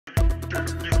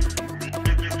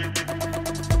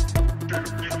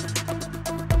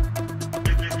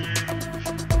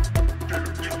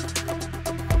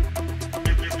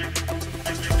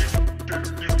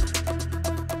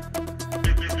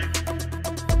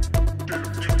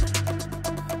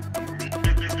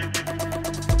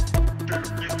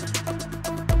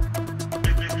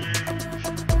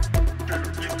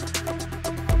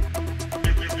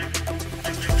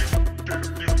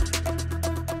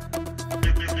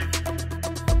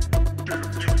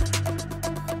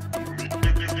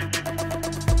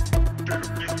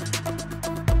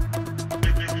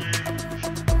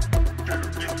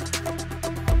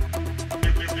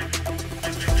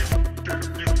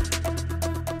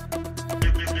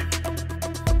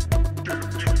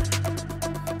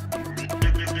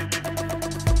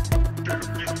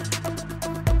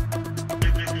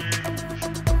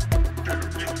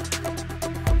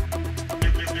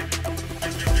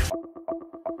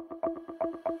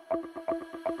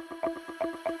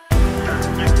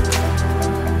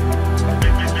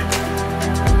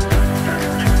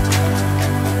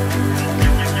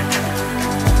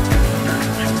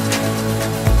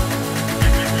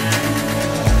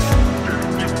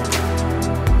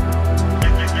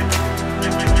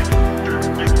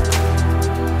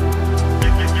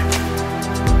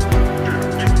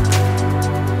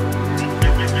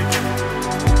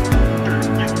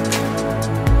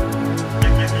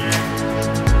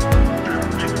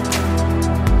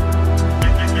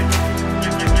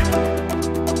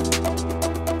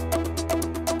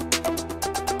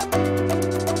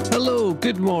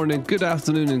Good morning, good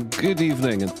afternoon, and good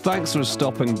evening, and thanks for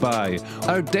stopping by.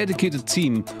 Our dedicated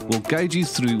team will guide you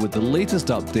through with the latest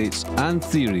updates and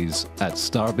theories at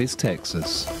Starbase,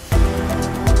 Texas.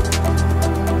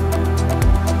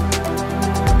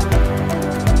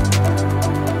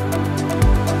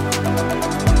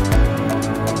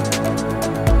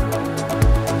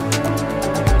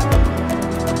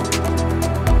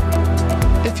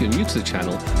 If you're new to the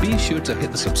channel, be sure to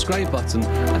hit the subscribe button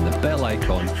and the bell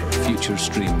icon for future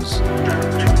streams.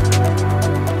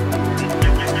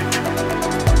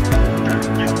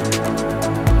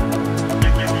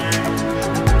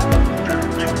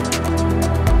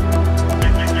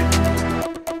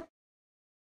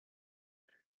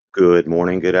 Good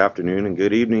morning, good afternoon, and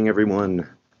good evening, everyone.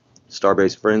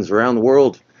 Starbase friends around the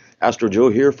world. Astro Joe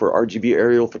here for RGV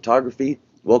Aerial Photography.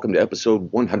 Welcome to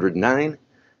episode 109.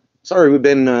 Sorry, we've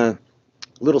been a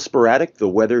little sporadic. The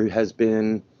weather has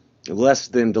been less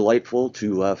than delightful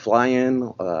to fly in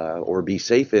or be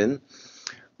safe in.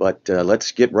 But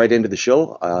let's get right into the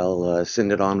show. I'll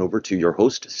send it on over to your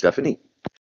host, Stephanie.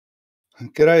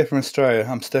 G'day from Australia.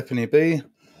 I'm Stephanie B,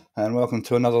 and welcome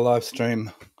to another live stream.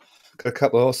 Got a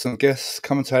couple of awesome guests,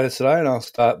 commentators today, and I'll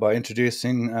start by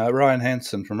introducing Ryan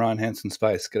Hansen from Ryan Hansen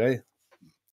Space. G'day.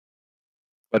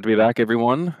 Glad to be back,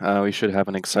 everyone. We should have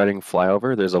an exciting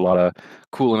flyover. There's a lot of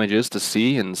cool images to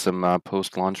see and some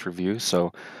post-launch reviews.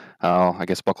 So I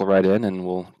guess buckle right in and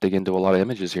we'll dig into a lot of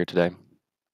images here today.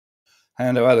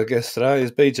 And our other guest today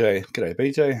is BJ. G'day,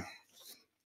 BJ.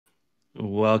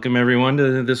 Welcome, everyone,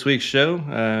 to this week's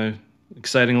show.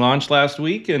 Exciting launch last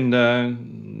week.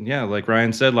 And yeah, like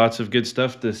Ryan said, lots of good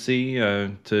stuff to see,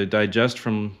 to digest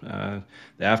from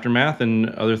the aftermath and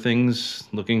other things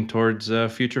looking towards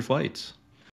future flights.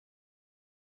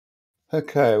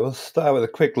 Okay, we'll start with a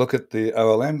quick look at the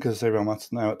OLM because everyone wants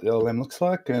to know what the OLM looks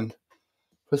like. And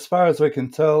as far as we can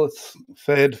tell, it's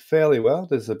fared fairly well.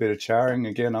 There's a bit of charring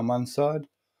again on one side.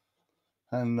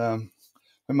 And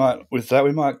we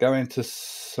might go into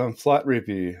some flight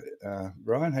review.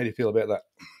 Ryan, how do you feel about that?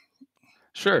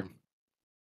 Sure.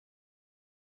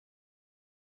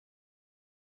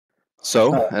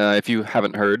 So if you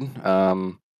haven't heard,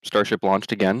 Starship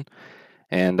launched again.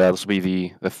 And this will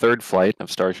be the third flight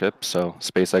of Starship. So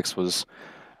SpaceX was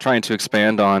trying to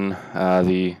expand on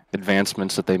the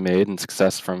advancements that they made and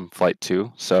success from Flight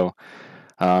 2. So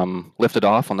lifted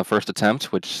off on the first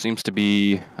attempt, which seems to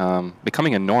be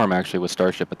becoming a norm actually with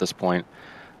Starship at this point.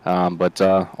 But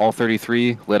all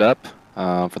 33 lit up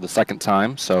for the second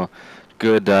time. So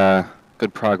good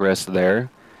progress there.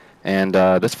 And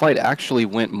this flight actually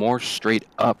went more straight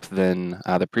up than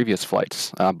the previous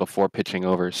flights before pitching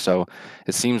over. So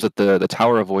it seems that the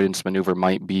tower avoidance maneuver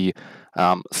might be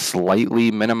slightly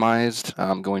minimized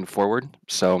going forward.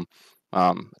 So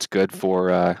it's good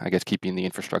for, I guess, keeping the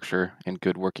infrastructure in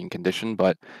good working condition.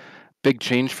 But big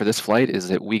change for this flight is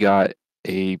that we got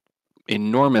a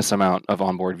enormous amount of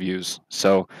onboard views.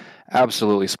 So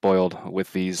absolutely spoiled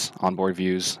with these onboard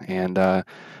views. And I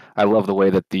love the way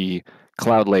that the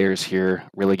cloud layers here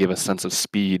really give a sense of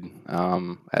speed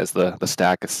as the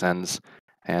stack ascends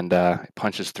and it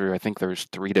punches through. I think there's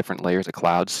 3 different layers of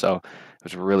clouds, so it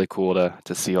was really cool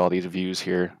to see all these views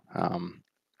here.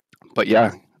 But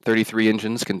yeah, 33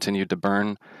 engines continued to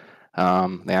burn.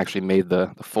 They actually made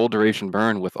the full duration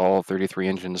burn with all 33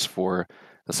 engines for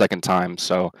the second time.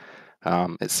 So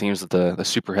it seems that the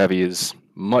Super Heavy is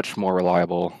much more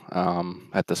reliable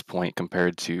at this point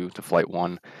compared to Flight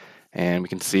 1. And we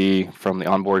can see from the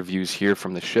onboard views here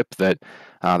from the ship that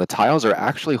the tiles are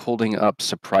actually holding up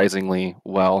surprisingly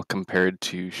well compared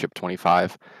to Ship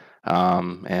 25.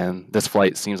 And this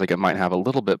flight seems like it might have a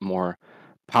little bit more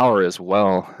power as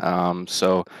well.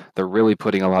 So they're really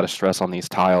putting a lot of stress on these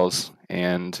tiles.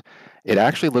 And it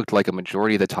actually looked like a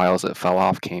majority of the tiles that fell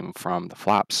off came from the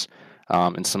flaps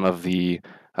and some of the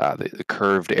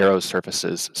curved aero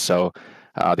surfaces. So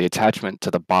the attachment to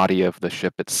the body of the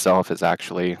ship itself is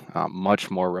actually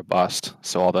much more robust.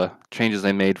 So all the changes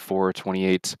they made for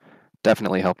 28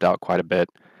 definitely helped out quite a bit.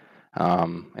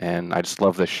 And I just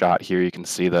love this shot here. You can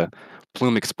see the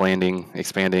plume expanding,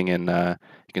 and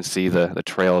you can see the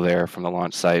trail there from the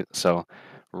launch site. So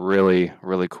really,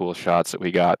 really cool shots that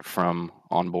we got from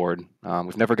onboard.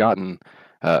 We've never gotten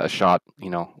a shot,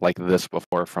 like this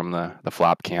before from the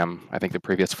flap cam. I think the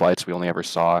previous flights we only ever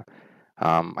saw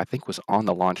I think was on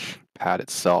the launch pad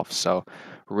itself. So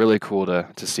really cool to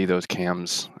see those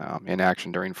cams in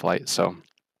action during flight. So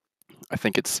I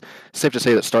think it's safe to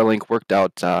say that Starlink worked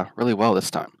out really well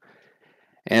this time.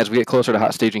 And as we get closer to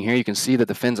hot staging here, you can see that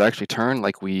the fins actually turn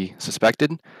like we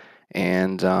suspected.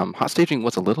 And hot staging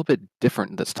was a little bit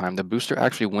different this time. The booster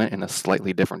actually went in a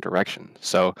slightly different direction.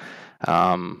 So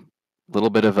a little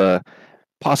bit of a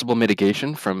possible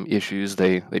mitigation from issues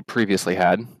they previously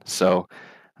had. So,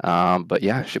 but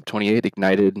yeah, ship 28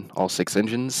 ignited all 6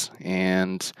 engines,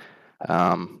 and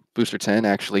booster 10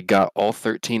 actually got all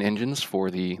 13 engines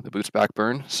for the boost back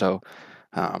burn. So,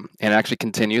 and actually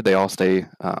continued. They all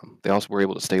were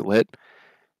able to stay lit,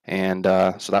 and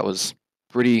so that was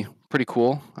pretty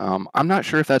cool. I'm not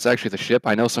sure if that's actually the ship.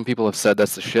 I know some people have said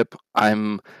that's the ship.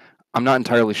 I'm not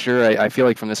entirely sure. I feel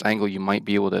like from this angle you might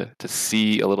be able to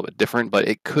see a little bit different, but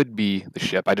it could be the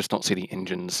ship. I just don't see the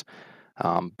engines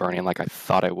burning like I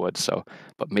thought I would. So,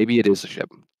 but maybe it is the ship.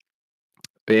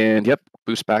 And yep,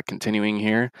 boost back continuing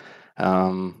here.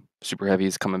 Super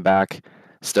Heavy's coming back.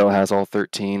 Still has all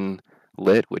 13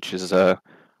 lit, which is a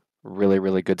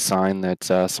really good sign that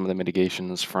some of the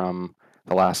mitigations from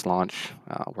the last launch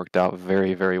worked out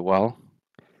very well.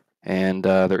 And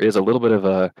there is a little bit of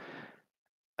a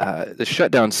the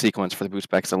shutdown sequence for the boost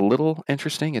back is a little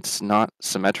interesting. It's not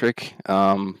symmetric,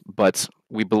 but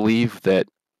we believe that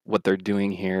what they're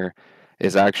doing here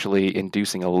is actually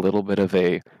inducing a little bit of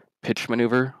a pitch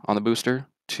maneuver on the booster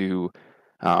to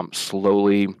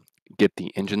slowly get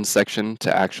the engine section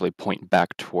to actually point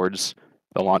back towards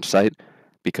the launch site,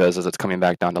 because as it's coming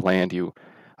back down to land, you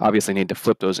obviously need to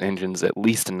flip those engines at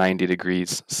least 90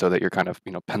 degrees so that you're kind of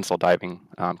pencil diving,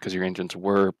 because your engines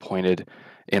were pointed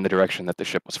in the direction that the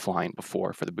ship was flying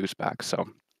before for the boost back. So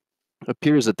it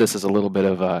appears that this is a little bit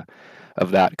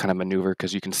of that kind of maneuver,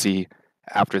 because you can see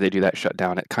after they do that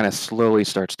shutdown, it kind of slowly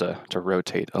starts to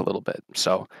rotate a little bit.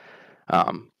 So,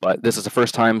 but this is the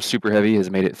first time Super Heavy has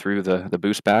made it through the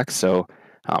boost back. So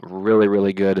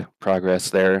really good progress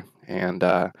there. And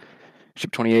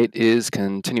Ship 28 is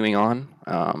continuing on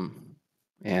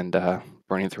and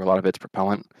burning through a lot of its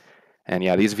propellant. And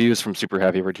yeah, these views from Super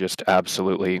Heavy were just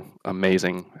absolutely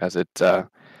amazing as it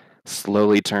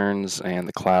slowly turns and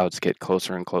the clouds get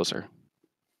closer and closer.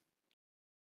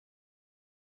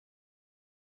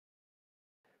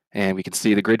 And we can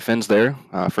see the grid fins there.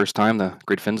 First time the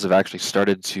grid fins have actually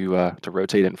started to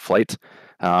rotate in flight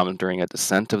during a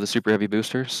descent of the Super Heavy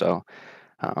booster. So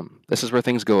this is where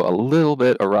things go a little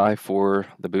bit awry for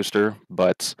the booster,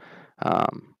 but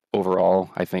overall,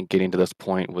 I think getting to this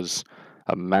point was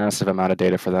a massive amount of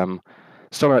data for them.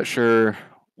 Still not sure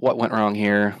what went wrong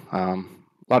here. A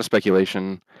lot of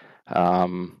speculation.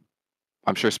 I'm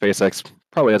sure SpaceX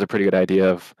probably has a pretty good idea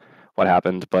of what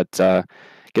happened, but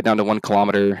get down to 1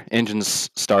 kilometer, engines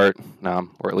start,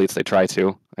 or at least they try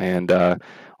to, and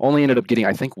only ended up getting,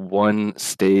 I think, 1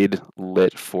 stayed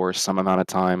lit for some amount of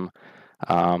time.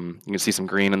 You can see some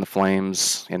green in the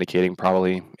flames, indicating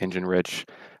probably engine rich.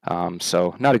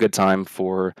 So not a good time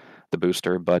for the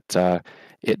booster, but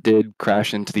it did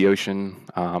crash into the ocean,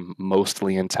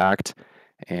 mostly intact,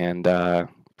 and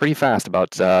pretty fast,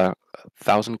 about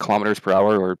 1,000 kilometers per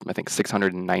hour, or I think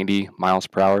 690 miles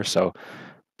per hour. So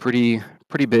pretty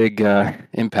big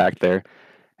impact there.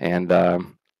 And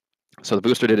so the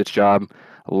booster did its job.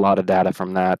 A lot of data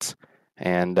from that,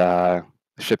 and the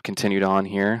ship continued on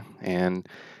here, and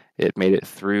it made it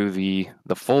through the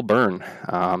full burn.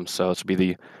 So this will be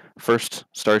the first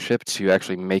Starship to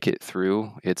actually make it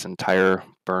through its entire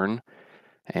burn,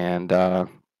 and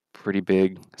pretty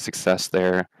big success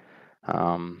there.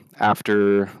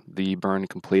 After the burn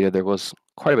completed, there was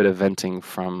quite a bit of venting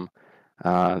from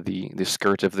the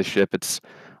skirt of the ship. It's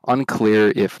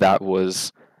unclear if that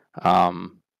was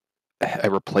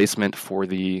a replacement for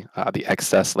the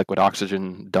excess liquid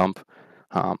oxygen dump,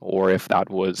 or if that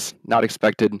was not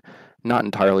expected. Not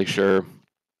entirely sure.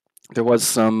 There was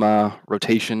some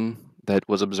rotation that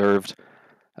was observed.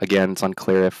 Again, it's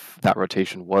unclear if that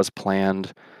rotation was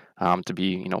planned to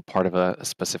be, part of a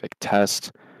specific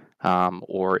test,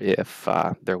 or if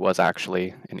there was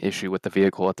actually an issue with the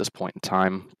vehicle at this point in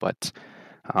time. But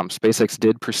SpaceX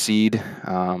did proceed,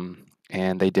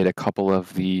 and they did a couple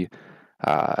of the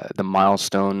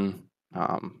milestone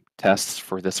tests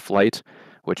for this flight,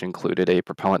 which included a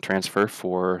propellant transfer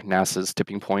for NASA's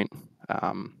tipping point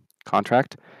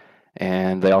contract.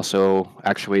 And they also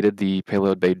actuated the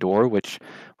payload bay door, which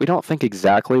we don't think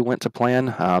exactly went to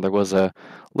plan. There was a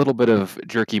little bit of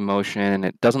jerky motion, and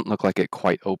it doesn't look like it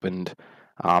quite opened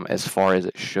as far as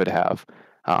it should have.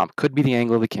 Could be the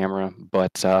angle of the camera,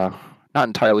 but not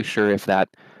entirely sure if that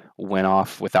went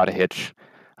off without a hitch.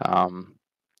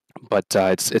 But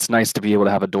it's nice to be able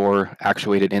to have a door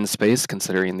actuated in space,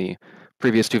 considering the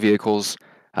previous 2 vehicles.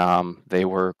 They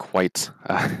were quite,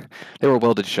 they were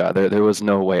welded shut. There was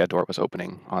no way a door was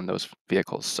opening on those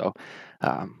vehicles. So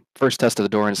first test of the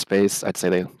door in space, I'd say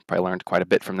they probably learned quite a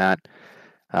bit from that.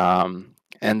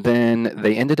 And then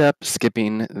they ended up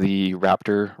skipping the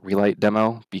Raptor relight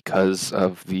demo because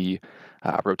of the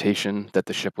rotation that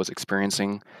the ship was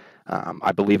experiencing.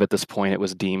 I believe at this point it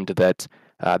was deemed that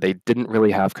they didn't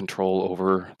really have control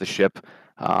over the ship.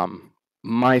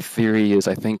 My theory is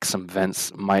I think some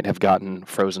vents might have gotten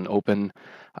frozen open.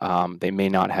 They may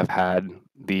not have had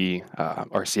the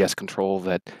RCS control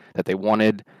that they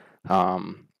wanted.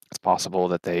 It's possible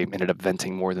that they ended up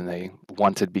venting more than they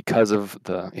wanted because of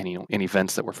any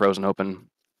vents that were frozen open.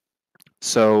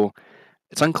 So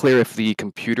it's unclear if the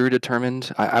computer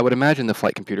determined. I would imagine the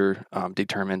flight computer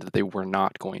determined that they were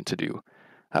not going to do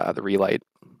the relight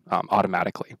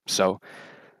automatically. So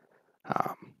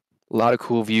a lot of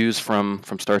cool views from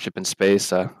Starship in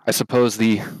space. I suppose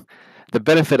the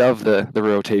benefit of the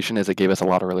rotation is it gave us a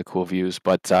lot of really cool views,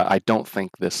 but I don't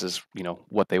think this is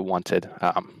what they wanted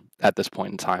at this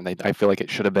point in time. I feel like it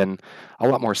should have been a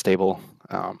lot more stable.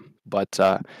 But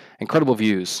incredible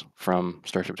views from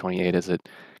Starship 28 as it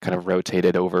kind of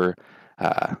rotated over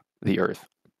the Earth.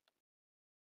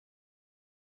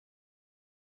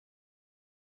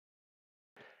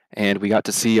 And we got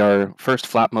to see our first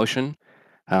flap motion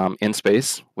in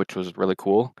space, which was really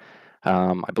cool.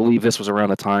 I believe this was around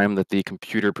the time that the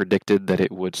computer predicted that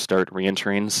it would start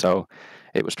re-entering, so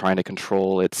it was trying to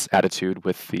control its attitude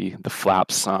with the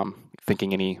flaps,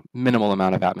 thinking any minimal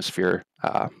amount of atmosphere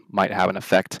might have an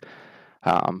effect.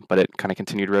 But it kind of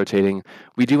continued rotating.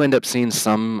 We do end up seeing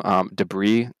some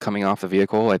debris coming off the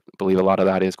vehicle. I believe a lot of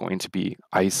that is going to be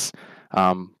ice,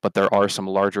 but there are some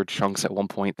larger chunks at one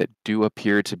point that do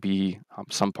appear to be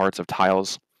some parts of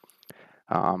tiles.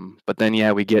 But then,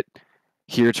 yeah, we get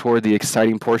here toward the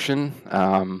exciting portion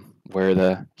where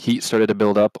the heat started to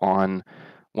build up on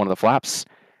one of the flaps,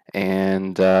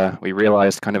 and we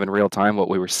realized kind of in real time what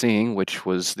we were seeing, which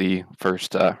was the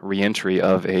first re-entry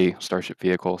of a Starship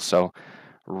vehicle. So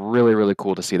really, really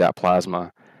cool to see that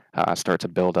plasma start to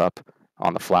build up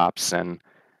on the flaps, and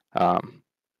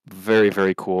very,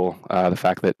 very cool the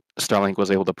fact that Starlink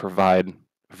was able to provide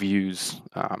views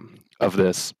of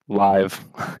this live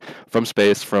from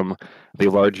space, from the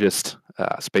largest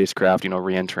spacecraft,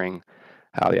 re-entering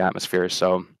the atmosphere.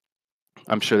 So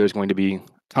I'm sure there's going to be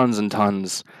tons and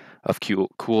tons of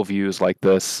cool views like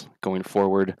this going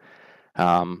forward.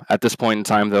 At this point in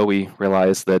time, though, we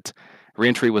realized that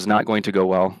re-entry was not going to go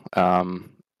well.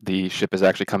 The ship is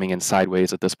actually coming in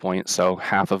sideways at this point, so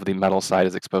half of the metal side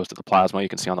is exposed to the plasma, you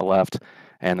can see on the left,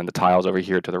 and then the tiles over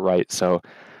here to the right. So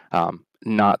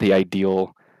not the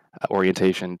ideal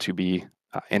orientation to be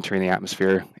entering the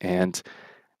atmosphere. And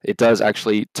it does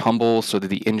actually tumble so that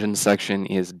the engine section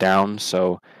is down.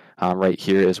 So right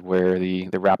here is where the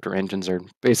Raptor engines are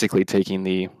basically taking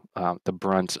the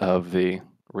brunt of the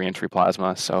re-entry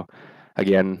plasma. So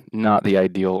again, not the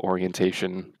ideal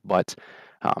orientation, but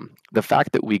the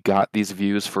fact that we got these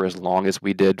views for as long as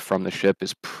we did from the ship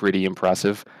is pretty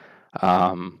impressive.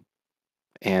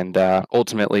 And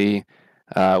ultimately,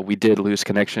 we did lose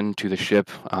connection to the ship,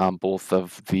 both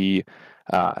of the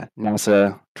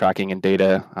NASA tracking and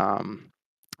data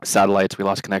satellites. We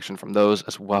lost connection from those,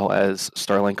 as well as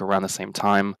Starlink around the same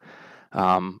time,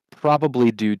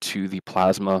 probably due to the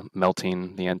plasma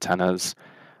melting the antennas.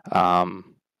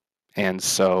 And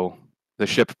so the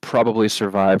ship probably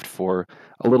survived for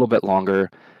a little bit longer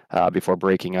before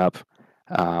breaking up.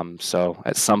 So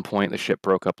at some point the ship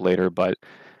broke up later, but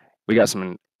we got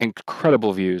some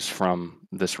incredible views from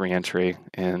this reentry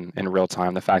in real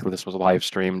time. The fact that this was live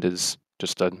streamed is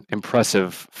just an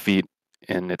impressive feat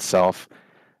in itself.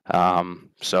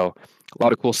 So a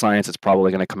lot of cool science is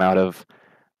probably going to come out of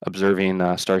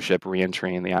observing Starship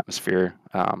reentry in the atmosphere,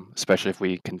 especially if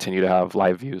we continue to have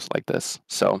live views like this.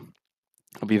 So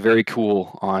it'll be very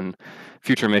cool on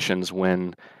future missions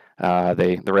when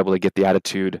they're able to get the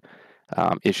attitude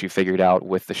issue figured out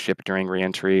with the ship during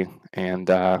reentry, and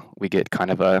we get kind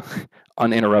of a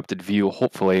uninterrupted view,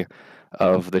 hopefully,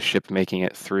 of the ship making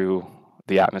it through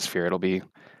the atmosphere. It'll be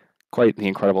quite the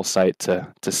incredible sight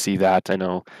to see that. I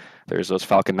know there's those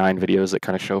Falcon 9 videos that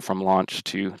kind of show from launch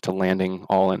to landing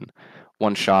all in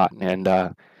one shot, and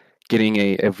getting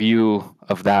a view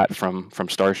of that from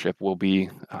Starship will be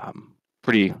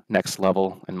pretty next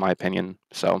level, in my opinion.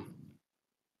 So,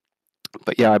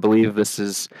 but yeah, I believe this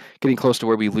is getting close to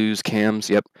where we lose cams.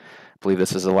 Yep, I believe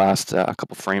this is the last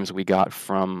couple frames we got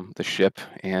from the ship,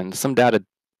 and some data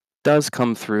does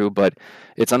come through, but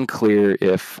it's unclear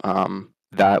if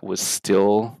that was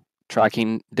still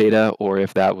tracking data or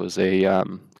if that was a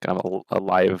kind of a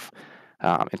live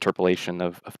interpolation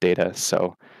of data.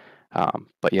 So,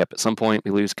 but yep, at some point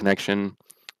we lose connection.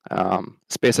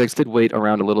 SpaceX did wait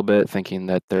around a little bit, thinking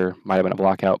that there might have been a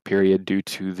blackout period due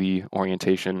to the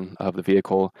orientation of the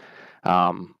vehicle,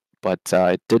 but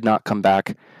it did not come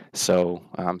back. So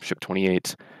Ship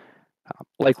 28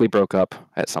 likely broke up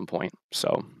at some point. So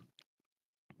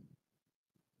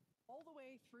all the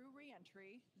way through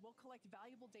reentry, we'll collect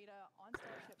valuable data on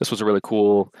Starship. This was a really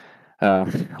cool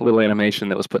little animation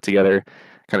that was put together.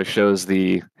 Kind of shows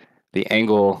the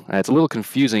angle. It's a little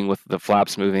confusing with the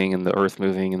flaps moving and the Earth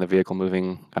moving and the vehicle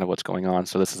moving, kind of what's going on.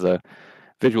 So this is a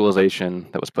visualization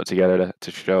that was put together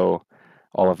to show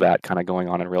all of that kind of going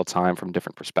on in real time from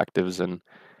different perspectives, and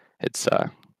it's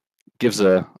gives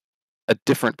a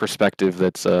different perspective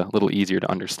that's a little easier to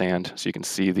understand. So you can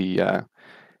see the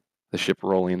ship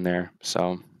rolling there.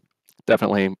 So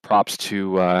definitely props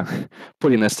to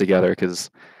putting this together, because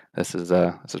this is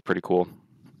pretty cool.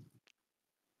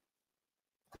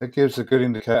 It gives a good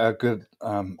indicator, a good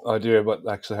idea of what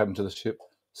actually happened to the ship.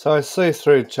 So I see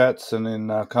through chats and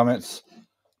in comments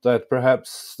that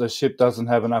perhaps the ship doesn't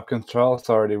have enough control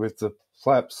authority with the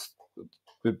flaps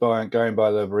going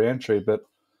by the re-entry, but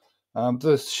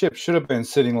the ship should have been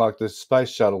sitting like the space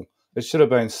shuttle. It should have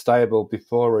been stable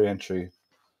before re-entry.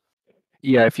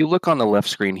 Yeah, if you look on the left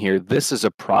screen here, this is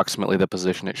approximately the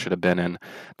position it should have been in.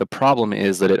 The problem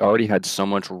is that it already had so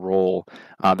much roll.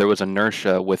 There was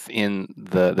inertia within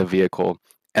the vehicle,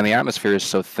 and the atmosphere is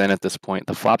so thin at this point,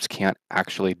 the flaps can't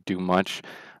actually do much.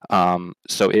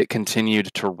 So it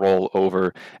continued to roll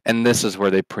over, and this is where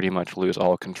they pretty much lose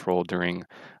all control during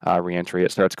reentry.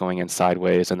 It starts going in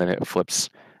sideways, and then it flips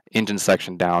engine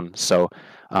section down. So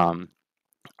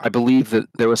I believe that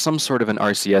there was some sort of an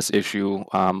RCS issue,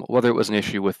 whether it was an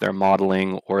issue with their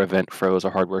modeling or event froze or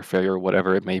hardware failure,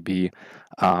 whatever it may be.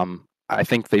 I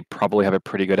think they probably have a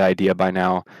pretty good idea by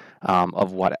now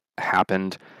of what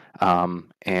happened.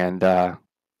 And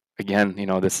again,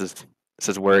 this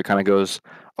is where it kind of goes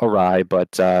awry.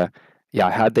 But yeah,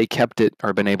 had they kept it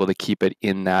or been able to keep it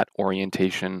in that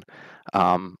orientation,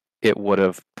 it would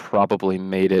have probably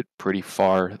made it pretty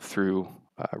far through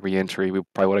reentry. We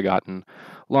probably would have gotten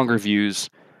longer views.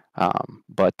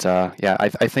 But yeah, I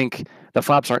think the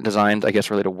flaps aren't designed, I guess,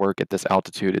 really to work at this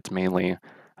altitude. It's mainly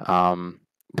the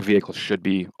vehicle should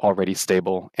be already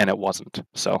stable, and it wasn't.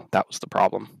 So that was the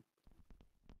problem.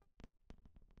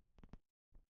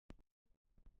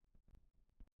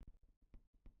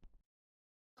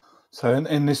 So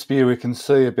in this view, we can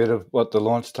see a bit of what the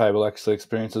launch table actually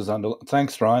experiences under.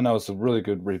 Thanks, Ryan. That was a really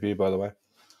good review, by the way.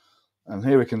 And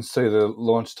here we can see the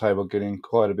launch table getting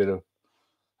quite a bit of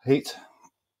heat.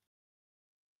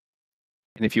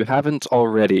 And if you haven't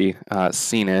already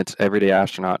seen it, Everyday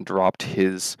Astronaut dropped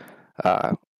his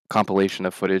compilation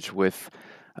of footage with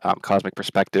cosmic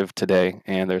perspective today,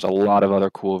 and there's a lot of other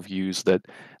cool views that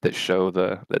show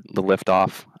the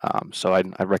liftoff. So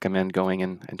I'd recommend going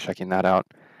and checking that out.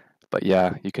 But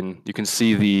yeah, you can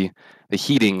see the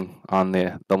heating on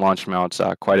the launch mounts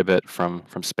quite a bit from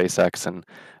SpaceX, and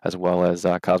as well as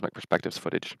Cosmic Perspectives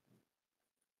footage.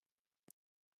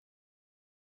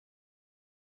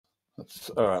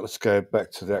 All right, let's go back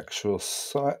to the actual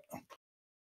site.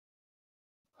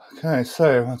 Okay,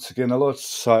 so once again, the launch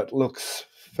site looks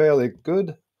fairly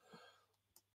good.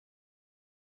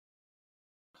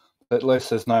 At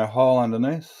least there's no hole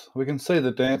underneath. We can see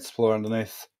the dance floor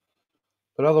underneath,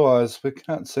 but otherwise we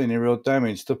can't see any real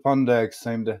damage. The pondags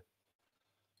seem to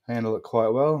handle it quite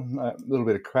well. A little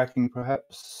bit of cracking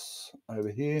perhaps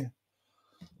over here.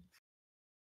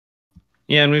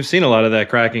 Yeah, and we've seen a lot of that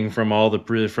cracking from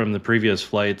from the previous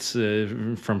flights,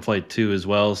 from Flight 2 as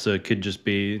well. So it could just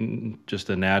be just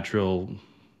a natural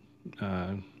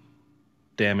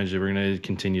damage that we're going to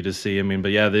continue to see. I mean,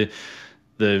 but yeah,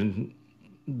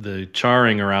 the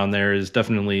charring around there is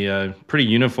definitely pretty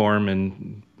uniform,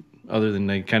 and other than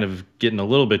they kind of getting a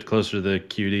little bit closer to the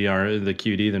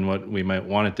QD than what we might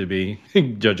want it to be,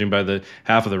 judging by the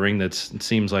half of the ring it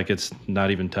seems like it's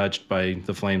not even touched by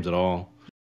the flames at all.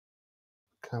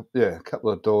 Yeah, a couple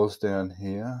of doors down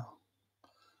here.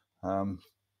 One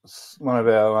of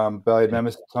our valued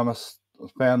members, Thomas,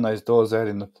 found those doors out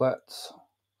in the flats.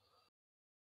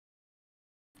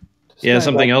 Yeah,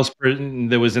 something else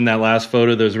that was in that last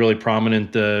photo that was really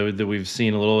prominent that we've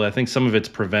seen a little. I think some of it's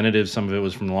preventative, some of it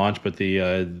was from the launch, but they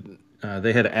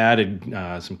had added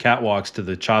some catwalks to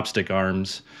the chopstick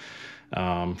arms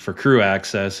for crew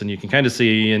access, and you can kind of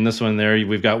see in this one there,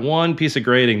 we've got one piece of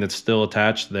grating that's still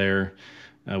attached there.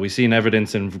 We've seen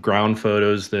evidence in ground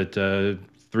photos that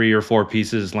 3 or 4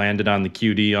 pieces landed on the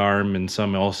QD arm, and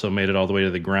some also made it all the way to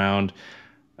the ground.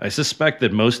 I suspect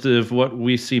that most of what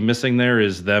we see missing there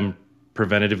is them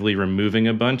preventatively removing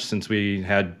a bunch, since we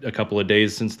had a couple of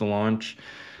days since the launch.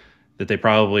 that they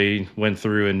probably went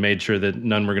through and made sure that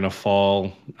none were going to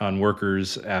fall on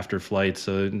workers after flight.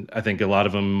 So I think a lot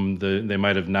of them, they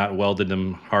might have not welded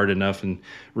them hard enough and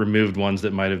removed ones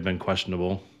that might have been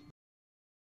questionable.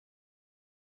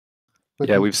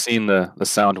 Yeah, we've seen the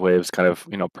sound waves kind of,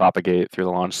 propagate through the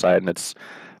launch site, and it's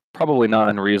probably not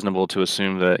unreasonable to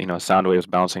assume that, sound waves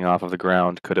bouncing off of the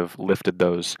ground could have lifted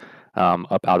those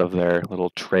up out of their little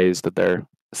trays that they're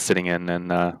sitting in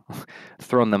and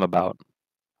thrown them about.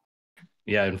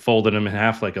 Yeah, and folded them in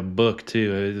half like a book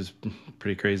too. It was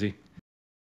pretty crazy.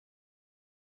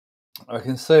 I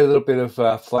can see a little bit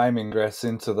of flame ingress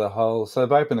into the hole. So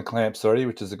they've opened the clamps already,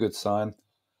 which is a good sign.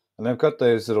 And they've got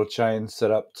those little chains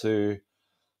set up to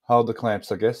hold the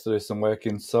clamps, I guess, to do some work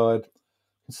inside.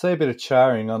 You can see a bit of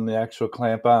charring on the actual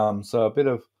clamp arm. So a bit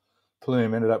of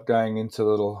plume ended up going into the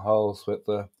little holes that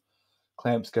the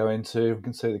clamps go into. We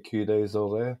can see the QDs all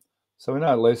there. So we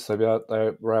know at least they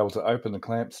were able to open the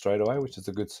clamp straight away, which is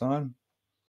a good sign.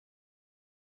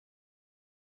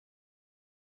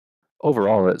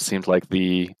 Overall, it seemed like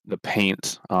the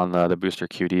paint on the booster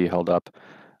QD held up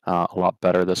a lot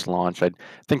better this launch. I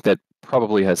think that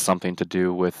probably has something to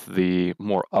do with the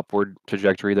more upward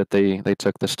trajectory that they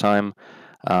took this time.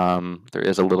 There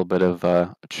is a little bit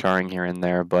of charring here and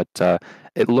there, but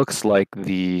it looks like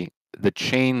the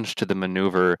change to the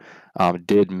maneuver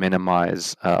did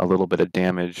minimize a little bit of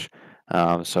damage.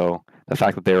 So the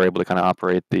fact that they were able to kind of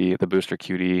operate the booster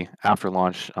QD after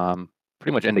launch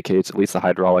pretty much indicates at least the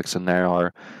hydraulics in there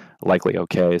are likely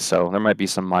okay. So there might be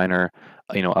some minor,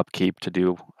 upkeep to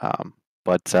do,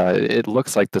 but it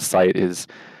looks like the site is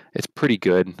pretty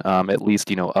good. At least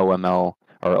OML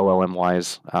or OLM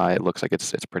wise, it looks like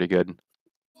it's pretty good.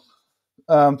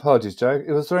 Apologies, Joe.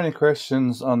 Was there any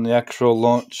questions on the actual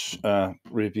launch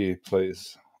review,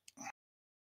 please?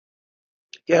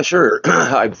 Yeah, sure.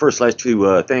 I'd first like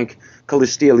to thank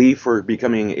Callistia Lee for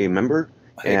becoming a member,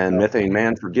 and Methane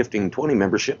Man for gifting 20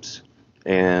 memberships,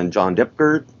 and John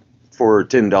Depgard for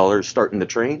 $10 starting the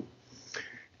train,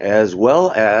 as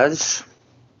well as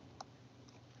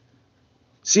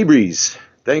Seabreeze.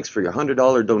 Thanks for your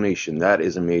 $100 donation. That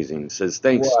is amazing. Says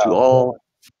thanks to all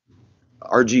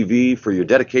RGV for your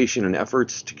dedication and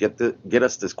efforts to get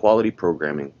us this quality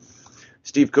programming.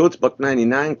 Steve Coates,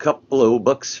 $1.99, couple of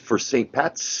bucks for St.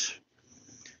 Pat's.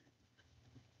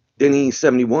 Denny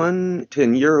 71,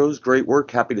 10 euros. Great work.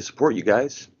 Happy to support you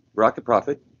guys. Rocket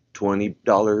Profit,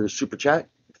 $20 super chat.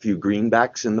 A few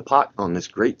greenbacks in the pot on this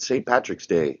great St. Patrick's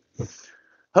Day.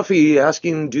 Huffy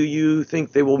asking, do you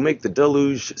think they will make the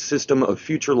deluge system of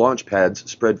future launch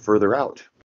pads spread further out?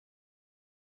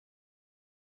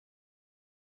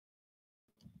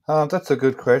 That's a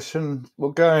good question.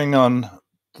 Well, going on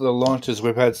the launches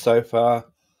we've had so far,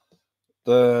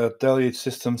 the deluge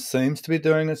system seems to be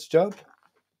doing its job.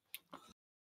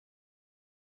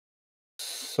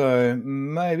 So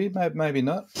maybe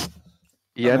not.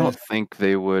 Yeah, I don't think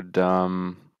they would.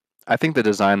 I think the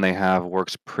design they have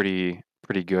works pretty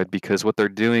good because what they're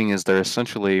doing is they're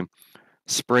essentially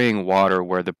spraying water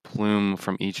where the plume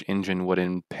from each engine would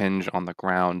impinge on the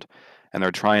ground, and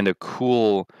they're trying to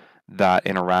cool that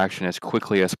interaction as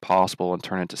quickly as possible and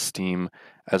turn it to steam,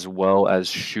 as well as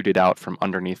shoot it out from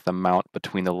underneath the mount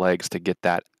between the legs to get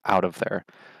that out of there.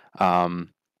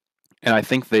 And I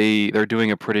think they're doing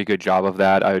a pretty good job of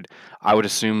that. I would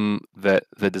assume that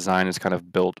the design is kind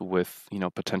of built with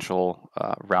potential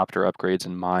Raptor upgrades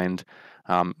in mind.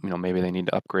 Maybe they need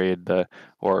to upgrade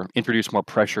or introduce more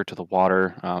pressure to the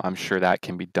water. I'm sure that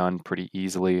can be done pretty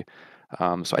easily.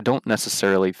 So I don't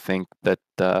necessarily think that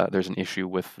there's an issue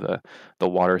with the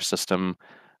water system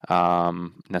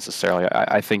necessarily.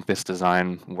 I think this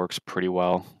design works pretty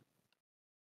well.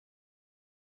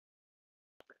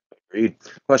 Great.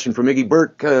 Question from Iggy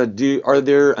Burke. Are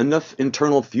there enough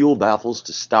internal fuel baffles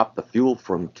to stop the fuel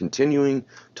from continuing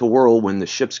to whirl when the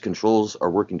ship's controls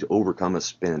are working to overcome a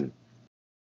spin?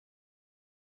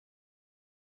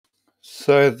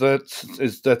 So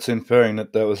that's inferring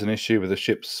that was an issue with the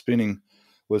ship spinning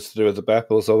was to do with the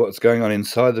baffles or what's going on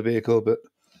inside the vehicle, but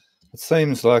it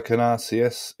seems like an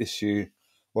RCS issue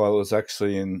while it was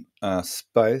actually in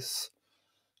space,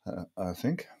 I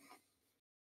think.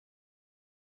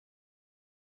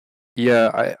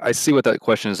 Yeah, I see what that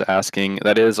question is asking.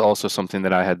 That is also something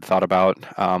that I had thought about,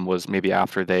 was maybe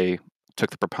after they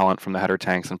took the propellant from the header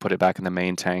tanks and put it back in the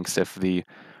main tanks, if the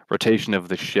rotation of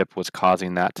the ship was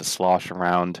causing that to slosh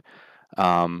around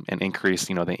and increase,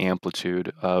 the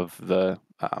amplitude of the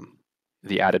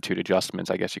attitude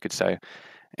adjustments, I guess you could say.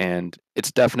 And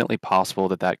it's definitely possible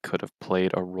that that could have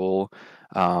played a role.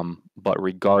 But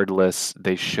regardless,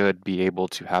 they should be able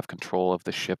to have control of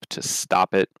the ship to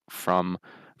stop it from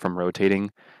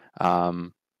rotating.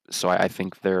 So I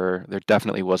think there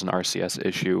definitely was an RCS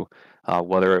issue,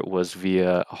 whether it was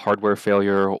via a hardware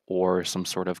failure or some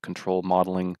sort of control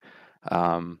modeling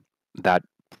that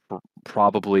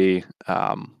probably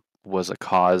was a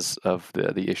cause of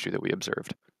the issue that we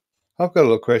observed. I've got a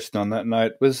little question on that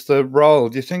note. Was the roll,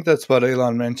 do you think that's what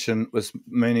Elon was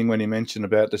meaning when he mentioned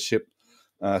about the ship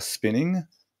spinning?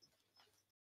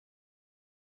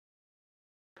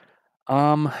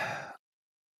 I'm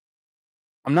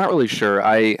not really sure.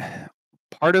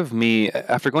 Part of me,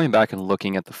 after going back and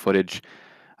looking at the footage,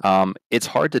 it's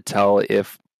hard to tell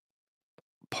if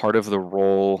part of the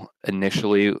roll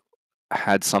initially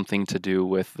had something to do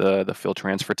with the field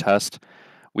transfer test.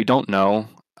 We don't know.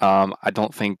 I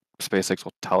don't think SpaceX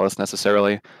will tell us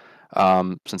necessarily,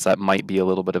 since that might be a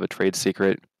little bit of a trade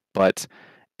secret. But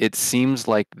it seems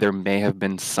like there may have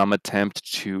been some attempt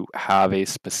to have a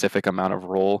specific amount of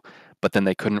roll, but then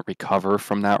they couldn't recover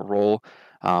from that roll,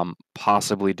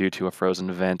 possibly due to a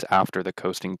frozen vent after the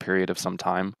coasting period of some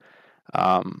time.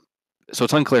 So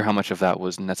it's unclear how much of that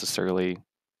was necessarily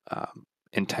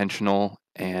intentional,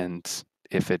 and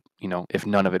if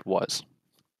none of it was.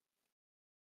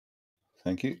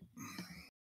 Thank you.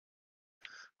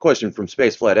 Question from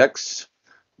Spaceflight X.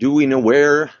 Do we know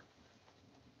where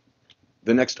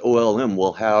the next OLM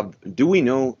will have, do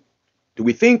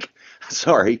we think,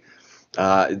 sorry,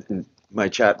 my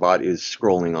chat bot is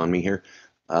scrolling on me here.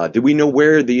 Do we know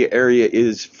where the area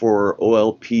is for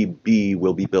OLPB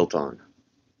will be built on?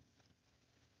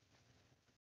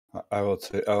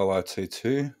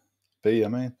 OLIT2B, I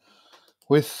mean.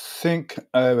 We think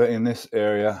over in this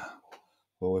area,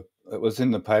 well, it was in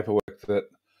the paperwork that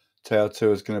Tower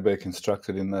 2 is going to be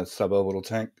constructed in the suborbital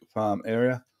tank farm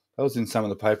area. That was in some of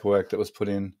the paperwork that was put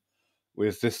in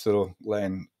with this little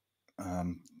land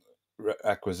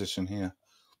acquisition here.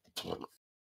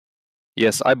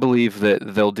 Yes, I believe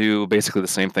that they'll do basically the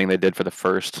same thing they did for the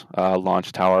first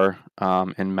launch tower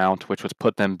in Mount, which was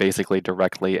put them basically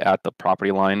directly at the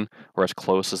property line or as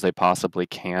close as they possibly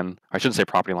can. I shouldn't say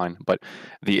property line, but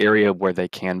the area where they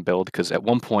can build, because at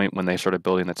one point when they started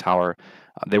building the tower,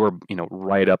 they were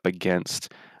right up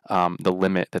against the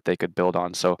limit that they could build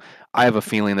on. So I have a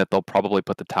feeling that they'll probably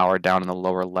put the tower down in the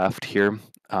lower left here,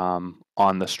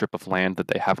 on the strip of land that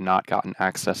they have not gotten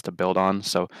access to build on.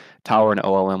 So tower and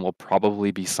OLM will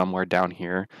probably be somewhere down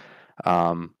here.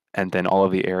 And then all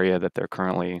of the area that they're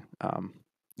currently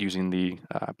using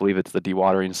I believe it's the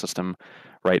dewatering system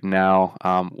right now,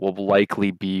 will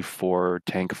likely be for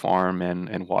tank farm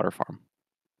and water farm.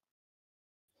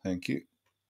 Thank you.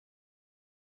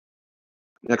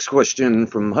 Next question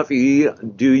from Huffy.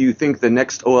 Do you think the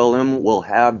next OLM will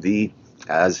have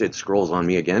as it scrolls on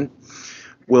me again,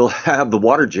 will have the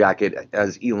water jacket,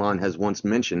 as Elon has once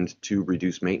mentioned, to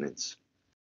reduce maintenance?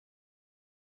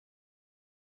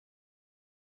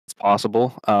 It's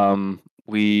possible.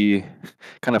 We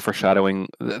kind of foreshadowing,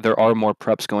 there are more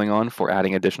preps going on for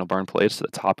adding additional burn plates to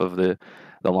the top of the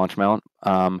launch mount.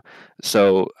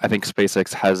 So I think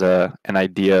SpaceX has an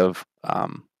idea of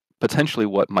potentially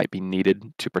what might be needed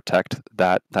to protect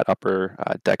that upper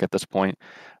deck at this point.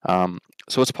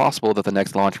 So it's possible that the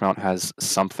next launch mount has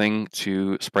something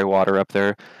to spray water up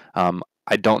there.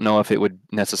 I don't know if it would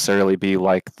necessarily be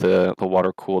like the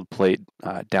water-cooled plate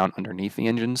down underneath the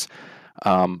engines,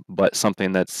 but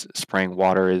something that's spraying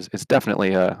water is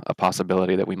definitely a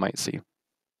possibility that we might see.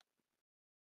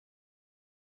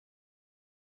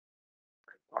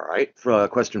 All right. For a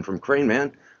question from Crane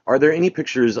Man. Are there any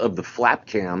pictures of the flap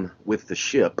cam with the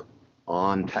ship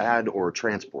on pad or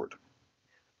transport?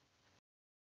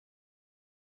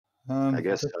 I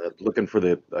guess looking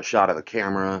for a shot of the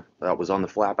camera that was on the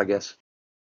flap, I guess.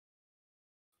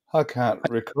 I can't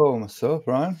recall myself,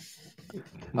 Ryan.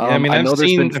 Yeah, I mean, I know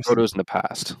there's been photos in the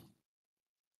past.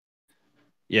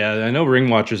 Yeah, I know ring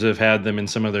watchers have had them in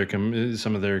some of their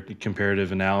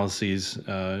comparative analyses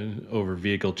over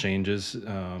vehicle changes.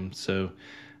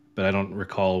 But I don't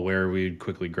recall where we'd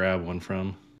quickly grab one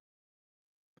from.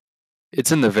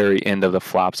 It's in the very end of the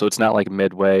flap, so it's not like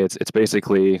midway. It's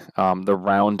basically the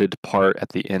rounded part at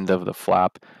the end of the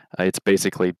flap. It's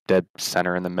basically dead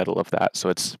center in the middle of that, so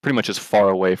it's pretty much as far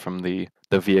away from the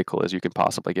vehicle as you can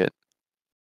possibly get.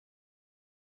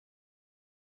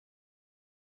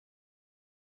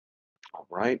 All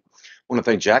right. I want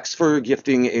to thank Jax for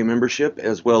gifting a membership,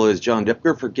 as well as John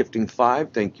Dipker for gifting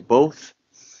 5. Thank you both.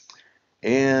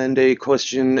 And a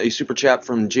super chat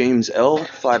from James L.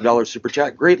 $5 super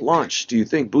chat. Great launch. Do you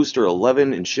think Booster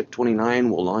 11 and Ship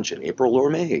 29 will launch in April or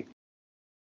May? I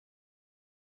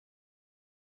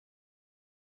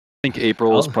think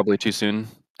April is probably too soon,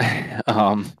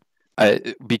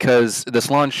 because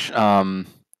this launch,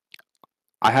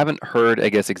 I haven't heard, I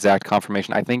guess, exact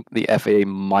confirmation. I think the FAA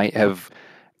might have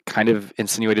kind of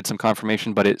insinuated some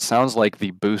confirmation, but it sounds like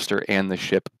the booster and the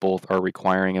ship both are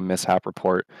requiring a mishap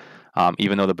report.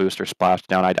 Even though the booster splashed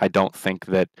down, I don't think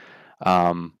that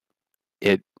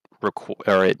it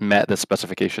it met the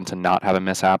specification to not have a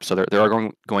mishap. So there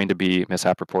are going to be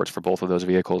mishap reports for both of those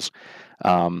vehicles,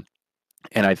 and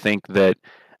I think that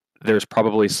there's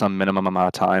probably some minimum amount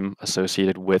of time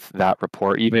associated with that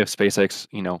report. Even if SpaceX,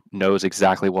 knows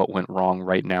exactly what went wrong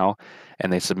right now,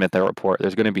 and they submit their report,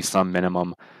 there's going to be some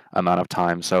minimum amount of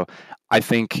time. So I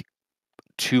think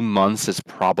 2 months is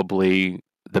probably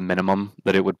the minimum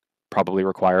that it would probably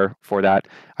require for that.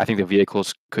 I think the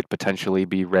vehicles could potentially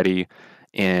be ready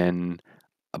in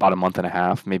about a month and a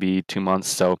half, maybe 2 months.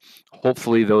 So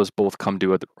hopefully those both come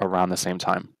due at around the same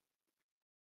time.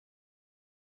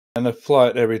 And a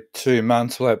flight every 2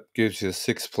 months, well, that gives you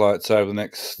 6 flights over the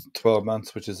next 12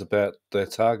 months, which is about their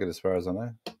target as far as I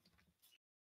know.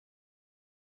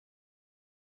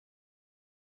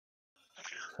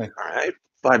 All right,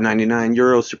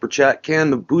 €5.99 super chat. Can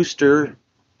the booster,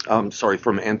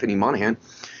 from Anthony Monahan,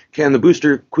 can the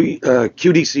booster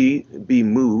QDC be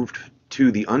moved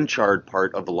to the uncharred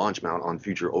part of the launch mount on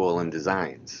future OLM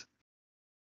designs?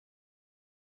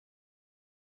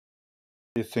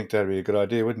 You'd think that'd be a good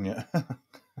idea, wouldn't you?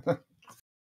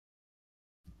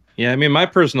 Yeah, I mean, my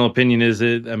personal opinion is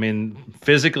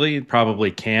physically it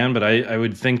probably can, but I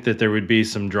would think that there would be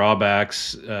some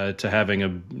drawbacks to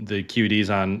having the QDs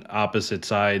on opposite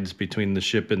sides between the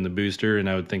ship and the booster, and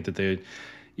I would think that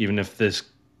even if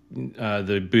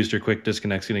the booster quick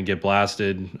disconnect's going to get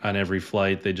blasted on every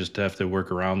flight, they just have to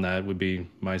work around that, would be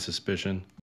my suspicion.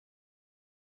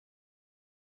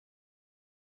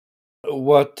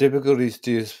 What difficulties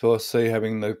do you foresee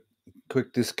having the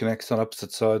quick disconnects on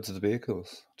opposite sides of the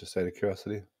vehicles? Just out of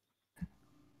curiosity.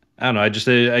 I don't know.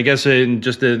 I guess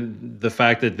just the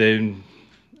fact that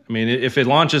if it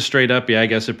launches straight up, yeah, I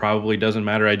guess it probably doesn't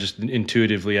matter. I just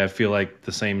intuitively, I feel like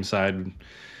the same side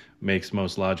makes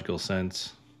most logical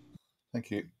sense.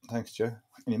 Thank you. Thanks, Joe.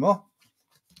 Any more?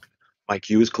 My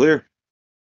cue is clear.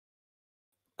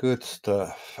 Good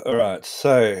stuff. All right,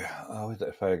 so where's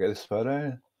that photo? Get this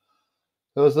photo.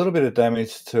 There was a little bit of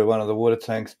damage to one of the water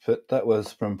tanks, but that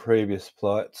was from previous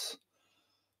flights.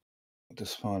 I'll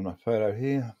just find my photo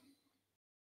here.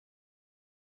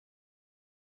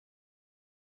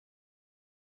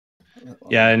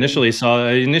 Yeah, I initially saw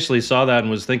that and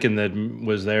was thinking that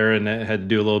was there, and it had to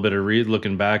do a little bit of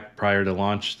looking back prior to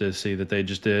launch to see that they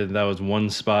just did. That was one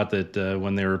spot that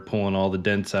when they were pulling all the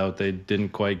dents out, they didn't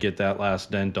quite get that last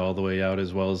dent all the way out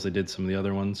as well as they did some of the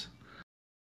other ones.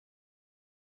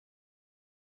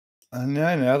 And the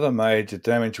only other major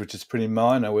damage, which is pretty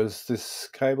minor, was this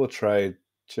cable tray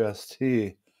just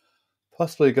here.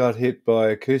 Possibly got hit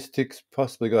by acoustics,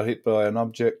 possibly got hit by an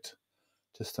object,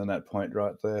 just on that point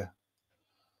right there.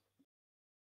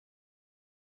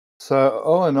 So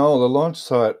all in all, the launch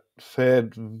site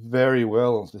fared very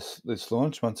well this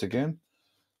launch once again,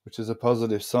 which is a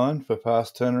positive sign for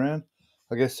fast turnaround.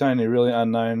 I guess the only really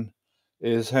unknown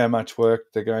is how much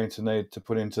work they're going to need to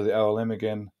put into the OLM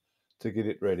again to get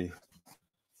it ready.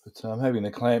 But having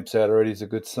the clamps out already is a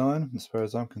good sign as far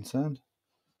as I'm concerned.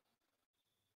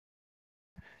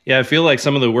 Yeah, I feel like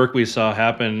some of the work we saw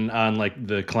happen on like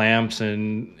the clamps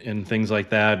and things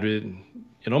like that,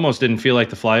 it almost didn't feel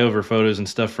like the flyover photos and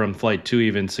stuff from Flight 2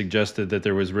 even suggested that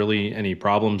there was really any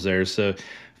problems there. So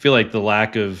I feel like the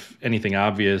lack of anything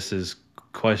obvious is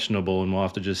questionable, and we'll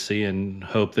have to just see and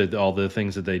hope that all the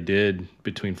things that they did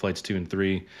between Flights 2 and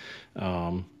 3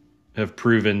 have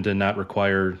proven to not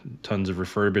require tons of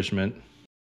refurbishment.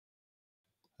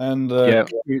 And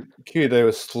QD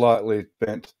was slightly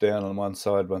bent down on one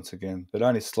side once again, but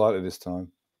only slightly this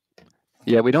time.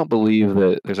 Yeah, we don't believe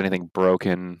that there's anything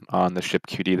broken on the ship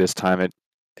QD this time.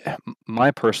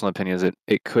 My personal opinion is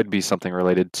it could be something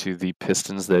related to the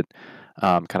pistons that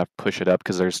kind of push it up,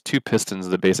 because there's two pistons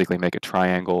that basically make a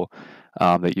triangle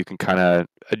that you can kind of,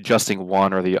 adjusting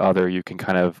one or the other, you can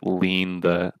kind of lean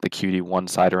the QD one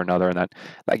side or another, and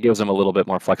that gives them a little bit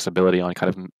more flexibility on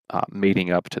kind of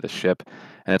mating up to the ship.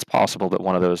 And it's possible that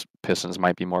one of those pistons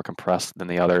might be more compressed than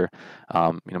the other,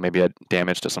 maybe a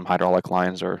damage to some hydraulic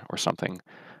lines or something.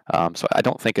 So I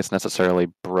don't think it's necessarily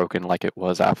broken like it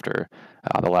was after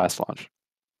the last launch.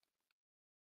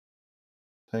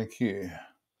 Thank you.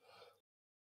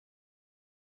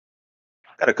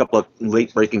 Got a couple of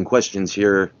late-breaking questions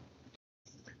here.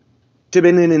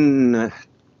 Tibinin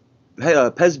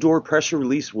PEZ door pressure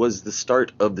release was the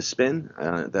start of the spin.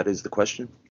 That is the question.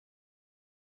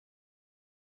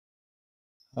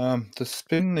 The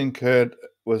spin incurred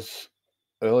was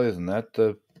earlier than that.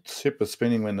 The ship was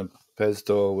spinning when the Pez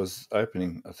door was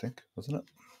opening, I think, wasn't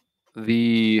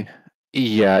it?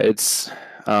 It's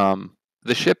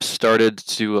the ship started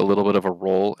to do a little bit of a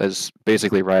roll as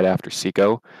basically right after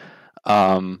Seco.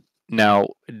 Now,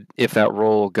 if that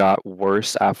roll got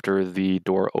worse after the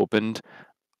door opened,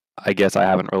 I guess I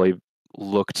haven't really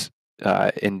looked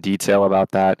in detail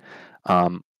about that.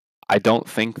 I don't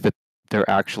think that they're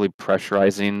actually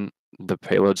pressurizing the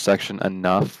payload section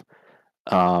enough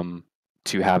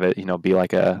to have it, be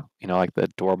like like the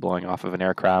door blowing off of an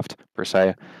aircraft per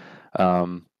se.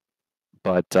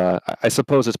 But I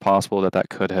suppose it's possible that that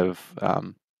could have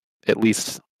at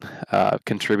least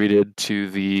contributed to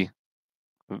the,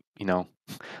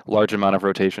 large amount of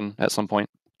rotation at some point.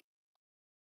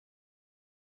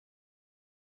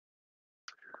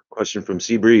 Question from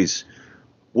Seabreeze.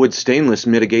 Would stainless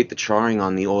mitigate the charring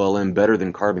on the OLM better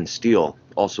than carbon steel?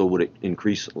 Also, would it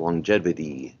increase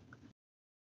longevity?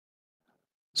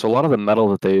 So a lot of the metal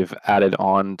that they've added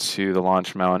on to the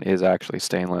launch mount is actually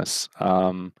stainless.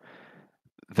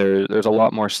 There's a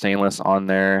lot more stainless on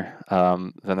there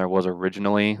than there was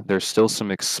originally. There's still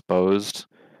some exposed,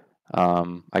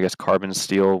 I guess, carbon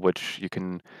steel, which you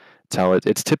can tell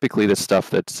it's typically the stuff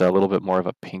that's a little bit more of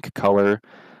a pink color.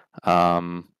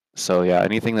 So yeah,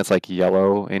 anything that's like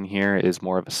yellow in here is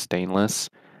more of a stainless,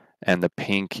 and the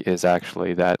pink is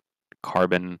actually that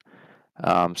carbon.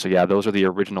 So yeah, those are the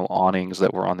original awnings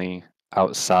that were on the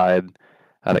outside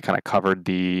that kind of covered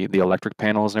the electric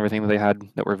panels and everything that they had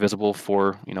that were visible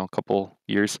for a couple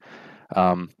years.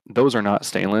 Those are not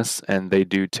stainless, and they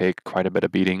do take quite a bit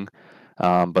of beating.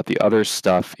 But the other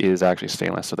stuff is actually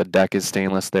stainless. So the deck is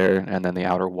stainless there, and then the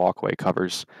outer walkway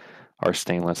covers are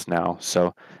stainless now.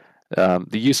 So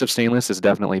the use of stainless is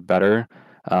definitely better,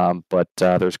 but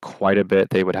there's quite a bit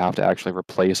they would have to actually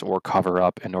replace or cover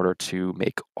up in order to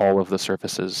make all of the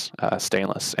surfaces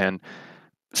stainless. And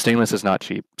stainless is not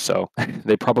cheap, so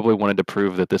they probably wanted to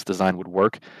prove that this design would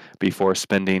work before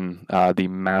spending the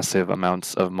massive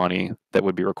amounts of money that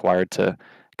would be required to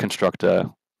construct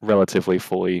a relatively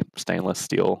fully stainless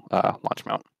steel launch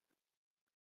mount.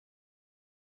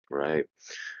 Right.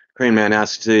 Crane Man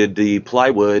asks, did the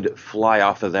plywood fly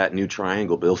off of that new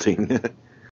triangle building?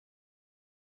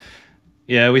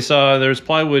 Yeah, we saw there's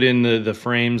plywood in the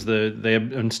frames. They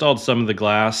had installed some of the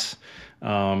glass,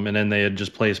 and then they had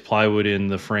just placed plywood in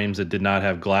the frames that did not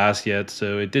have glass yet.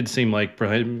 So it did seem like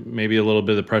maybe a little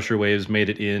bit of the pressure waves made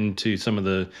it into some of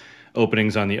the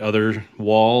openings on the other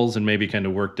walls and maybe kind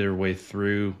of worked their way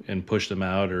through and pushed them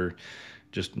out, or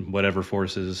just whatever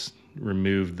forces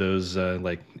removed those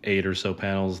like 8 or so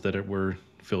panels that were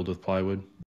filled with plywood.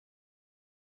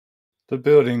 The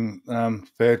building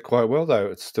fared quite well, though.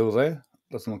 It's still there.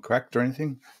 Doesn't look cracked or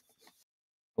anything.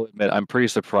 I'll admit, I'm pretty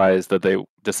surprised that they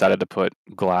decided to put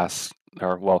glass,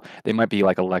 or well, they might be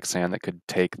like a Lexan that could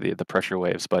take the pressure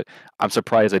waves, but I'm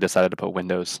surprised they decided to put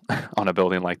windows on a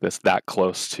building like this that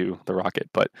close to the rocket.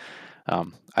 But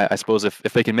I suppose if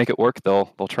they can make it work,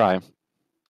 they'll try.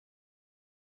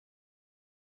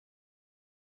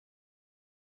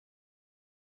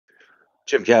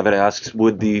 Jim Cavett asks,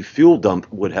 would the fuel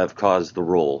dump would have caused the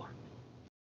roll?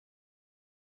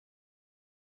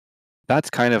 That's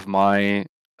kind of my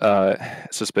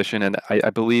suspicion, and I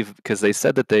believe because they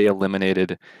said that they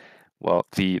eliminated, well,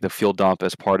 the fuel dump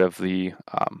as part of the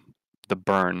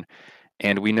burn,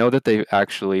 and we know that they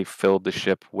actually filled the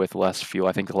ship with less fuel.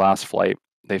 I think the last flight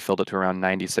they filled it to around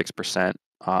 96%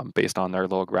 based on their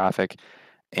little graphic,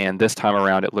 and this time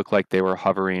around it looked like they were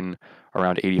hovering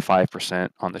around 85%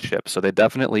 on the ship. So they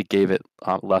definitely gave it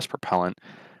less propellant.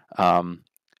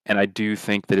 And I do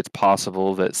think that it's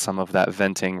possible that some of that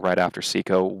venting right after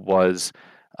Seco was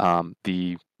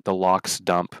the LOX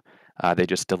dump. They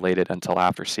just delayed it until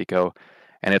after Seco.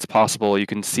 And it's possible, you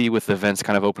can see with the vents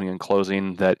kind of opening and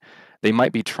closing, that they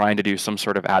might be trying to do some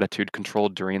sort of attitude control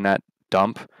during that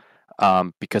dump,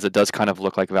 because it does kind of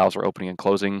look like valves are opening and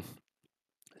closing.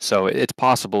 So it's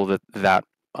possible that that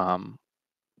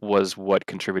was what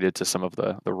contributed to some of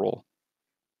the roll.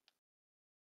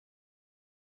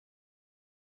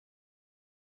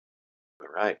 All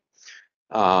right.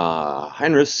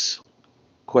 Heinrich's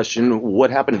question, what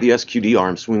happened to the SQD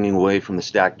arm swinging away from the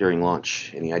stack during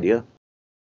launch? Any idea?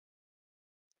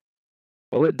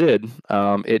 Well, it did.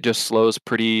 It just slows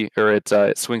pretty, or it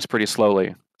swings pretty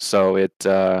slowly. So it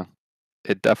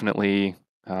definitely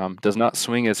does not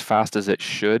swing as fast as it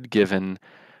should, given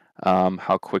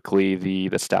how quickly the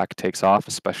stack takes off,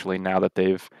 especially now that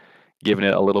they've given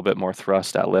it a little bit more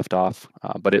thrust at liftoff.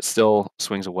 But it still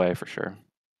swings away for sure.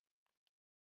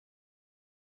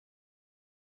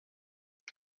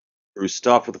 Bruce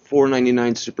Stoff with a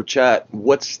 $4.99 super chat.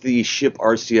 What's the ship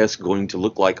RCS going to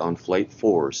look like on Flight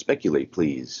 4? Speculate,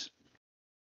 please.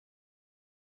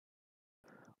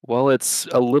 Well, it's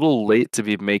a little late to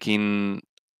be making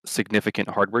significant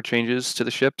hardware changes to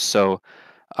the ship. So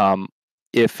um,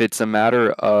 if it's a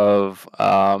matter of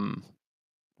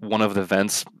one of the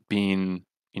vents being,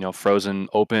 frozen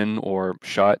open or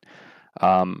shut,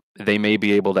 they may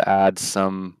be able to add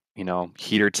some,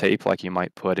 heater tape like you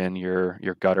might put in your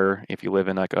gutter if you live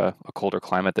in like a colder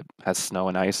climate that has snow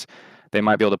and ice. They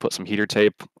might be able to put some heater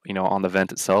tape, on the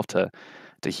vent itself to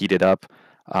heat it up.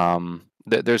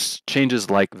 There's changes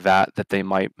like that they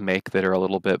might make that are a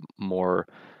little bit more,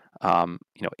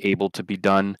 able to be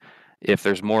done. If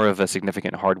there's more of a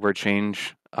significant hardware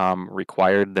change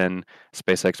required, then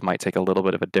SpaceX might take a little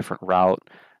bit of a different route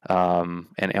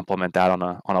and implement that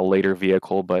on a later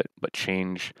vehicle, but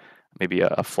change maybe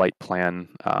a flight plan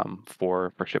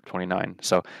for Ship 29.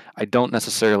 So I don't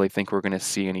necessarily think we're going to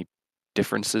see any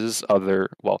differences. I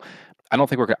don't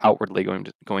think we're outwardly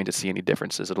going to see any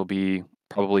differences. It'll be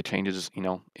probably changes,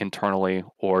 internally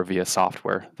or via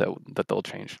software that they'll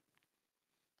change.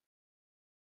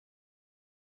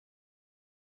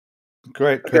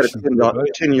 Great I've got question.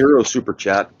 a €10 super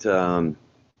chat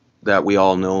that we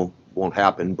all know won't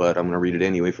happen, but I'm going to read it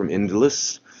anyway from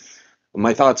Indulus.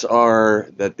 My thoughts are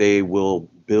that they will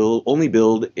only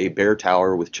build a bear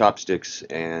tower with chopsticks,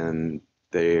 and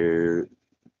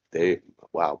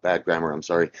wow, bad grammar, I'm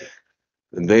sorry.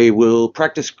 They will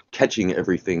practice catching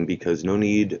everything because no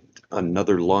need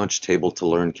another launch table to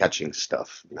learn catching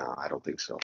stuff. No, I don't think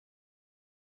so.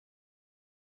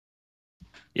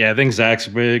 Yeah, I think Zach's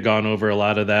gone over a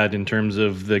lot of that in terms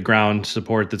of the ground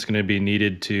support that's going to be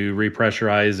needed to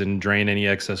repressurize and drain any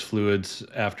excess fluids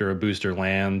after a booster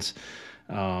lands.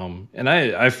 And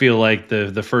I feel like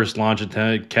the first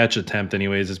catch attempt,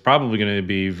 anyways, is probably going to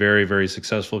be very, very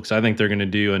successful because I think they're going to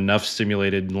do enough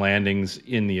simulated landings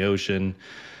in the ocean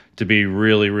to be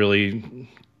really, really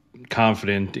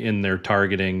confident in their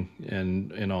targeting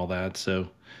and all that. So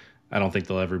I don't think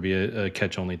there'll ever be a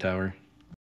catch-only tower.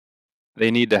 They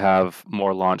need to have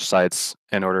more launch sites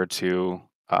in order to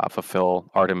fulfill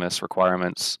Artemis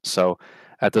requirements. So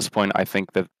at this point, I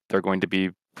think that they're going to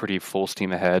be pretty full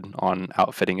steam ahead on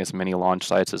outfitting as many launch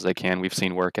sites as they can. We've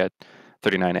seen work at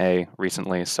 39A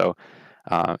recently, so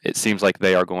it seems like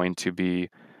they are going to be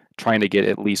trying to get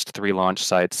at least 3 launch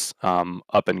sites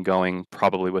up and going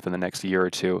probably within the next year or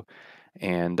two,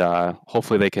 and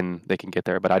hopefully they can get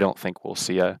there. But I don't think we'll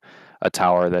see a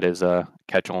tower that is a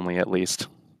catch only at least.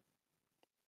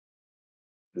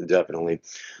 Definitely.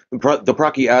 The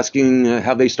Procky asking,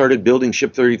 have they started building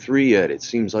Ship 33 yet? It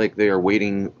seems like they are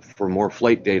waiting for more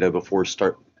flight data before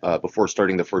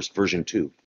starting the first version 2.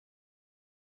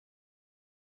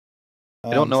 I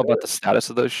don't know about the status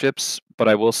of those ships, but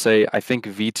I will say I think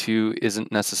V2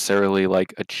 isn't necessarily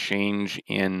like a change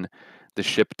in the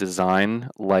ship design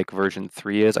like version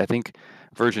 3 is. I think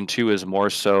version 2 is more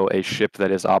so a ship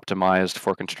that is optimized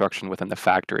for construction within the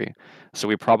factory. So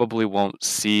we probably won't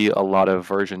see a lot of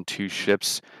version 2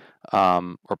 ships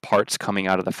or parts coming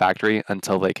out of the factory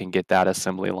until they can get that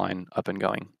assembly line up and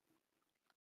going.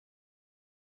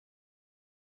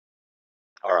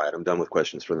 All right, I'm done with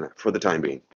questions for the time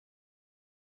being.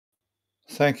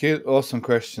 Thank you. Awesome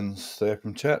questions there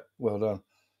from chat. Well done.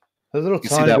 There's a little You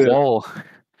see tiny that bit. wall?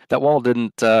 That wall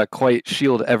didn't quite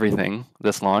shield everything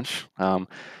this launch.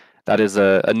 That is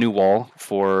a new wall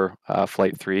for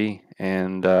Flight 3,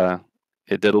 and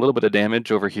it did a little bit of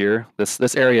damage over here.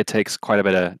 This area takes quite a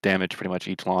bit of damage pretty much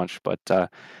each launch, but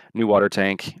new water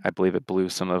tank, I believe it blew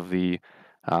some of the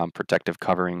protective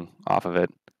covering off of it.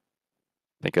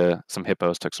 I think some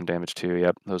hippos took some damage too.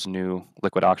 Yep, those new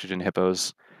liquid oxygen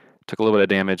hippos took a little bit of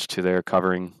damage to their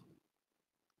covering.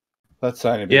 That's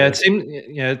tiny bit.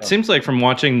 Yeah, it seems like from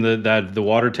watching the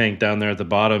water tank down there at the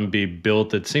bottom be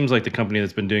built, it seems like the company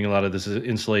that's been doing a lot of this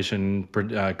insulation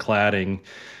cladding,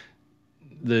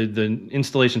 the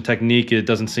installation technique, it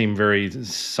doesn't seem very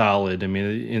solid. I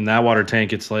mean, in that water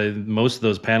tank, it's like most of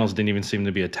those panels didn't even seem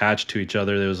to be attached to each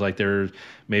other. There was like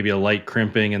maybe a light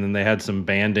crimping, and then they had some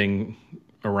banding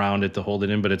around it to hold it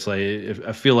in. But it's like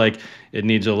I feel like it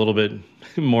needs a little bit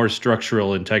more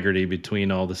structural integrity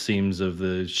between all the seams of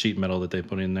the sheet metal that they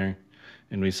put in there,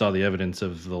 and we saw the evidence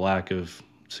of the lack of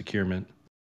securement.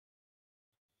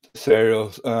 This aerial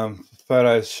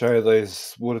photos show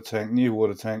these new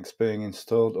water tanks being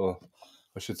installed, or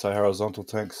I should say horizontal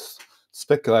tanks,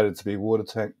 speculated to be water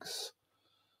tanks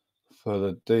for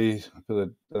the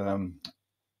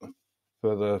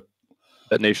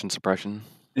Detonation suppression.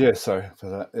 Yeah, sorry for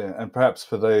that. Yeah, and perhaps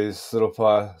for these little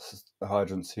fire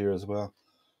hydrants here as well.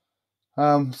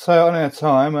 So on our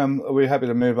time, are we happy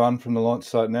to move on from the launch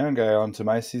site now and go on to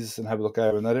Masseys and have a look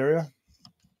over in that area?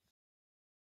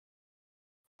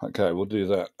 Okay, we'll do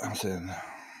that.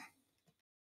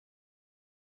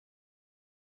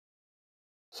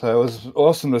 So it was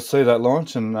awesome to see that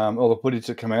launch and all the footage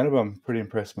that came out of it. I'm pretty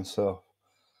impressed myself. So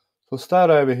we'll start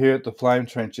over here at the flame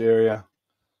trench area,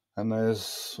 and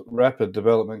there's rapid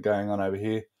development going on over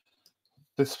here.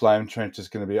 This flame trench is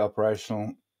going to be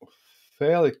operational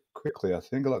fairly quickly, I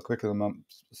think, a lot quicker than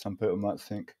some people might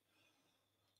think.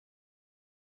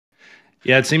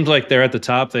 Yeah, it seems like they're at the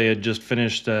top. They had just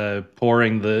finished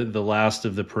pouring the last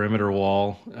of the perimeter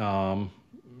wall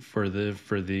for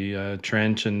the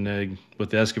trench, and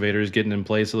with the excavators getting in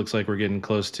place, it looks like we're getting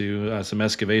close to some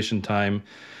excavation time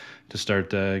to start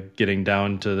getting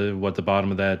down to what the bottom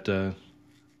of that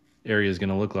area is going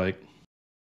to look like.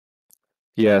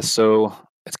 Yeah, so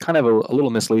it's kind of a little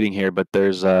misleading here, but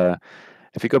there's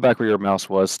if you go back where your mouse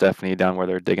was, Stephanie, down where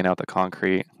they're digging out the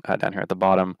concrete, down here at the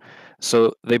bottom.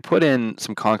 So they put in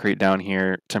some concrete down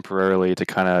here temporarily to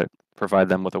kind of provide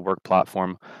them with a work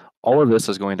platform. All of this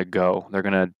is going to go. They're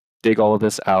going to dig all of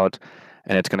this out,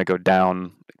 and it's going to go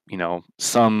down,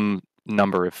 some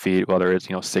number of feet, whether it's,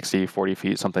 60, 40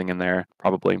 feet, something in there,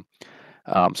 probably.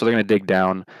 So they're going to dig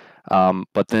down.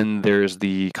 But then there's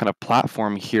the kind of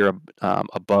platform here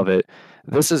above it.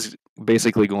 This is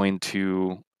basically going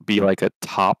to be like a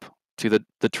top to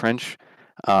the trench.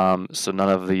 So none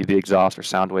of the exhaust or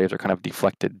sound waves are kind of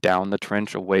deflected down the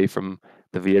trench away from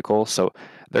the vehicle. So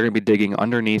they're going to be digging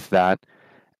underneath that,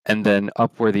 and then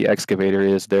up where the excavator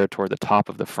is there toward the top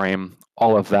of the frame,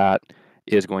 all of that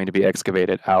is going to be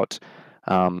excavated out.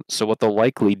 So what they'll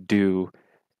likely do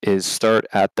is start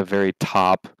at the very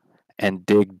top and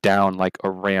dig down like a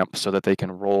ramp so that they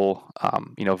can roll,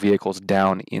 vehicles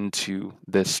down into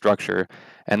this structure.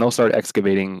 And they'll start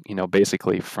excavating,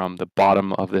 basically from the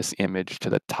bottom of this image to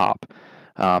the top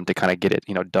to kind of get it,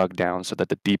 dug down so that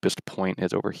the deepest point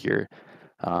is over here.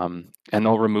 And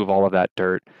they'll remove all of that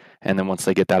dirt. And then once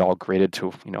they get that all graded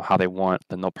to, how they want,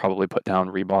 then they'll probably put down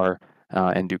rebar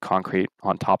and do concrete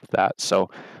on top of that.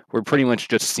 So we're pretty much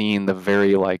just seeing the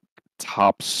very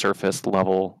top surface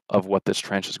level of what this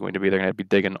trench is going to be. They're going to be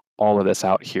digging all of this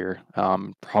out here,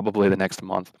 probably the next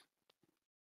month.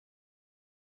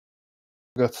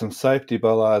 Got some safety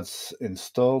bollards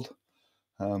installed.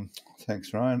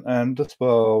 Thanks, Ryan. And just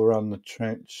while we're on the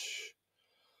trench,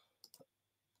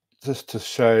 just to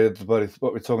show everybody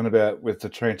what we're talking about with the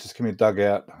trenches can be dug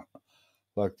out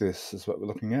like this is what we're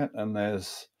looking at. And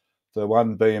there's the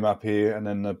one beam up here and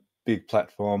then the big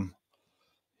platform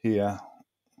here,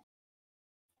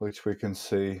 which we can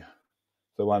see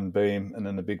the one beam and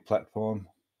then the big platform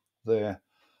there.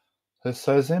 There's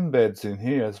those embeds in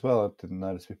here as well. I didn't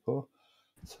notice before.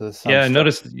 So there's some I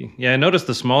noticed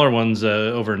the smaller ones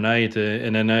overnight,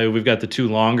 and then we've got the two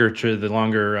longer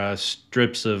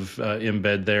strips of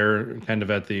embed there, kind of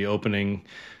at the opening.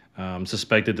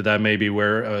 Suspected that may be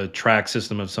where a track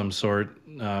system of some sort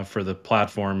for the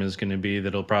platform is going to be.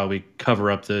 That'll probably cover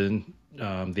up the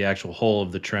actual hole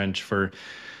of the trench for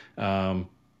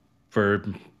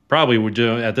probably we're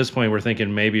doing at this point. We're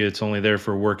thinking maybe it's only there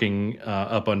for working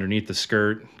up underneath the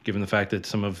skirt, given the fact that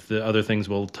some of the other things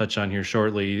we'll touch on here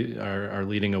shortly are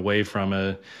leading away from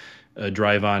a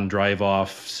drive-on,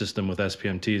 drive-off system with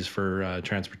SPMTs for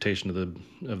transportation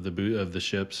of the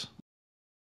ships.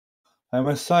 And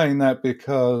we're saying that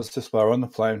because just while we're on the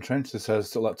flame trench, this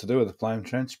has a lot to do with the flame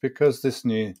trench, because this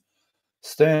new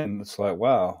stand, it's like,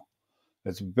 wow,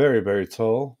 it's very, very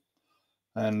tall.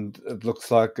 And it looks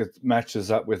like it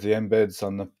matches up with the embeds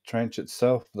on the trench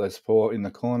itself. Those four in the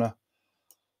corner.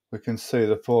 We can see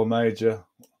the four major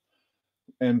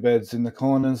embeds in the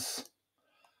corners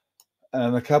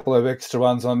and a couple of extra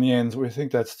ones on the ends. We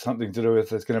think that's something to do with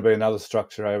there's going to be another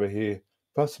structure over here,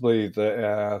 possibly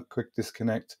the quick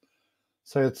disconnect.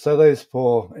 So these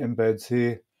four embeds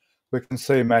here, we can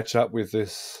see match up with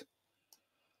this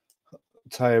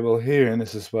table here, and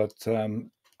this is what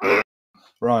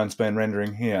Ryan's been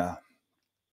rendering here.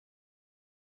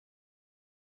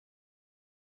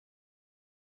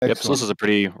 Yep, so this is a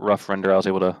pretty rough render I was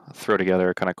able to throw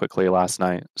together kind of quickly last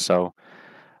night. So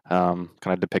kind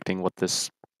of depicting what this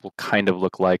will kind of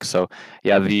look like. So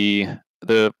yeah,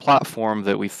 the platform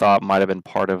that we thought might have been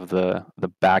part of the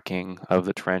backing of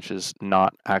the trench is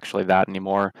not actually that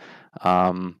anymore.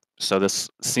 So this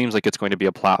seems like it's going to be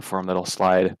a platform that'll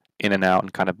slide in and out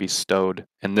and kind of be stowed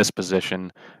in this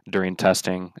position during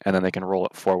testing, and then they can roll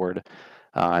it forward.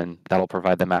 And that'll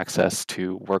provide them access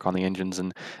to work on the engines.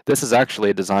 And this is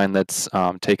actually a design that's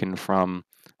taken from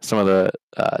some of the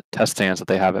test stands that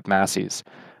they have at Masseys.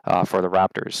 for the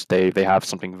Raptors. They have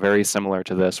something very similar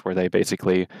to this, where they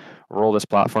basically roll this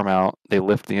platform out, they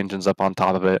lift the engines up on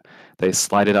top of it, they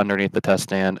slide it underneath the test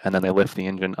stand, and then they lift the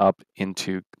engine up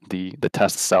into the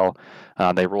test cell.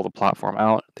 They roll the platform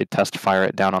out, they test fire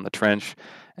it down on the trench,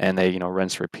 and they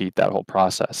rinse repeat that whole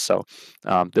process. So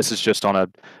this is just on a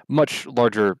much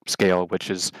larger scale, which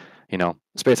is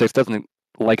SpaceX doesn't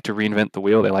like to reinvent the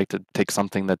wheel. They like to take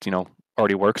something that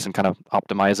already works and kind of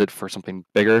optimize it for something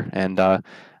bigger, and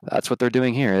that's what they're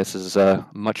doing here. This is a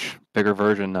much bigger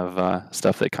version of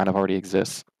stuff that kind of already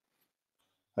exists.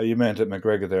 You meant at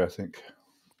McGregor there, I think.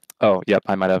 Oh, yep,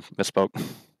 I might have misspoke.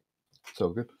 It's all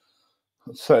good.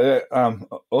 So,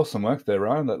 awesome work there,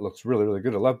 Ryan. That looks really, really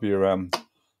good. I love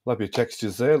your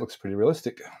textures there. It looks pretty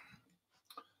realistic.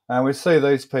 And we see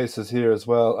these pieces here as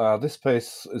well. This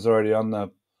piece is already on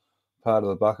the part of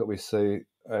the bucket we see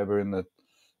over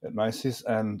at Masseys,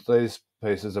 and these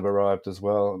pieces have arrived as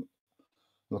well.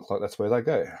 Looks like that's where they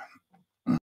go.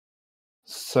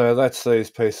 So that's these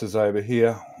pieces over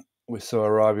here we saw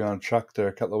arriving on a truck there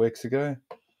a couple of weeks ago.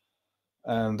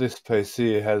 And this piece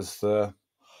here has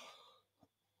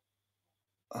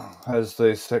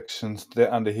these sections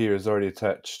that under here is already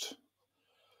attached.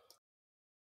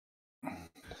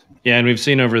 Yeah, and we've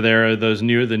seen over there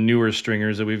the newer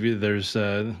stringers that there's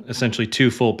essentially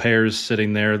 2 full pairs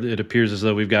sitting there. It appears as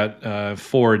though we've got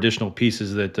 4 additional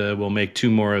pieces that will make 2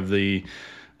 more of the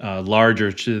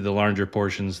larger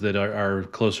portions that are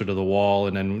closer to the wall,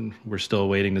 and then we're still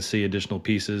waiting to see additional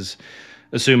pieces,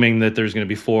 assuming that there's going to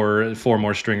be four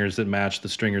more stringers that match the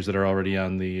stringers that are already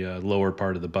on the lower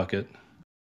part of the bucket.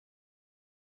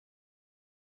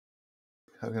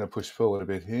 I'm going to push forward a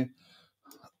bit here.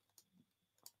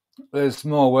 There's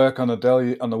more work on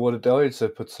the water deluge. So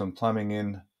put some plumbing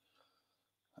in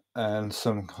and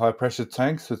some high pressure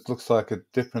tanks. It looks like a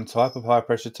different type of high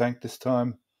pressure tank this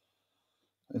time.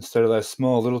 Instead of those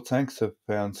small little tanks, I've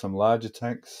found some larger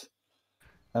tanks.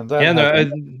 And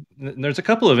there's a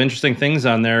couple of interesting things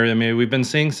on there. I mean, we've been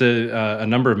seeing a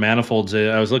number of manifolds.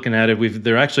 I was looking at it.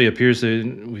 There actually appears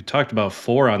we talked about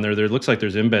 4 on there. There looks like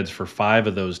there's embeds for 5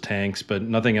 of those tanks, but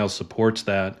nothing else supports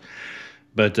that.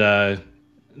 But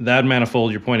that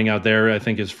manifold you're pointing out there, I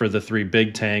think, is for the 3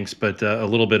 big tanks. But a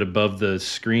little bit above the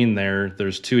screen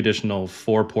there's 2 additional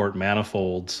 4-port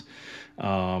manifolds.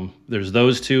 There's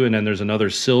those 2, and then there's another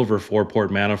silver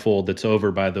 4-port manifold that's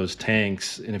over by those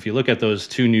tanks. And if you look at those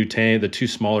 2 the 2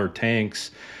 smaller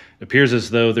tanks, it appears as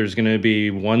though there's going to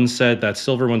be one set. That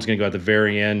silver one's going to go at the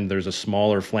very end. There's a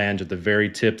smaller flange at the very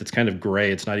tip that's kind of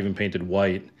gray. It's not even painted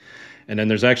white. And then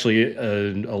there's actually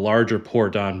a larger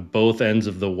port on both ends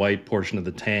of the white portion of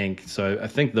the tank. So I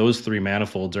think those 3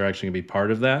 manifolds are actually going to be part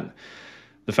of that.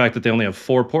 The fact that they only have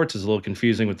 4 ports is a little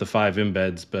confusing with the 5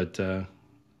 embeds, but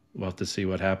we'll have to see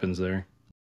what happens there.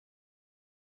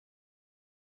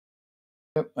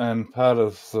 Yep, and part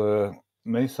of the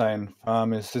methane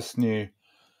farm is this new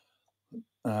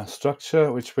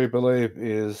structure, which we believe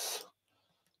is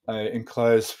an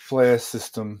enclosed flare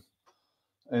system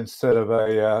instead of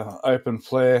a open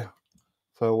flare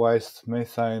for waste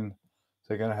methane.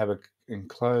 They're going to have an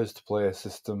enclosed flare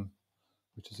system,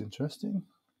 which is interesting.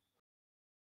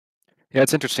 Yeah,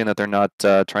 it's interesting that they're not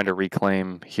trying to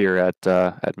reclaim here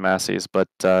at Masseys, but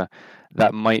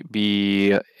that might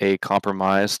be a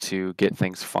compromise to get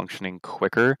things functioning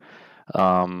quicker.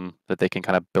 That they can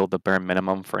kind of build the bare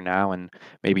minimum for now and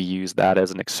maybe use that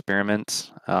as an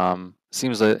experiment.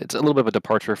 Seems it's a little bit of a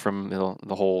departure from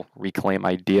the whole reclaim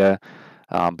idea,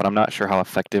 but I'm not sure how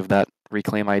effective that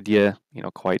reclaim idea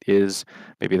quite is.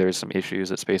 Maybe there's some issues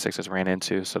that SpaceX has ran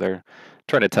into, so they're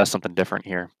trying to test something different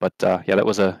here. But yeah, that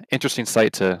was an interesting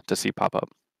sight to see pop up.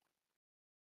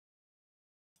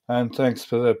 And thanks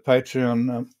for the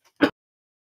Patreon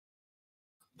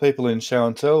people in show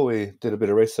and tell. We did a bit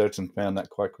of research and found that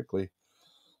quite quickly.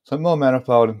 So more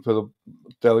manifolding for the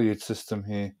deluge system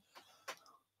here.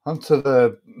 Onto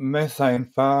the methane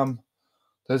farm.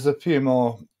 There's a few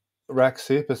more racks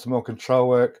here for some more control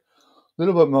work. A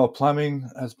little bit more plumbing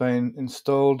has been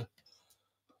installed.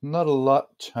 Not a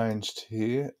lot changed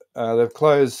here. They've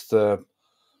closed the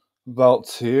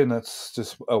vaults here, and that's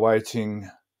just awaiting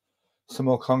some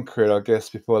more concrete, I guess,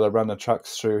 before they run the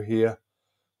trucks through here.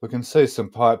 We can see some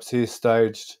pipes here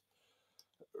staged,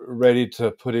 ready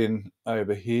to put in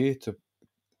over here,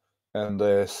 and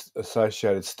their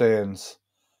associated stands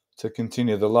to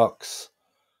continue the LOX,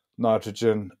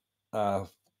 nitrogen,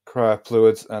 cryo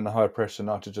fluids, and the high pressure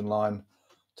nitrogen line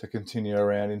to continue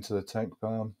around into the tank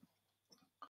farm.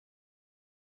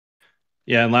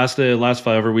 Yeah, and last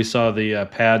flyover we saw the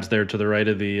pads there to the right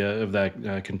of the of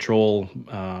that control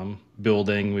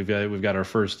building. We've got our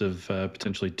first of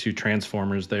potentially two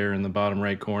transformers there in the bottom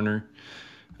right corner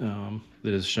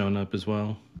that has shown up as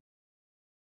well.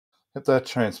 Yep, that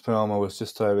transformer was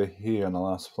just over here on the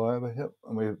last flyover. Yep,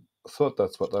 and we thought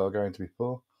that's what they were going to be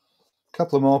for. A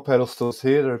couple of more pedestals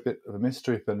here. They're a bit of a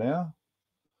mystery for now.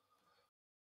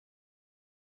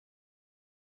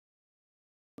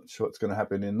 Not sure what's going to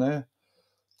happen in there.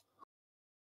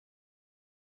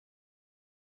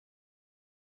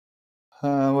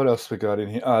 What else we got in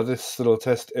here? This little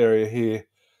test area here.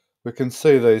 We can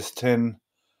see these 10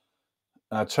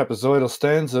 trapezoidal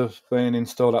stands have been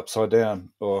installed upside down,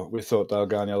 or we thought they were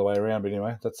going the other way around, but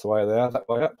anyway, that's the way they are, that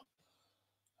way up.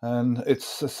 And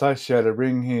its associated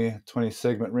ring here, 20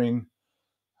 segment ring,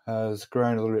 has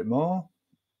grown a little bit more.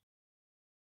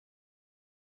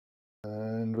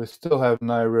 And we still have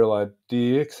no real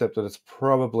idea, except that it's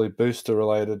probably booster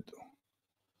related.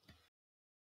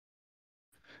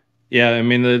 Yeah, I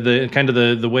mean the kind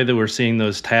of the way that we're seeing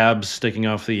those tabs sticking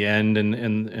off the end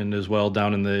and as well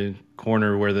down in the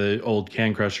corner where the old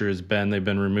can crusher has been, they've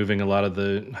been removing a lot of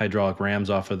the hydraulic rams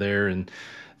off of there, and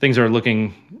things are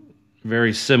looking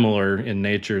very similar in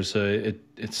nature. So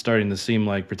it's starting to seem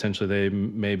like potentially they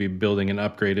may be building an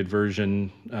upgraded version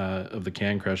of the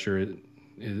can crusher.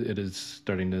 It is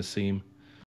starting to seem.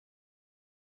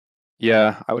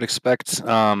 Yeah, I would expect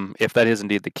if that is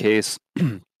indeed the case,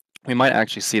 we might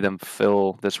actually see them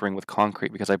fill this ring with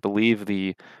concrete because I believe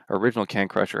the original can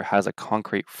crusher has a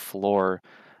concrete floor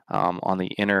on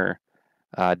the inner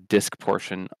disc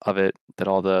portion of it that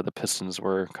all the pistons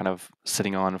were kind of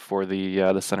sitting on for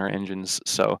the center engines.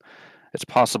 So it's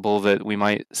possible that we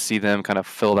might see them kind of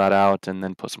fill that out and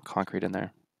then put some concrete in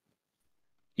there.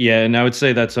 Yeah, and I would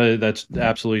say that's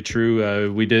absolutely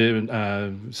true. We did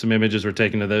some images were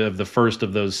taken of the first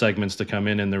of those segments to come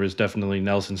in, and there was definitely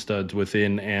Nelson studs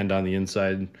within and on the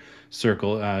inside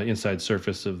circle, inside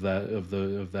surface of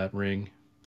that ring.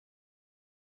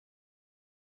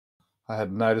 I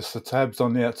had noticed the tabs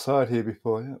on the outside here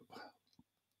before. Yep.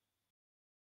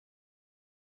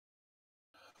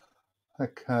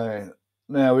 Okay.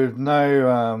 Now we've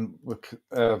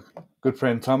good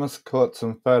friend Thomas caught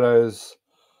some photos.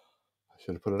 I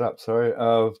should have put it up. Sorry,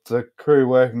 of the crew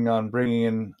working on bringing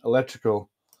in electrical.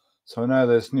 So I know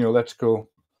there's new electrical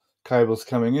cables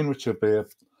coming in, which will be a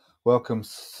welcome,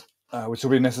 which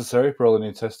will be necessary for all the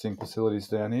new testing facilities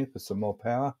down here for some more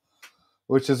power,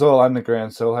 which is all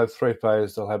underground. So we'll have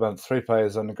three-phase. They'll have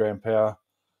three-phase underground power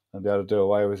and be able to do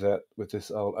away with that with this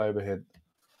old overhead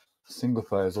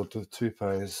single-phase or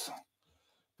two-phase. A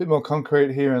bit more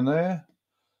concrete here and there.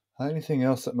 Anything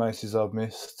else at Masseys I've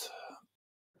missed?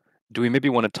 Do we maybe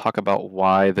want to talk about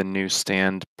why the new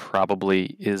stand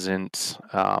probably isn't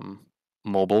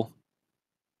mobile?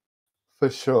 For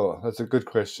sure. That's a good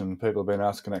question. People have been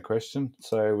asking that question.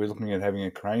 So we're looking at having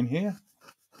a crane here.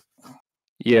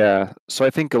 Yeah, so I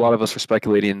think a lot of us are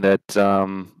speculating that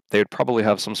they would probably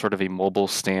have some sort of a mobile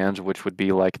stand, which would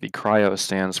be like the cryo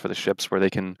stands for the ships, where they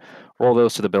can roll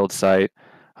those to the build site,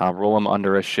 roll them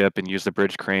under a ship, and use the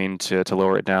bridge crane to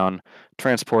lower it down,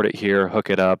 transport it here, hook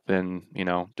it up, and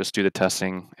just do the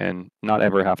testing, and not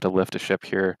ever have to lift a ship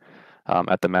here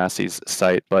at the Masseys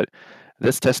site. But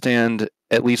this test stand,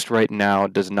 at least right now,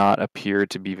 does not appear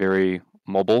to be very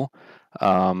mobile.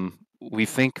 We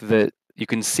think that you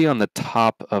can see on the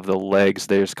top of the legs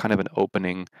there's kind of an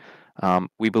opening.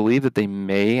 We believe that they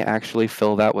may actually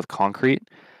fill that with concrete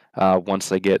once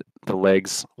they get the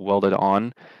legs welded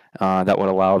on. That would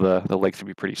allow the legs to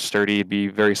be pretty sturdy. It'd be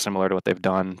very similar to what they've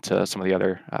done to some of the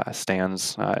other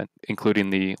stands, including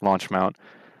the launch mount.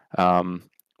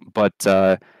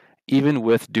 But even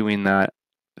with doing that,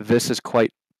 this is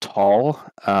quite tall,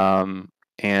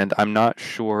 and I'm not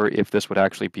sure if this would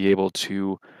actually be able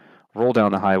to roll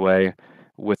down the highway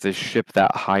with this ship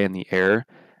that high in the air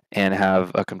and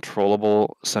have a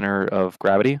controllable center of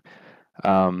gravity.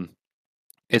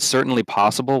 It's certainly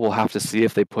possible. We'll have to see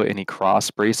if they put any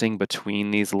cross bracing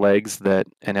between these legs that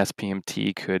an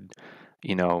SPMT could,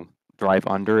 drive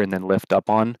under and then lift up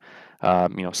on,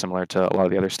 similar to a lot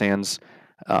of the other stands.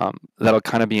 That'll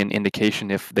kind of be an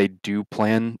indication if they do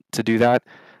plan to do that.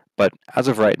 But as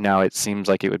of right now, it seems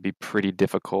like it would be pretty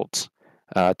difficult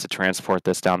to transport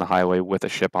this down the highway with a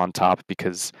ship on top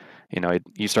because,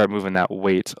 you start moving that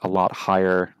weight a lot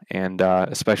higher, and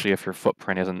especially if your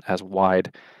footprint isn't as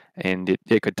wide, and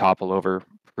it could topple over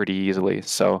pretty easily.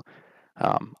 So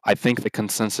I think the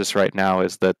consensus right now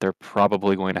is that they're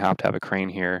probably going to have a crane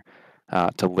here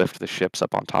to lift the ships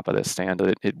up on top of this stand.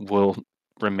 It will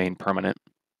remain permanent.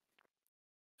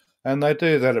 And they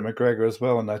do that at McGregor as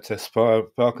well, and they test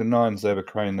Falcon 9s. They have a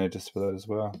crane there just for that as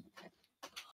well.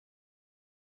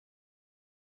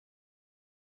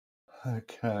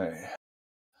 Okay.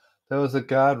 There was a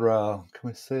guardrail. Can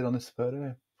we see it on this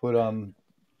photo? Put on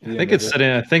the I think end of it's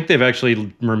sitting. I think they've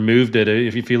actually removed it.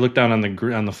 If you look down on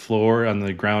the floor on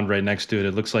the ground right next to it,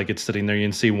 it looks like it's sitting there. You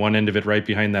can see one end of it right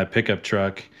behind that pickup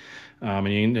truck,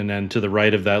 and then to the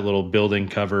right of that little building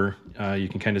cover, you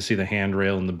can kind of see the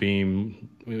handrail and the beam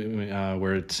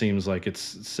where it seems like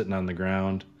it's sitting on the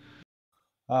ground.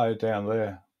 Oh, down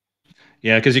there.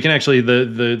 Yeah, because you can actually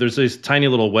there's these tiny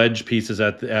little wedge pieces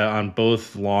on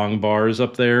both long bars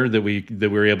up there that we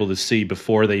were able to see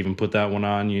before they even put that one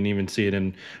on. You can even see it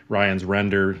in Ryan's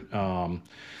render.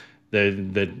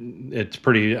 That it's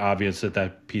pretty obvious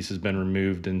that piece has been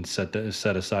removed and set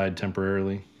aside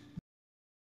temporarily.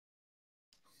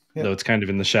 Yep. Though it's kind of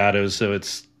in the shadows, so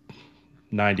it's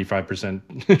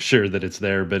 95% sure that it's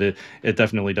there, but it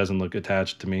definitely doesn't look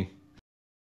attached to me.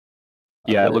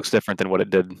 Yeah, it looks different than what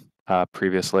it did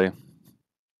previously.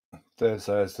 There's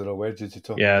those little wedges you're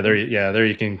talking Yeah, about. there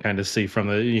you can kind of see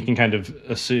you can kind of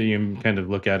assume, kind of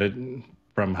look at it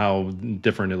from how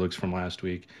different it looks from last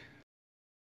week.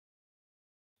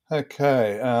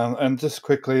 Okay, and just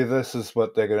quickly, this is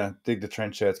what they're going to dig the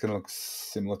trench out. It's going to look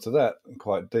similar to that, and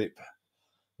quite deep,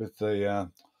 with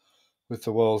the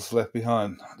walls left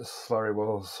behind, the slurry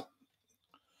walls.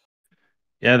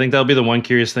 Yeah, I think that'll be the one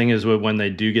curious thing is when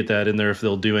they do get that in there, if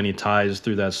they'll do any ties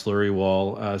through that slurry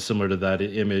wall, similar to that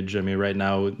image. I mean, right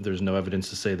now there's no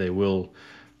evidence to say they will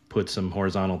put some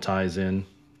horizontal ties in,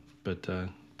 but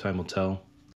time will tell.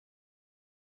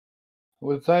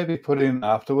 Would they be put in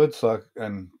afterwards,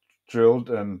 and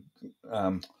drilled and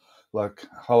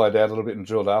hollowed out a little bit and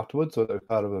drilled afterwards, or they're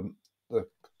part of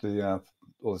the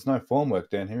well, there's no formwork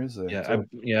down here, is there?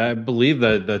 I believe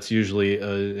that's usually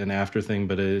an after thing,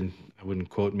 but I wouldn't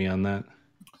quote me on that.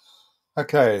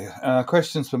 Okay,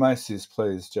 questions for Masseys,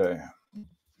 please, Joe.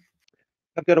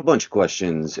 I've got a bunch of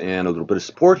questions and a little bit of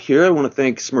support here. I want to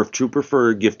thank Smurf Trooper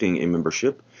for gifting a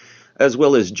membership, as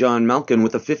well as John Malkin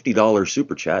with a $50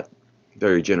 super chat.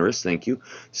 Very generous, thank you.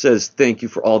 Says, thank you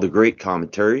for all the great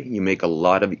commentary. You make a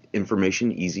lot of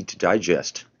information easy to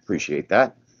digest. Appreciate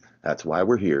that. That's why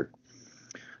we're here.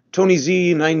 Tony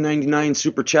Z, 999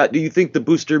 super chat. Do you think the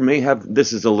booster may have,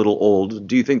 this is a little old,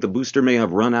 do you think the booster may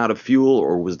have run out of fuel,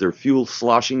 or was there fuel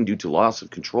sloshing due to loss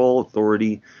of control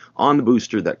authority on the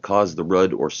booster that caused the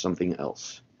rud, or something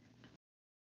else?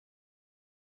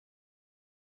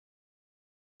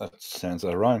 That sounds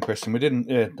like a Ryan question. We didn't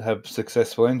yet have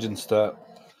successful engine start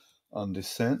on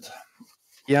descent.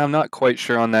 Yeah, I'm not quite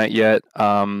sure on that yet.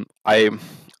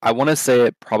 I want to say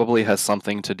it probably has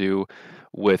something to do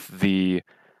with the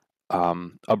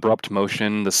abrupt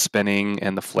motion, the spinning,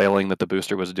 and the flailing that the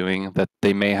booster was doing. That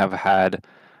they may have had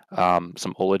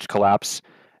some ullage collapse,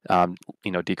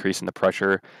 decreasing the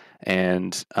pressure,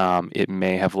 and it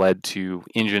may have led to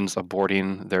engines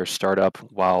aborting their startup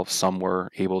while some were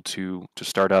able to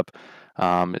start up.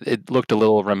 It looked a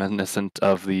little reminiscent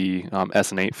of the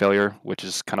SN8 failure, which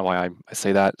is kind of why I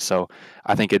say that. So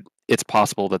I think it's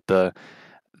possible that the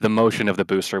motion of the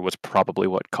booster was probably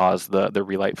what caused the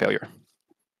relight failure.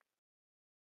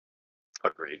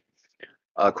 Agreed.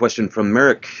 Question from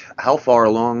Merrick. How far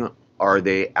along are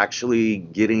they actually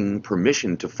getting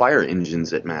permission to fire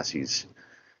engines at Masseys?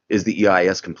 Is the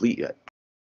EIS complete yet?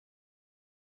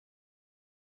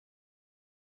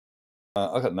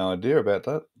 I got no idea about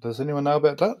that. Does anyone know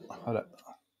about that?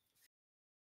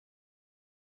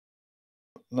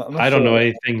 I don't know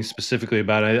anything specifically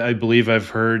about it. I believe I've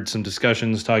heard some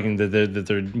discussions talking that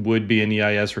there would be an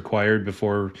EIS required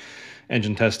before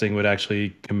engine testing would actually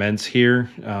commence here,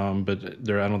 but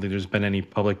I don't think there's been any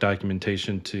public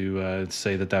documentation to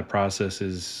say that process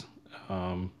is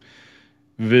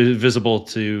visible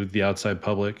to the outside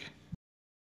public.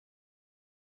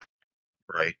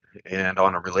 Right. And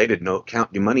on a related note, Count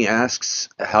Your Money asks,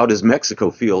 how does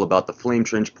Mexico feel about the flame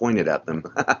trench pointed at them?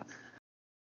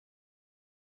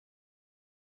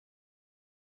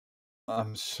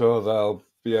 I'm sure they'll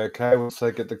be okay once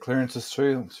they get the clearances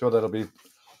through. I'm sure that'll be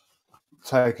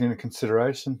taken into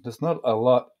consideration. There's not a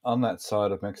lot on that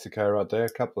side of Mexico right there. A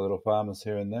couple of little farmers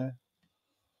here and there.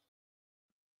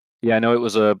 Yeah, I know it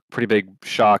was a pretty big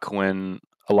shock when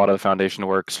a lot of the foundation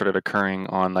work started occurring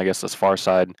on, I guess, this far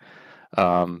side,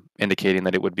 indicating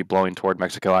that it would be blowing toward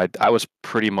Mexico. I was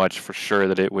pretty much for sure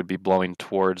that it would be blowing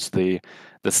towards the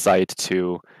site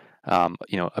to,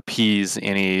 appease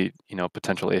any,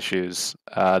 potential issues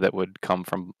that would come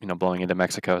from, blowing into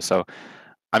Mexico. So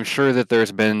I'm sure that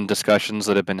there's been discussions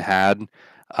that have been had.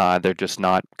 They're just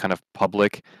not kind of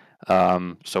public.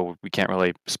 So we can't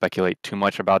really speculate too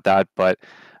much about that, but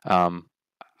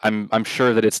I'm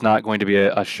sure that it's not going to be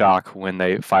a shock when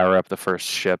they fire up the first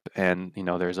ship and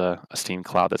there's a steam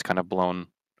cloud that's kind of blown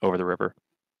over the river.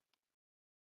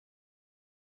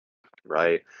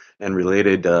 Right. And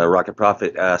related, Rocket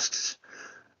Prophet asks,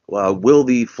 will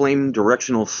the flame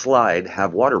directional slide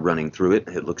have water running through it?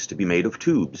 It looks to be made of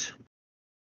tubes.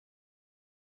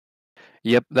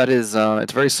 Yep, that is.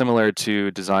 It's very similar to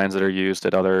designs that are used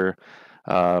at other,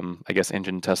 I guess,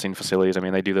 engine testing facilities. I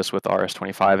mean, they do this with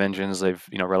RS-25 engines.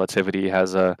 Relativity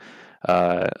has a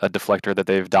deflector that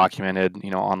they've documented,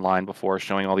 online before,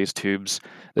 showing all these tubes.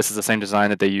 This is the same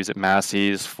design that they use at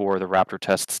Masseys for the Raptor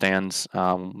test stands.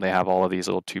 They have all of these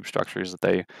little tube structures that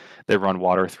they run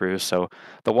water through. So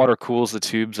the water cools the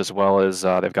tubes, as well as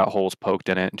they've got holes poked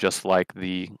in it, just like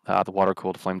the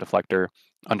water-cooled flame deflector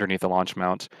underneath the launch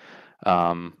mount.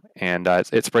 And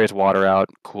it sprays water out,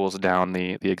 cools down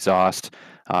the exhaust,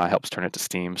 helps turn it to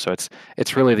steam. So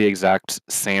it's really the exact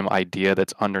same idea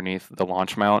that's underneath the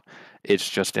launch mount. It's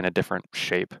just in a different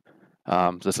shape.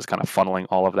 So this is kind of funneling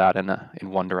all of that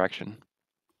in one direction.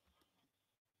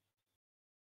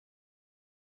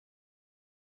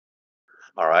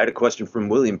 All right, a question from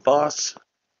William Foss.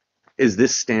 Is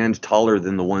this stand taller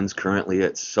than the ones currently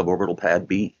at suborbital pad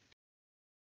B?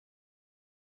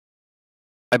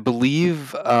 I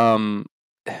believe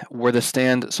where the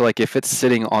stand, so like if it's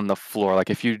sitting on the floor, like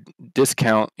if you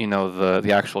discount,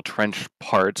 the actual trench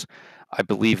part, I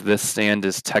believe this stand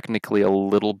is technically a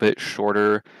little bit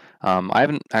shorter. I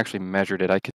haven't actually measured it.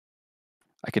 I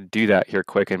could do that here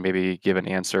quick and maybe give an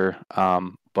answer.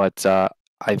 But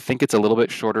I think it's a little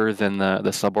bit shorter than the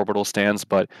suborbital stands,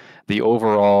 but the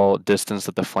overall distance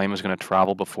that the flame is going to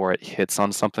travel before it hits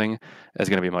on something is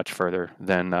going to be much further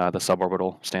than the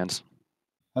suborbital stands.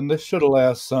 And this should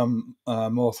allow some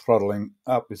more throttling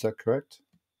up, is that correct?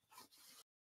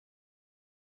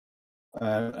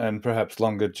 And perhaps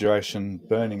longer duration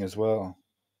burning as well.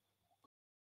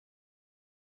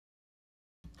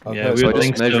 Yeah, we would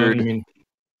think so. I mean,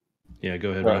 yeah,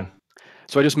 go ahead, Ryan.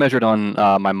 So I just measured on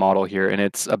my model here, and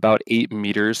it's about 8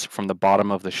 meters from the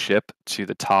bottom of the ship to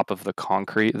the top of the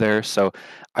concrete there. So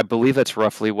I believe that's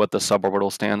roughly what the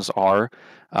suborbital stands are.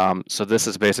 So this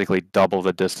is basically double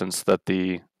the distance that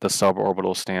the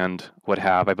suborbital stand would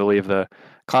have. I believe the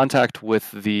contact with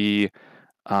the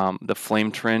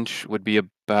flame trench would be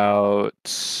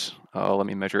about, let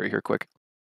me measure it here quick.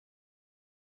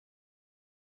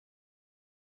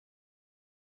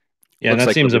 Yeah,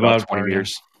 that seems about 20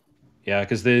 meters. Yeah,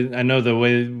 because I know the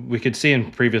way we could see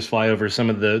in previous flyovers, some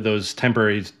of those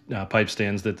temporary pipe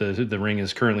stands that the ring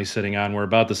is currently sitting on were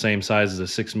about the same size as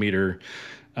a 6-meter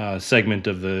segment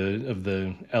of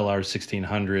the LR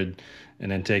 1600,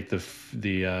 and then take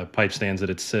the pipe stands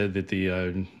that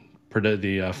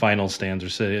the final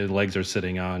stands legs are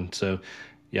sitting on. So,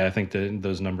 yeah, I think that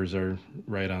those numbers are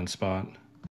right on spot.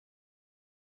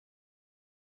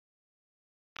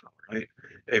 Right.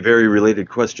 A very related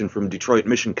question from Detroit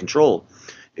Mission Control.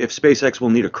 If SpaceX will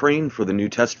need a crane for the new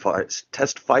test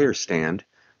fire stand,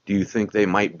 do you think they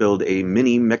might build a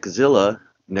mini Mechzilla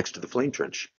next to the flame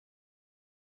trench?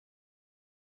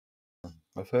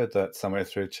 I've heard that somewhere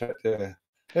through chat, yeah.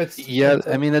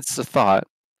 I mean, that's a thought.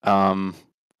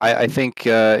 I think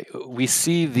we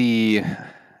see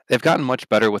they've gotten much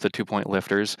better with the 2-point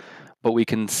lifters, but we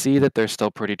can see that they're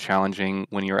still pretty challenging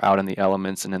when you're out in the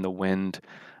elements and in the wind,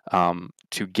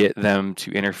 to get them to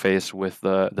interface with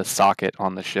the socket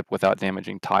on the ship without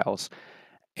damaging tiles.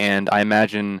 And I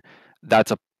imagine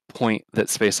that's a point that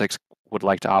SpaceX would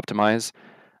like to optimize.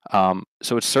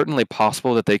 So it's certainly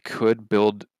possible that they could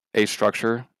build a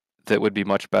structure that would be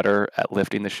much better at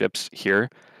lifting the ships here.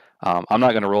 I'm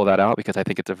not going to rule that out because I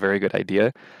think it's a very good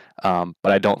idea, but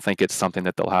I don't think it's something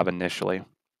that they'll have initially.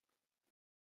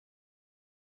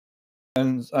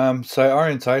 And so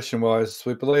orientation-wise,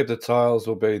 we believe the tiles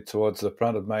will be towards the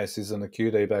front of Masseys and the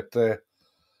QD back there.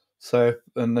 So,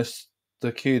 and the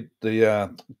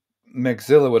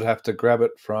Mechzilla would have to grab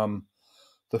it from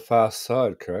the far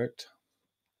side, correct?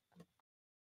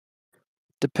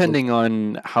 Depending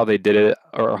on how they did it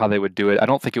or how they would do it, I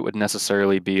don't think it would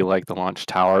necessarily be like the launch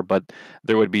tower, but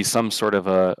there would be some sort of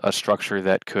a structure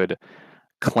that could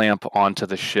clamp onto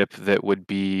the ship that would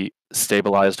be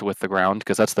stabilized with the ground,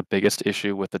 because that's the biggest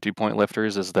issue with the 2-point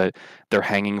lifters, is that they're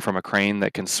hanging from a crane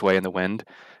that can sway in the wind.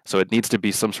 So it needs to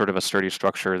be some sort of a sturdy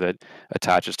structure that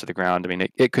attaches to the ground. I mean,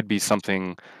 it could be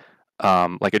something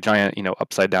like a giant,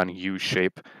 upside down U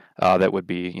shape that would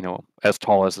be, as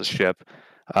tall as the ship,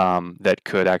 that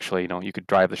could actually, you could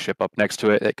drive the ship up next to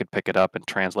it. It could pick it up and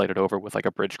translate it over with like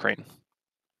a bridge crane.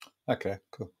 Okay,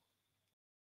 cool.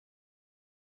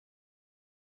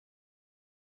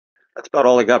 That's about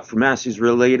all I got for Masseys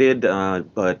related,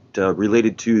 but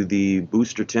related to the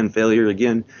Booster 10 failure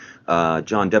again.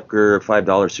 John Depker,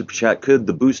 $5 super chat. Could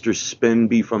the booster spin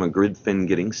be from a grid fin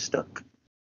getting stuck?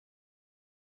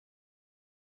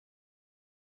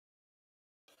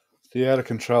 The out of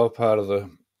control part of the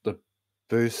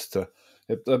booster.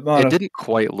 It It didn't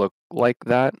quite look like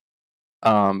that.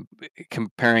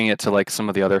 Comparing it to like some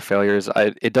of the other failures,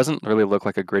 it doesn't really look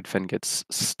like a grid fin gets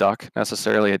stuck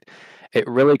necessarily. It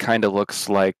really kind of looks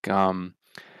like I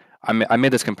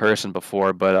made this comparison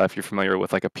before, but if you're familiar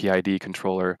with like a PID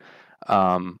controller,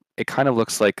 it kind of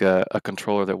looks like a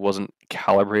controller that wasn't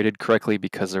calibrated correctly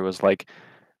because there was like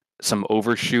some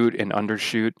overshoot and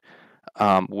undershoot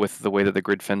with the way that the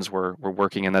grid fins were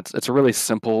working, and it's a really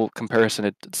simple comparison.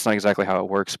 It's not exactly how it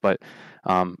works, but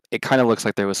it kind of looks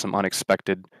like there was some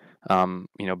unexpected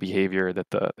behavior that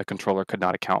the controller could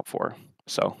not account for.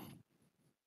 So.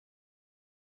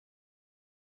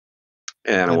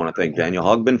 And I want to thank Daniel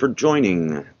Hogben for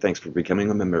joining. Thanks for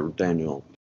becoming a member, Daniel.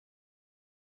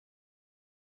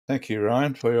 Thank you,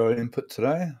 Ryan, for your input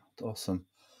today. Awesome.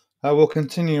 We'll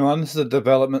continue on. This is a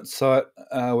development site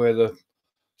where the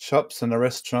shops and the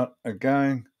restaurant are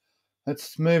going.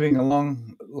 It's moving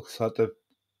along. It looks like they've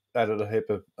added a heap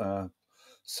of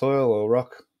soil or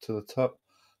rock to the top.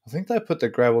 I think they put the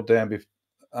gravel down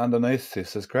underneath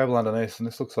this. There's gravel underneath, and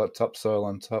this looks like topsoil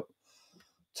on top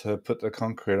to put the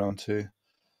concrete onto.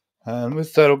 And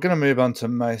with that, we're going to move on to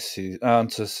Massey,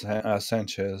 to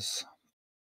Sanchez.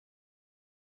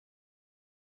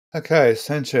 Okay,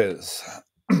 Sanchez.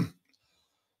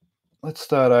 Let's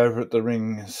start over at the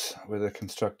rings, where they're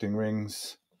constructing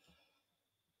rings.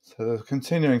 So they're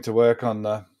continuing to work on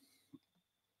the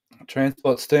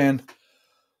transport stand.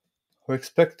 We're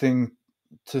expecting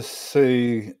to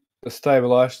see the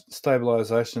stabilizer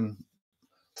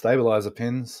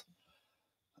pins,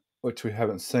 which we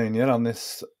haven't seen yet on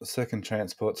this second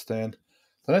transport stand.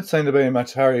 They don't seem to be in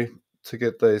much hurry to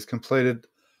get these completed.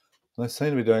 They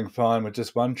seem to be doing fine with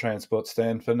just one transport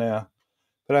stand for now.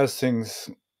 But as things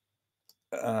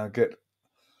get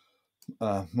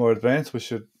more advanced, we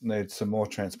should need some more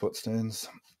transport stands.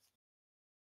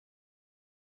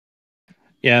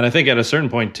 Yeah, and I think at a certain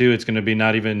point too, it's going to be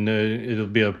not even it'll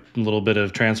be a little bit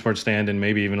of transport stand and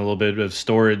maybe even a little bit of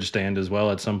storage stand as well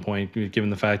at some point,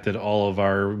 given the fact that all of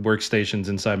our workstations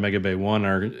inside Mega Bay 1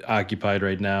 are occupied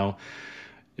right now.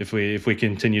 If we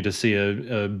continue to see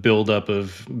a buildup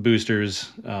of boosters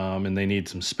and they need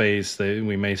some space,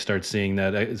 we may start seeing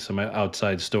that some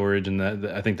outside storage, and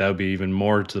that I think that would be even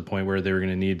more to the point where they were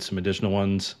going to need some additional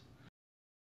ones.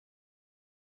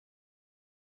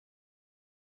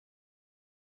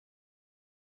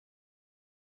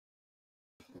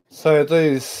 So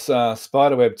these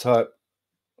spiderweb type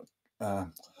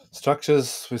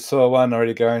structures, we saw one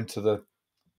already going to the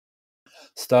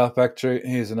Star Factory.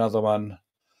 Here's another one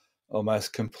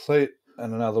almost complete,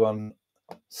 and another one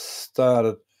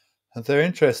started. And they're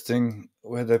interesting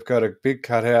where they've got a big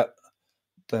cutout,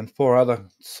 then 4 other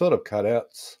sort of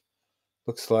cutouts.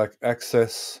 Looks like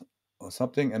access or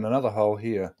something, and another hole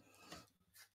here.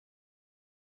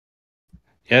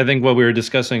 Yeah, I think what we were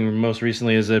discussing most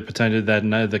recently is the potential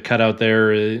that the cutout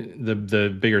there,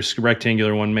 the bigger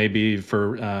rectangular one, may be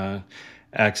for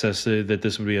access. That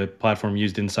this would be a platform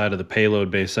used inside of the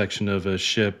payload bay section of a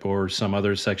ship or some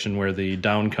other section where the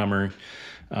downcomer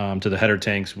to the header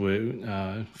tanks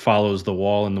follows the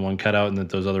wall in the one cutout, and that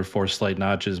those other 4 slight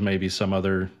notches may be some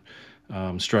other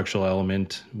structural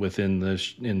element within the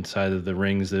inside of the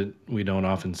rings that we don't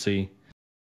often see.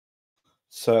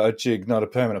 So a jig, not a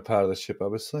permanent part of the ship,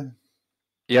 obviously.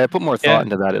 Yeah, I put more thought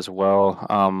into that as well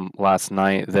last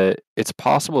night, that it's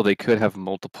possible they could have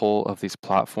multiple of these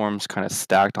platforms kind of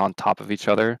stacked on top of each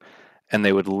other, and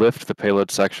they would lift the payload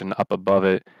section up above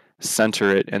it,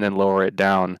 center it, and then lower it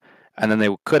down. And then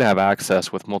they could have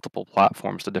access with multiple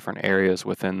platforms to different areas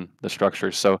within the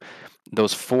structure. So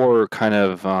those 4 kind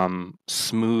of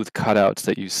smooth cutouts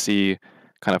that you see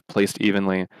kind of placed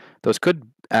evenly, those could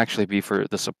actually be for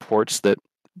the supports that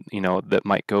that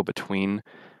might go between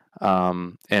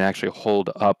and actually hold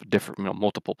up different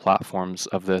multiple platforms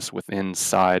of this within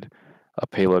inside a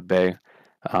payload bay.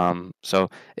 So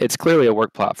it's clearly a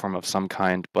work platform of some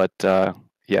kind, but yeah,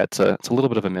 it's a little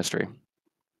bit of a mystery.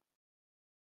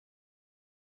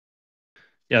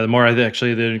 Yeah, the more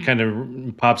that kind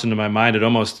of pops into my mind,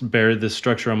 this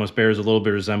structure almost bears a little bit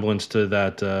of resemblance to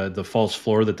that the false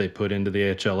floor that they put into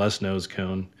the HLS nose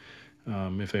cone.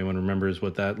 If anyone remembers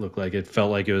what that looked like, it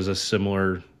felt like it was a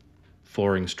similar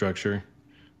flooring structure.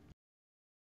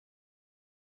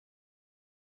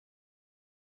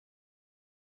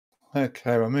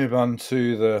 Okay, we'll move on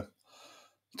to the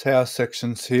tower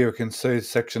sections here, we can see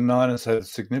Section 9 has had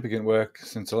significant work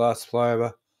since the last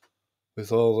flyover,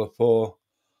 with all the 4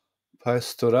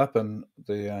 posts stood up and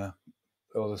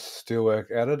all the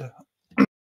steelwork added.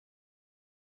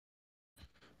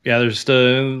 Yeah, there's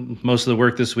most of the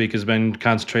work this week has been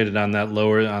concentrated on that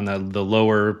the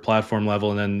lower platform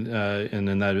level, and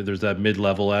then there's that mid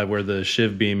level where the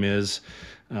shiv beam is,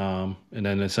 and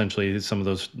then essentially some of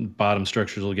those bottom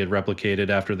structures will get replicated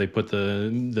after they put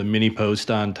the mini post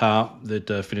on top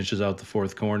that finishes out the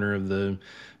 4th corner of the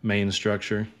main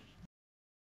structure.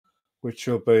 Which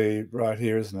will be right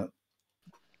here, isn't it?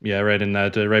 Yeah, right in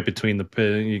that, right between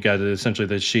you got essentially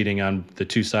the sheeting on the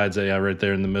 2 sides. Right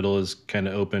there in the middle is kind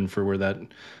of open for where that the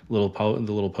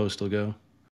little post will go.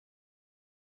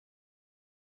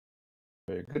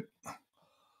 Very good.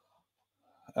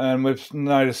 And we've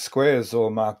noticed squares all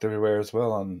marked everywhere as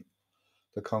well on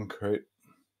the concrete,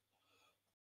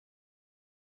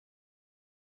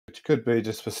 which could be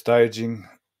just for staging.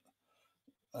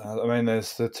 I mean,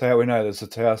 there's the tower. We know there's the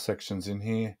tower sections in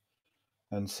here,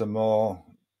 and some more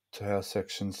tower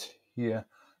sections here.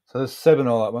 So there's 7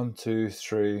 all up. 1, 2,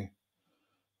 3,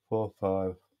 4,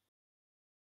 5.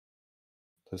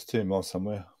 There's 2 more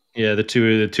somewhere. Yeah, the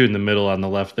two in the middle on the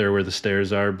left there, where the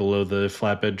stairs are below the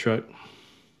flatbed truck,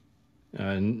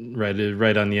 and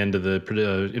right on the end of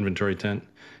the inventory tent.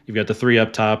 You've got the 3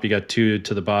 up top. You got 2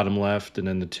 to the bottom left, and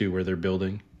then the 2 where they're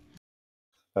building.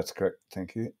 That's correct.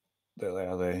 Thank you. There they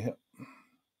are there. Yep.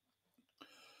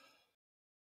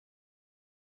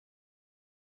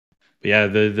 But yeah,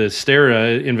 the stair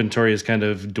inventory has kind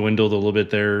of dwindled a little bit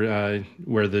there,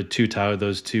 where those two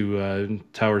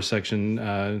tower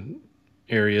section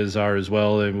areas are as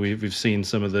well, and we've seen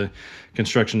some of the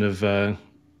construction of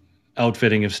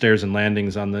outfitting of stairs and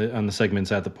landings on the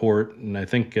segments at the port, and I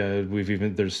think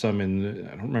there's some in.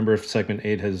 I don't remember if segment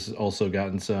 8 has also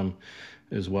gotten some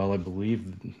as well. I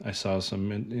believe I saw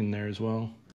some in there as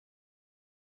well.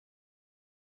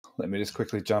 Let me just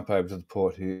quickly jump over to the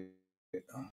port here.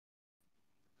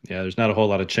 Yeah, there's not a whole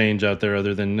lot of change out there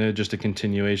other than just a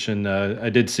continuation. I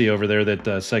did see over there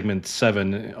that segment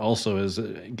 7 also has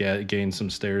gained some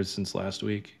stairs since last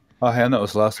week. Oh, and that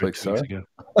was last week, 2 weeks sorry.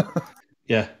 ago.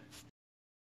 Yeah.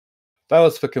 That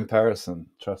was for comparison,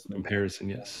 trust me. Comparison,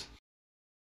 yes.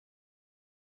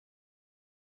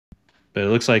 But it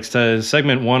looks like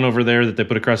segment 1 over there that they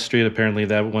put across the street, apparently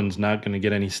that one's not going to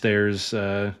get any stairs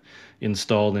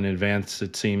installed in advance,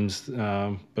 it seems.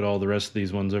 But all the rest of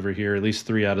these ones over here, at least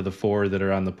 3 out of the 4 that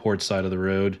are on the port side of the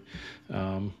road,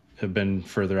 have been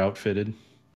further outfitted.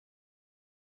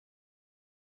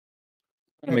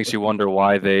 It makes you wonder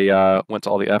why they went to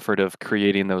all the effort of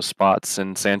creating those spots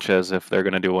in Sanchez if they're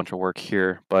going to do a bunch of work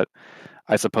here. But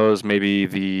I suppose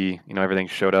maybe everything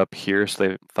showed up here, so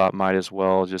they thought might as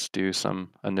well just do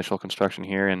some initial construction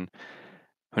here. And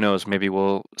who knows, maybe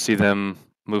we'll see them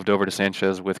moved over to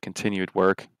Sanchez with continued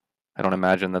work. I don't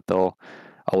imagine that they'll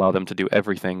allow them to do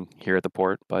everything here at the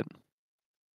port, but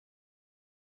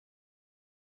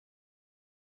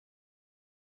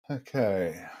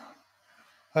Okay.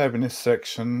 Over in this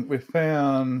section, we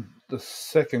found the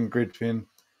second grid pin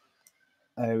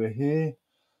over here.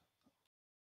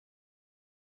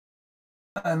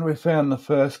 And we found the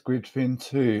first grid pin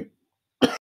too.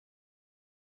 I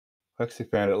actually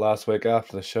found it last week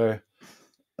after the show.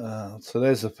 So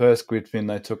there's the first grid pin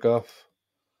they took off.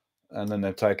 And then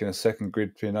they've taken a second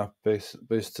grid pin up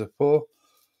boost to 4.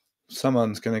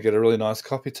 Someone's going to get a really nice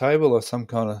coffee table or some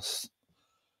kind of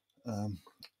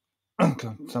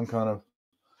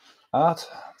art.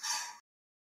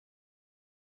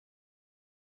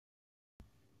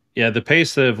 Yeah, the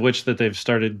pace of which that they've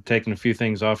started taking a few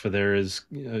things off of there is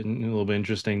a little bit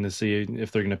interesting to see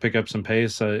if they're going to pick up some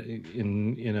pace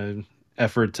in an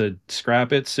effort to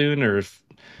scrap it soon, or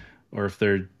if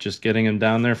they're just getting them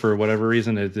down there for whatever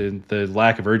reason. The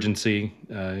lack of urgency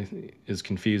is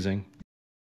confusing.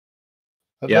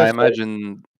 yeah, I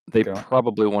imagine they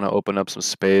probably want to open up some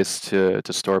space to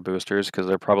store boosters because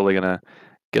they're probably going to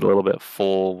get a little bit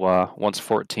full once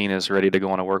 14 is ready to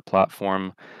go on a work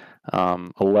platform.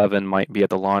 11 might be at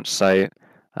the launch site,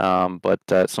 but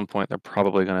at some point they're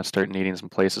probably going to start needing some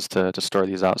places to store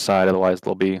these outside. Otherwise,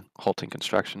 they'll be halting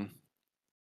construction.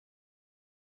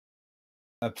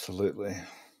 Absolutely.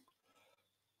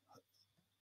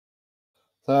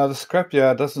 The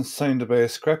scrapyard doesn't seem to be a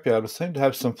scrapyard. We seem to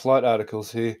have some flight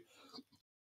articles here.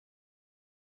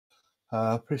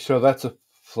 Pretty sure that's a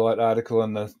flight article,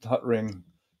 and the hot ring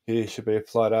here should be a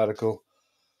flight article.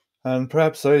 And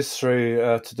perhaps those 3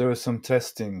 are to do with some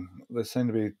testing. They seem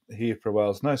to be here for a while.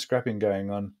 There's no scrapping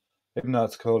going on, even though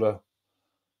it's called a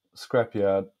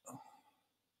scrapyard.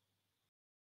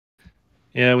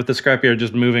 Yeah, with the scrapyard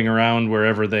just moving around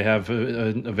wherever they have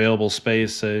available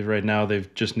space. Right now,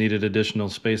 they've just needed additional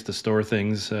space to store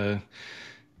things.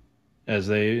 As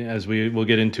we will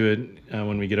get into it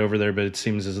when we get over there, but it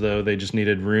seems as though they just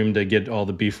needed room to get all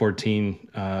the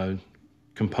B-14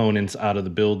 components out of the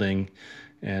building,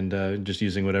 and just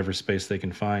using whatever space they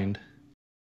can find.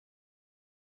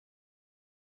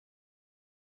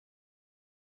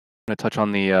 I'm going to touch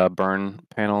on the burn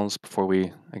panels before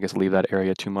we, I guess, leave that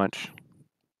area too much.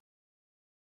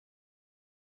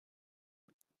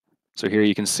 So here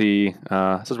you can see,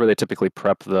 this is where they typically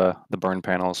prep the burn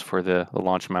panels for the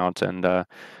launch mount, and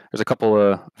there's a couple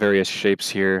of various shapes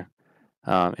here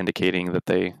indicating that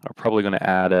they are probably going to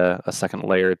add a second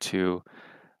layer to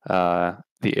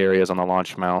the areas on the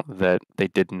launch mount that they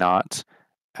did not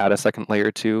add a second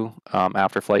layer to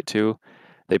after Flight 2.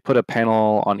 They put a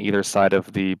panel on either side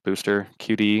of the booster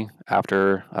QD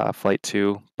after Flight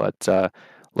 2, but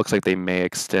looks like they may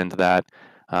extend that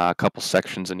a couple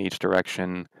sections in each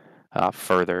direction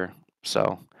further.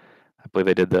 So I believe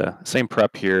they did the same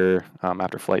prep here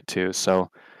after Flight 2, so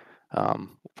we'll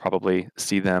probably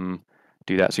see them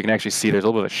do that. So you can actually see there's a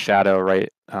little bit of a shadow right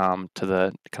to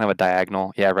the kind of a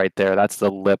diagonal. Yeah, right there. That's the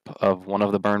lip of one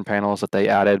of the burn panels that they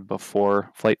added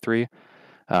before Flight 3.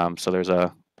 So there's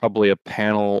probably a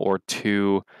panel or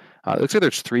two. It looks like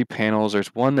there's 3 panels.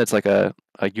 There's one that's like a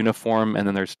uniform, and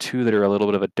then there's 2 that are a little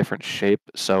bit of a different shape.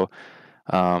 So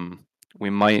we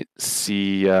might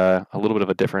see a little bit of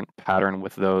a different pattern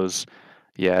with those.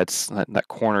 Yeah, it's that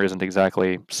corner isn't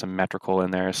exactly symmetrical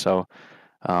in there, so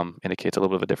indicates a little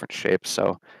bit of a different shape.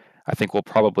 So I think we'll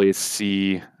probably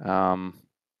see a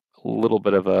little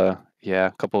bit of a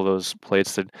couple of those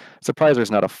plates. Surprised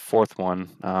there's not a 4th one,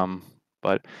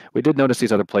 but we did notice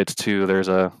these other plates too. There's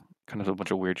a kind of a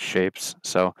bunch of weird shapes,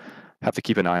 so have to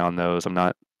keep an eye on those. I'm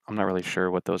not really sure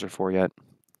what those are for yet.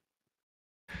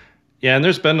 Yeah, and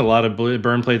there's been a lot of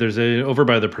burn plate. There's over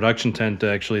by the production tent.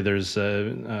 Actually, there's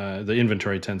the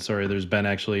inventory tent. Sorry, there's been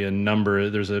actually a number.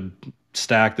 There's a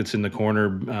stack that's in the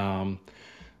corner.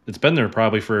 It's been there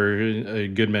probably for a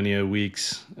good many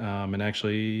weeks, and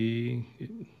actually, it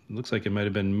looks like it might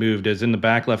have been moved. It's in the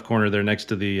back left corner there, next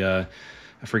to the.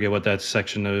 I forget what that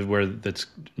section of where that's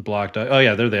blocked. Oh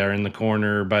yeah, there they are in the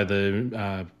corner by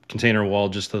the container wall,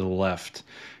 just to the left.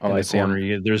 Oh, In I the see corner, 'em.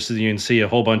 you can see a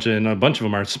whole bunch of, and a bunch of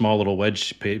them are small little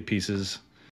wedge pieces.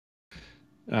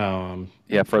 Yeah,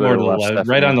 further More to to the the left, left, right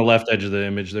Stephanie. on the left edge of the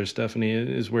image there, Stephanie,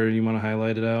 is where you want to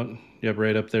highlight it out. Yep,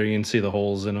 right up there. You can see the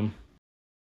holes in them.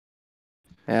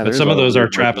 Yeah, But there's some a of those are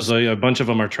weird wedges. trapezoid. A bunch of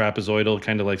them are trapezoidal,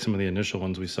 kind of like some of the initial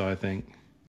ones we saw, I think.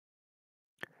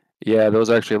 Yeah, those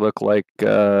actually look like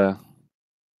that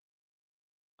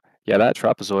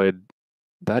trapezoid,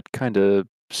 that kind of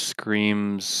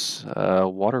screams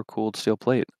water-cooled steel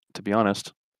plate, to be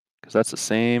honest, because that's the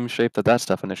same shape that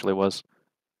stuff initially was.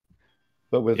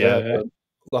 But with that, Yeah,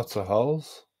 lots of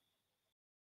holes.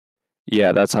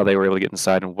 Yeah, that's how they were able to get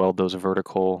inside and weld those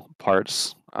vertical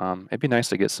parts. It'd be nice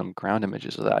to get some ground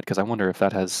images of that, because I wonder if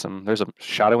that has some. There's a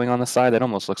shadowing on the side that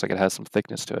almost looks like it has some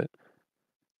thickness to it.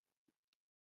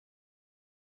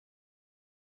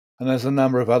 And there's a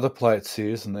number of other plates here,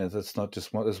 isn't there? That's not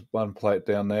just one. There's one plate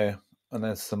down there, and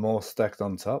there's some more stacked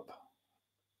on top.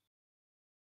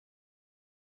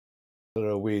 They're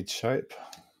a weird shape.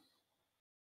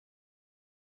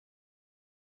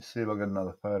 Let's see if I get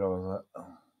another photo of that.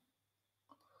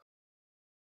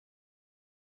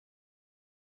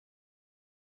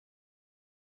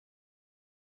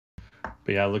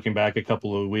 but yeah, looking back a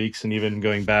couple of weeks and even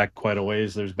going back quite a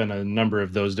ways, there's been a number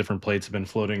of those different plates have been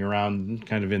floating around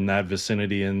kind of in that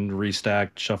vicinity and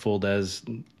restacked, shuffled as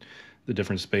the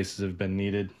different spaces have been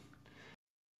needed.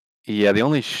 Yeah, the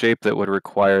only shape that would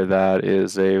require that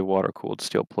is a water-cooled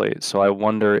steel plate. So I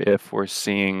wonder if we're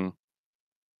seeing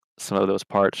some of those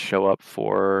parts show up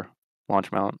for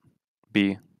launch mount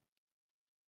B.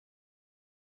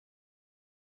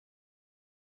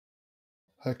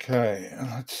 Okay,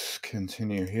 let's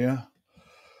continue here.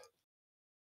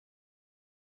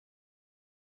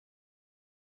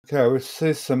 Okay, we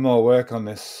see some more work on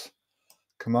this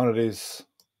commodities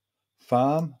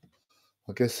farm.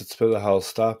 I guess it's for the whole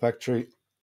Star Factory.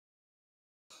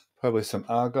 Probably some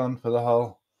argon for the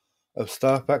whole of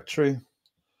Star Factory,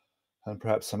 and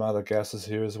perhaps some other gases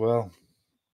here as well.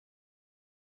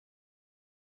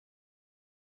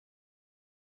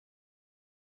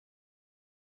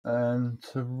 And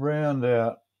to round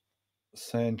out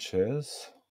Sanchez,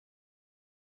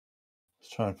 let's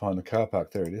try and find the car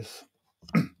park. There it is.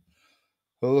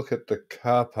 We'll look at the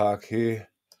car park here.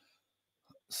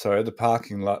 Sorry, the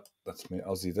parking lot. That's me,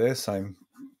 Aussie there. Same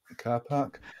car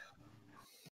park.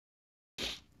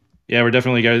 Yeah, we're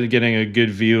definitely getting a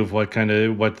good view of what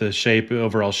the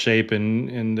overall shape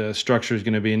and structure is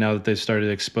going to be now that they started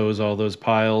to expose all those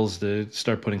piles, to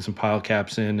start putting some pile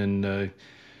caps in and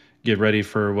get ready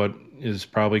for what is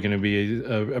probably going to be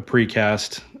a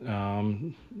precast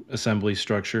assembly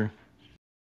structure.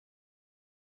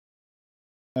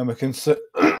 And we can see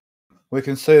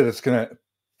that it's going to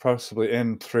possibly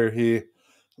end through here,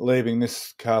 leaving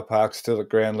this car park still at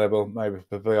ground level, maybe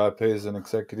for VIPs and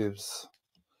executives,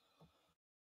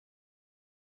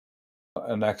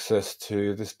 and access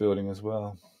to this building as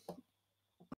well.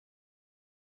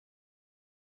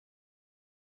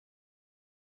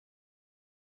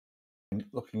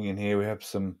 Looking in here, we have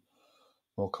some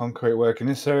more concrete work in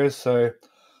this area. So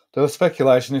there was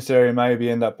speculation this area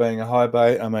maybe end up being a high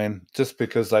bay. I mean, just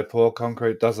because they pour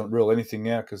concrete doesn't rule anything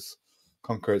out, because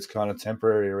concrete's kind of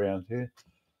temporary around here.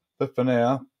 But for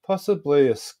now, possibly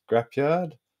a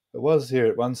scrapyard. It was here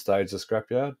at one stage a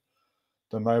scrapyard,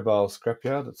 the mobile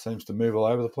scrapyard that seems to move all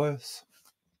over the place.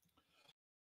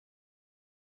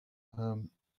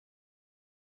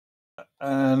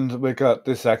 And we got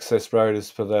this access road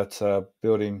is for that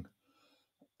building,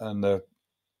 and the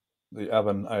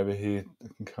oven over here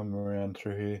that can come around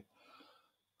through here.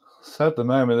 So at the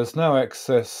moment, there's no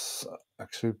access.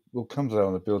 Actually, we'll come to that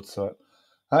on the build site.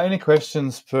 Any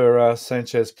questions for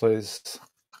Sanchez, please,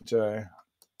 Joe?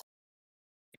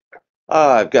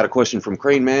 I've got a question from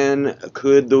Crane Man.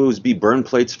 Could those be burn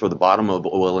plates for the bottom of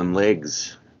OLM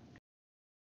legs?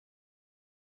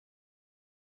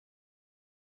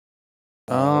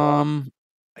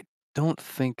 I don't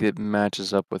think it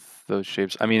matches up with those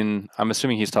shapes. I mean, I'm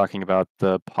assuming he's talking about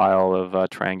the pile of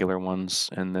triangular ones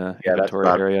in the inventory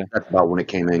area. That's about when it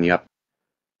came in, yep.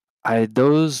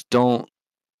 Those don't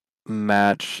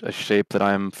match a shape that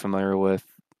I'm familiar with.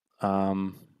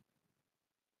 I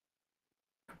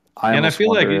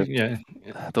feel like,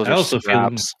 those I are also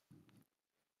straps.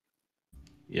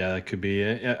 Yeah, that could be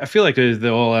it. I feel like the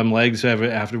OLM legs,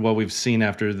 after what we've seen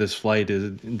after this flight,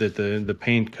 is that the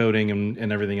paint coating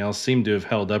and everything else seem to have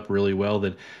held up really well.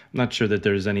 That I'm not sure that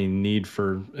there's any need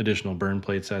for additional burn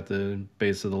plates at the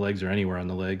base of the legs or anywhere on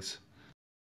the legs.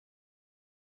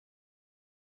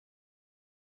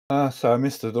 So I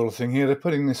missed a little thing here. They're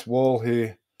putting this wall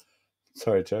here.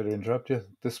 Sorry, Joe, to interrupt you.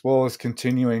 This wall is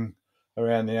continuing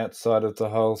around the outside of the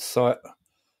whole site,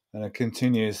 and it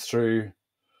continues through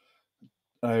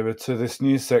over to this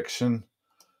new section.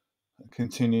 It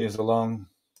continues along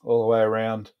all the way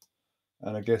around,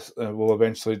 and I guess will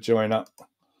eventually join up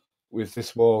with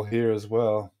this wall here as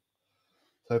well.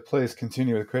 So please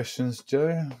continue with questions,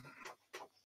 Joe.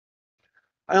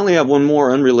 I only have one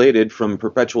more unrelated from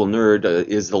Perpetual Nerd.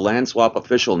 Is the land swap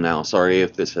official now? Sorry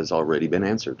if this has already been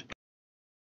answered.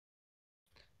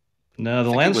 No,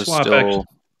 the land swap still...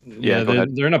 Yeah, go ahead.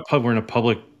 we're in a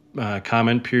public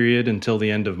comment period until the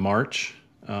end of March,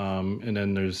 and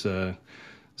then there's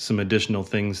some additional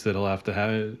things that'll have to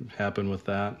happen with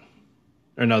that.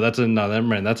 Or no, that's on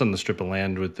the strip of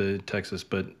land with the Texas,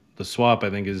 but the swap I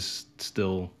think is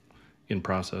still in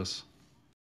process.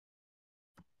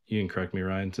 You can correct me,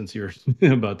 Ryan, since you're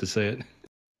about to say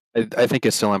it. I think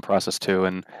it's still in process too,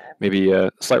 and maybe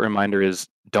a slight reminder is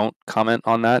don't comment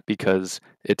on that, because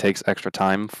it takes extra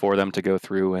time for them to go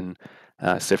through and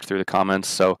sift through the comments.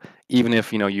 So even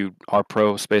if you are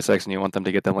pro SpaceX and you want them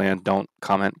to get the land, don't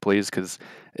comment, please, because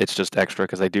it's just extra,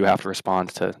 because they do have to respond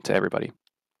to everybody.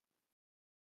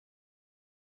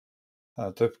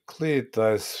 They've cleared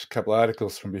those couple of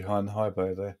articles from behind the high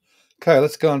bay there. Okay,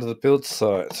 let's go on to the build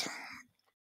site.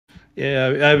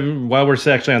 Yeah, while we're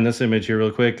actually on this image here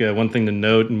real quick, one thing to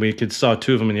note, and we saw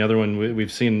two of them in the other one,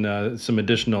 we've seen some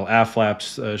additional aft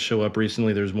flaps show up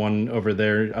recently. There's one over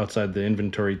there outside the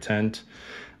inventory tent.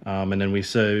 And then we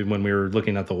said when we were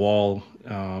looking at the wall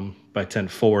by tent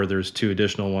 4, there's 2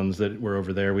 additional ones that were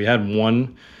over there. We had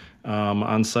one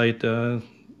on site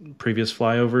previous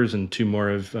flyovers, and 2 more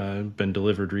have been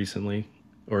delivered recently,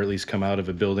 or at least come out of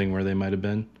a building where they might have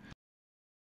been.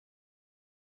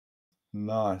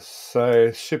 Nice.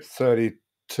 So ship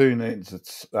 32 needs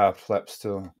its flap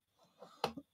still.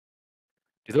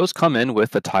 Do those come in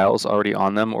with the tiles already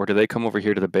on them, or do they come over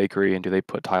here to the bakery and do they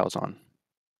put tiles on?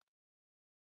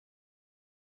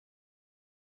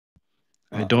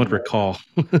 I don't recall.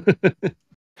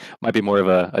 Might be more of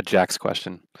a Jax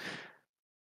question.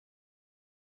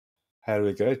 How do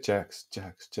we go? Jax.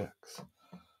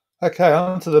 Okay,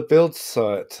 on to the build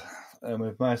site. And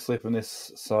we've mostly from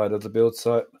this side of the build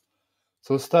site.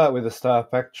 So we'll start with the Star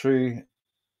Factory.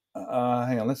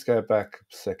 Hang on, let's go back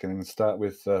a second and start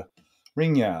with the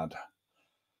ring yard.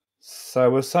 So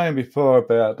we were saying before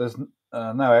about there's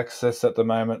no access at the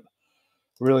moment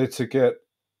really to get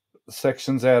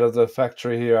sections out of the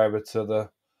factory here over to the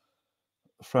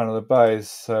front of the bays.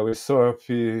 So we saw a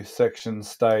few sections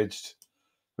staged,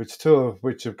 which two of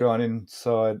which have gone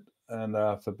inside and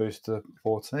for booster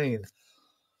 14.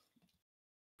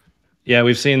 Yeah,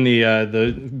 we've seen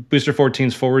the Booster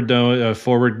 14's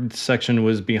forward section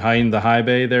was behind the high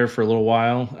bay there for a little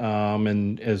while,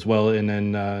 and as well, and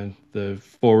then the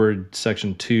forward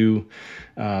section 2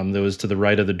 that was to the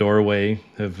right of the doorway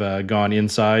have gone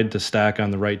inside to stack on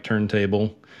the right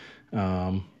turntable,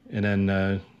 and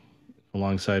then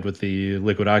alongside with the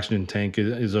liquid oxygen tank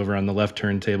is over on the left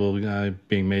turntable,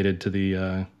 being mated to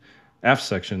the aft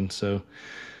section. So.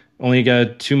 Only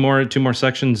got two more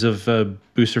sections of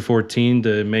Booster 14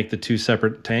 to make the 2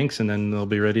 separate tanks, and then they'll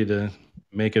be ready to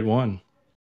make it one.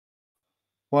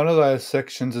 One of those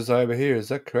sections is over here. Is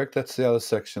that correct? That's the other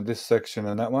section. This section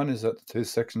and that one, is that the 2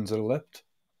 sections that are left?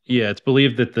 Yeah, it's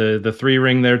believed that the 3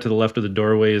 ring there to the left of the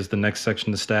doorway is the next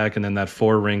section to stack, and then that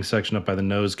 4 ring section up by the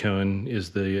nose cone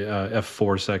is the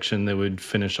F4 section that would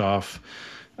finish off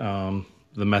the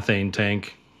methane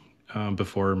tank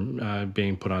before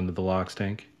being put onto the LOX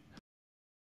tank.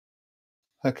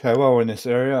 Okay, while we're in this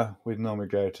area, we'd normally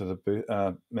go to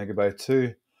the Mega Bay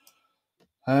 2.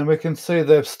 And we can see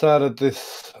they've started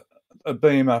a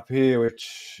beam up here,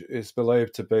 which is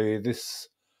believed to be this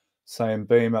same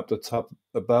beam up the top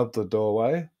above the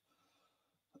doorway.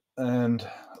 And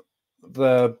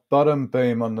the bottom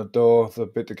beam on the door, the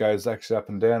bit that goes actually up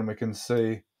and down, we can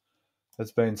see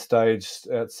has been staged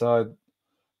outside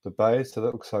the bay. So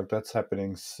that looks like that's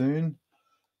happening soon.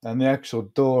 And the actual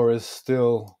door is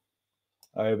still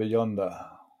over yonder.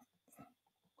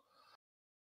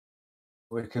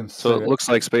 We can see. So it looks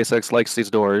like SpaceX likes these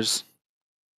doors.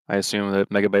 I assume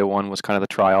that Mega Bay 1 was kind of the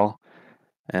trial,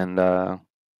 and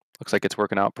looks like it's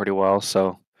working out pretty well.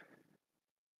 So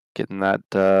getting that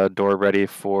door ready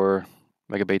for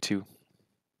Mega Bay 2.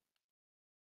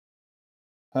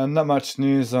 And not much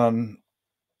news on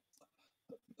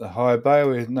the high bay.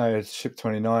 We know ship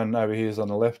 29 over here is on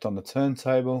the left on the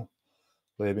turntable,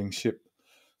 leaving ship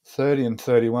 30 and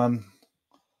 31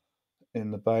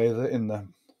 in the bay, in the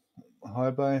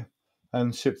high bay.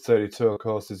 And ship 32, of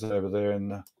course, is over there in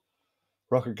the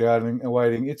rocket garden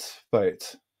awaiting its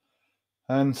fate.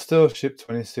 And still ship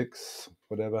 26,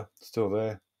 whatever, still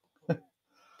there.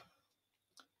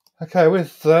 Okay,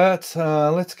 with that,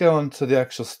 let's go on to the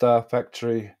actual Star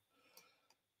Factory.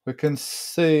 We can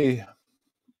see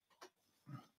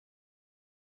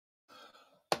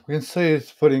its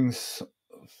footings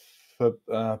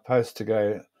for posts to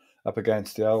go up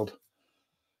against the old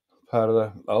part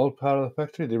of the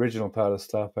factory, the original part of the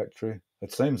Star Factory.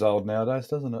 It seems old nowadays,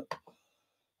 doesn't it?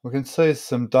 We can see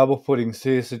some double footings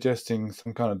here, suggesting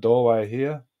some kind of doorway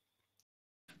here.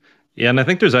 Yeah, and I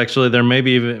think there's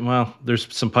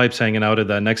some pipes hanging out of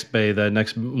that next bay. That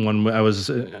next one I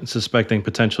was suspecting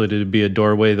potentially to be a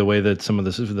doorway, the way that some of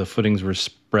the footings were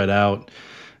spread out.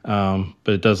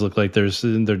 But it does look like they're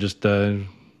just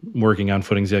working on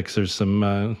footings yet, because there's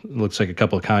some looks like a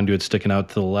couple of conduits sticking out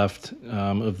to the left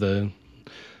of the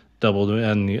double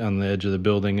on the edge of the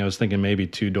building. I was thinking maybe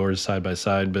 2 doors side by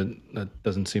side, but that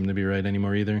doesn't seem to be right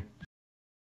anymore either.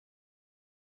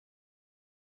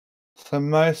 So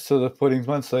most of the footings,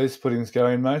 once these footings go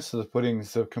in, most of the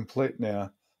footings are complete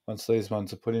now. Once these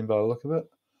ones are put in by the look of it.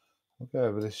 We'll go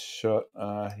over this shot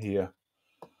here.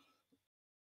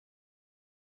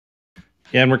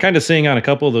 Yeah, and we're kind of seeing on a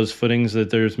couple of those footings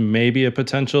that there's maybe a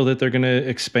potential that they're going to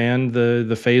expand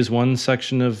the Phase 1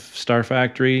 section of Star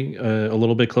Factory a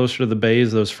little bit closer to the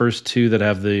bays. Those first 2 that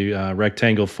have the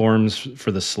rectangle forms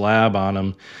for the slab on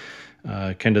them,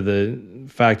 kind of the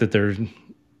fact that they're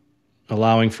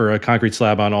allowing for a concrete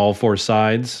slab on all 4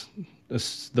 sides,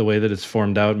 the way that it's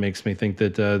formed out makes me think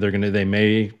that they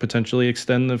may potentially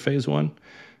extend the Phase 1,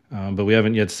 but we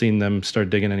haven't yet seen them start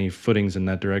digging any footings in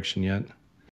that direction yet.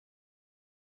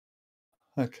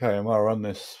 Okay, and while we're on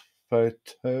this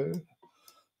photo,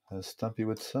 as Stumpy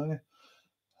would say,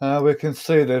 we can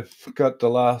see they've got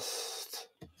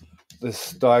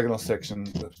this diagonal section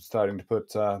starting to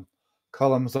put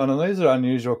columns on, and these are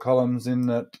unusual columns in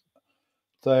that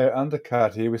they're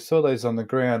undercut here. We saw these on the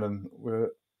ground, and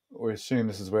we assume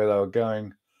this is where they were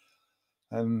going,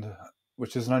 and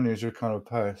which is an unusual kind of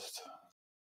post.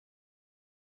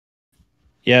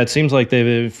 Yeah, it seems like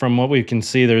from what we can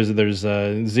see, there's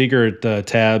Ziegert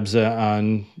tabs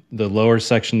on the lower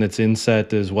section that's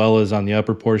inset, as well as on the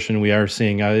upper portion. We are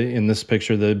seeing in this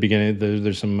picture, the beginning,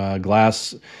 there's some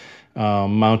glass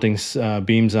mounting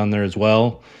beams on there as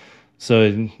well.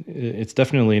 So it's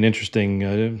definitely an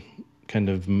interesting kind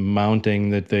of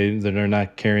mounting that they're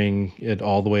not carrying it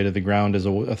all the way to the ground as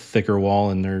a thicker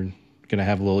wall, and they're going to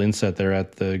have a little inset there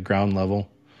at the ground level.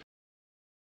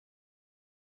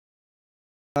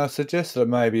 I suggested it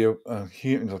may be a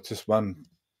human, just one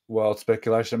wild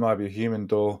speculation, it might be a human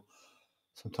door.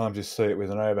 Sometimes you see it with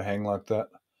an overhang like that.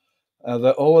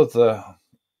 All of the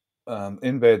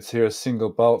embeds here are single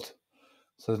bolt,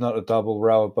 so there's not a double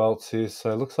row of bolts here.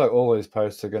 So it looks like all these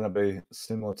posts are going to be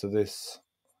similar to this.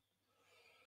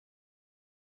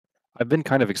 I've been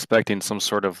kind of expecting some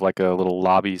sort of like a little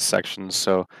lobby section,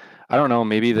 so I don't know,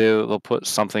 maybe they'll put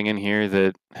something in here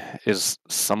that is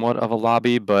somewhat of a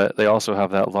lobby, but they also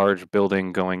have that large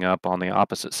building going up on the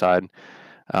opposite side.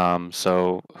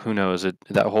 So who knows?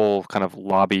 That whole kind of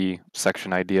lobby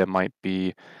section idea might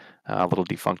be a little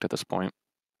defunct at this point.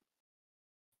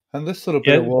 And this little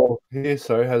bit of wall here,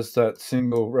 so has that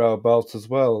single row of bolts as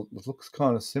well. It looks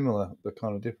kind of similar, but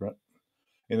kind of different,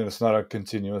 in that it's not a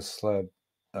continuous slab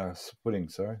footing.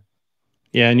 Sorry.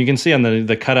 Yeah, and you can see on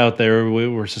the cutout there,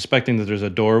 we're suspecting that there's a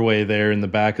doorway there in the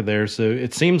back of there. So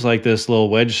it seems like this little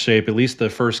wedge shape, at least the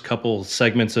first couple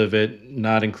segments of it,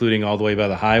 not including all the way by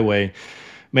the highway,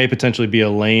 may potentially be a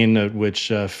lane at which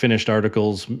finished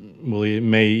articles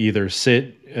may either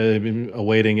sit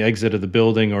awaiting exit of the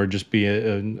building or just be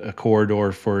a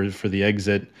corridor for the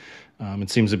exit. It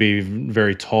seems to be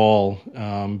very tall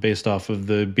based off of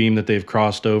the beam that they've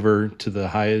crossed over to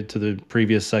the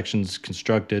previous sections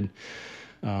constructed.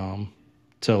 To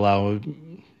allow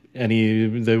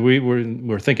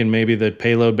we're thinking maybe that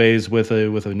payload bays with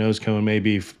a nose cone may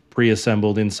be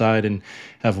pre-assembled inside and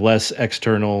have less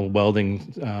external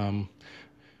welding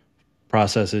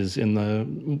processes in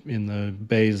the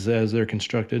bays as they're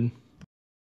constructed.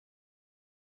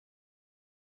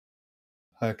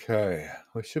 Okay,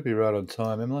 we should be right on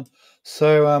time, Emily.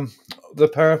 So the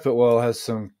parapet wall has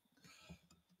some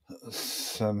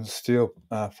steel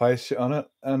fascia on it,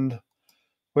 and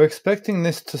we're expecting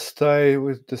this to stay.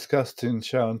 We've discussed in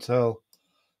show and tell.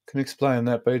 Can you explain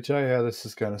that, BJ, how this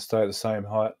is going to stay the same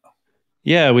height?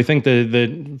 Yeah, we think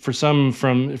that for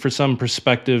some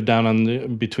perspective down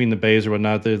on between the bays or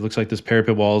whatnot, it looks like this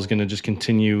parapet wall is going to just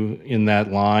continue in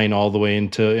that line all the way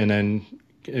into, and then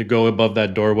go above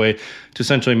that doorway to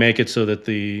essentially make it so that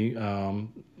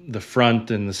the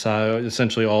front and the side,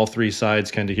 essentially all three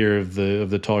sides kind of here of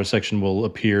the taller section will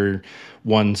appear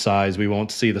one size. We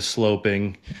won't see the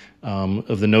sloping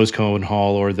of the nose cone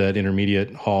hall or that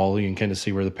intermediate hall. You can kind of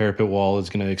see where the parapet wall is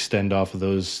going to extend off of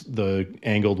the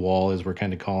angled wall, as we're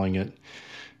kind of calling it.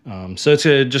 So it's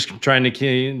just trying to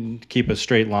keep a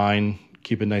straight line,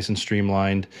 keep it nice and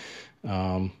streamlined.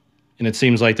 And it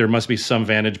seems like there must be some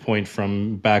vantage point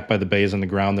from back by the bays on the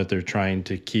ground that they're trying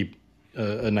to keep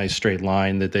a nice straight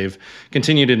line, that they've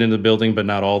continued it in the building, but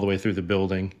not all the way through the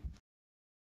building.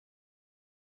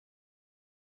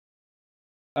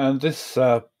 And this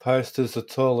post is the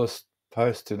tallest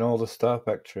post in all the Star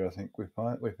Factory, I think we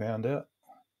found out.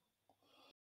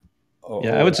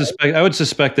 I would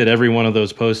suspect that every one of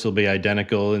those posts will be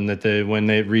identical, and that when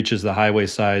it reaches the highway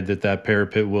side, that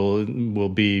parapet will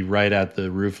be right at the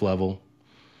roof level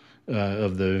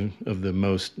of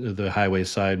the highway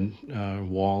side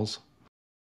walls.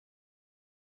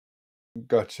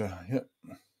 Gotcha. Yep.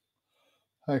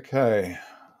 Okay.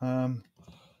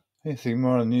 Anything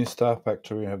more on the new Star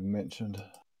Factory we haven't mentioned?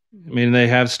 I mean, they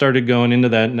have started going into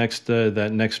that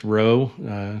next row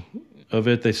of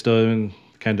it. They still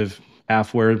kind of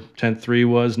half where tent 3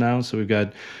 was now. So we've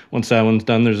got, once that one's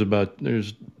done,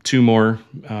 there's 2 more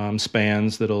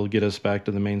spans that'll get us back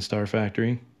to the main Star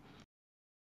Factory.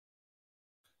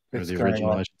 Or the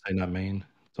original, I should say, not main.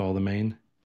 It's all the main.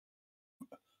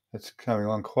 It's coming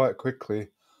along quite quickly.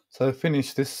 So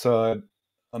finish this side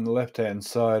on the left-hand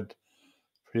side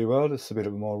pretty well. Just a bit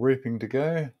of more roofing to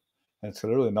go. And it's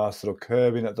got a really nice little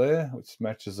curve in it there, which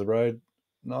matches the road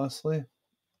nicely.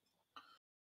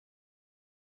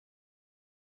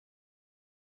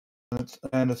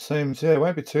 And it seems, it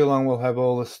won't be too long we'll have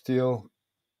all the steel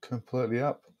completely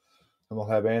up. And we'll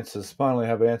have finally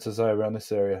have answers over on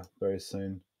this area very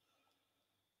soon.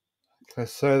 Okay,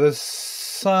 so there's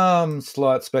some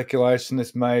slight speculation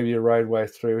this may be a roadway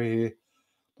through here.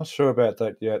 Not sure about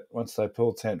that yet. Once they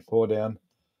pull tent 4 down,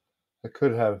 they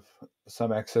could have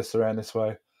some access around this way.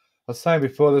 I was saying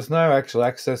before, there's no actual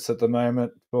access at the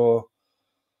moment for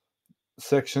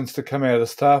sections to come out of the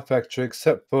Star Factory,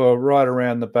 except for right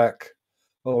around the back,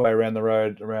 all the way around the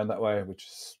road, around that way, which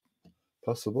is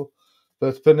possible.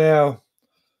 But for now,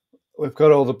 we've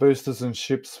got all the boosters and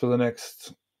ships for the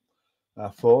next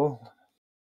 4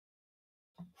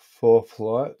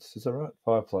 flights. Is that right?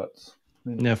 5 flights.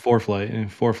 Yeah, 4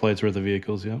 flights worth of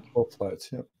vehicles. Yeah, 4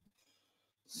 flights. Yep.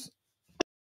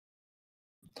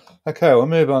 Okay, we'll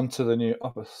move on to the new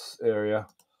office area.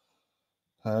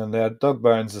 And our dog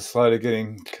bones are slowly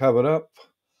getting covered up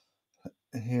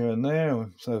here and there.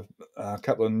 So a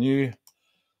couple of new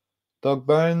dog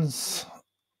bones.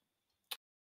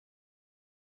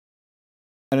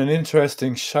 And an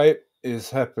interesting shape is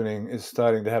starting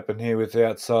to happen here with the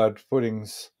outside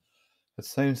footings. It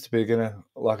seems to be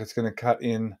it's gonna cut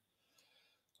in.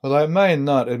 Although it may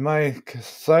not. It may,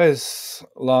 because those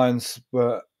lines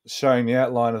were showing the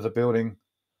outline of the building.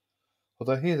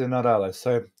 Although here they're not, are they?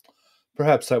 So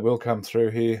perhaps that will come through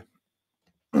here.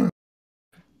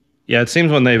 Yeah, it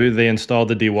seems when they installed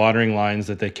the dewatering lines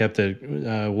that they kept it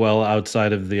well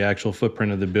outside of the actual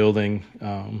footprint of the building.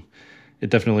 It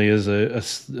definitely is a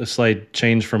slight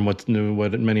change from what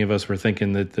many of us were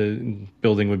thinking, that the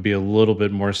building would be a little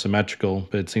bit more symmetrical,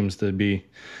 but it seems to be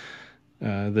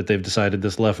that they've decided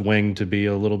this left wing to be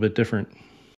a little bit different.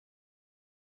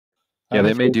 Yeah,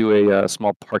 they may do a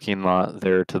small parking lot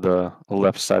there to the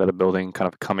left side of the building,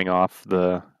 kind of coming off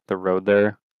the road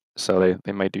there. So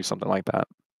they might do something like that.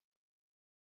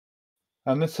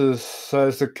 And it's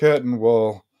the curtain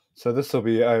wall. So this will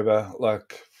be over,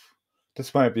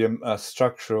 this won't be a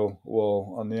structural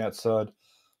wall on the outside.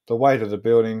 The weight of the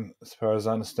building, as far as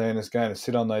I understand, is going to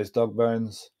sit on those dog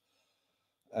bones,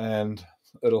 and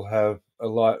it'll have a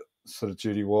light sort of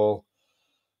duty wall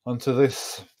onto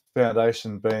this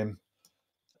foundation beam,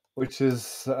 which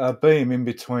is a beam in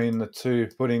between the two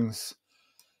footings.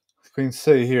 You can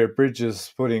see here bridges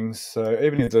footings, so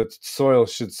even if the soil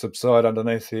should subside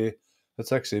underneath here,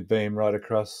 it's actually a beam right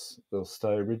across. It'll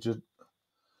stay rigid.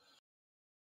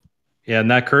 Yeah,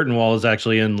 and that curtain wall is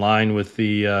actually in line with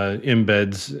the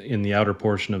embeds in the outer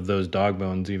portion of those dog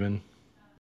bones even.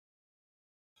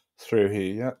 Through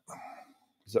here, yeah.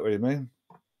 Is that what you mean?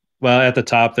 Well, at the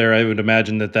top there, I would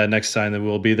imagine that next sign that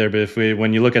will be there. But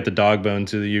when you look at the dog bone,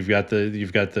 too, you've got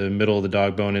the middle of the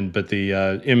dog bone, but the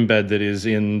embed that is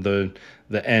in the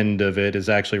end of it is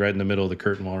actually right in the middle of the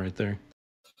curtain wall, right there.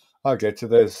 I get you.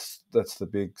 That's the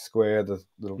big square, the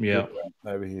little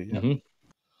over here. Yeah, Mm-hmm.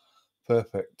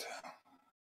 Perfect.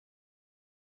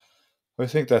 We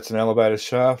think that's an elevator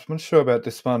shaft. I'm not sure about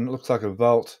this one. It looks like a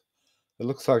vault. It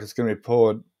looks like it's going to be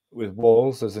poured with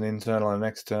walls as an internal and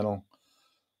external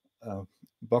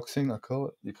boxing, I call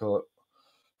it. You call it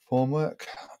formwork.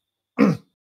 And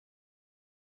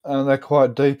they're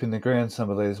quite deep in the ground, some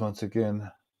of these, once again.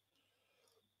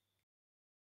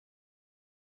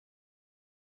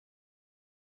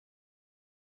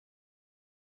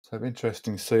 So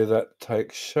interesting to see that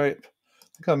take shape.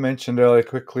 I think I mentioned earlier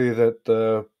quickly that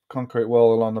the concrete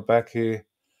wall along the back here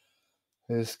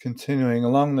is continuing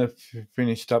along. They've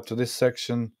finished up to this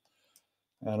section,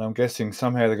 and I'm guessing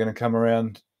somehow they're going to come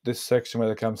around this section where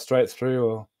they come straight through,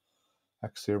 or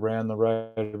actually around the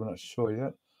road. I'm not sure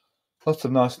yet. Lots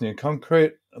of nice new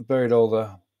concrete. I buried all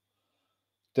the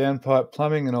downpipe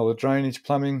plumbing and all the drainage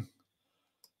plumbing.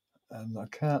 And I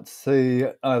can't see.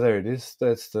 Oh, there it is.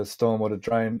 That's the stormwater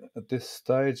drain at this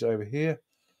stage over here.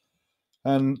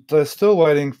 And they're still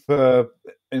waiting for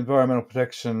environmental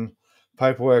protection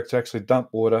paperwork to actually dump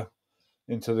water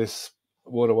into this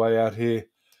waterway out here.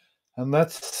 And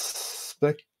that's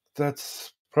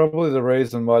probably the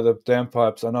reason why the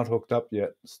downpipes are not hooked up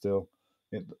yet still.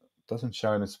 It doesn't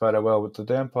show in this photo well, but the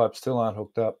downpipes still aren't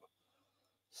hooked up.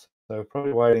 So they're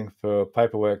probably waiting for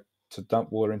paperwork to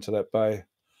dump water into that bay.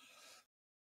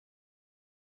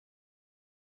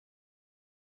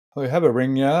 We have a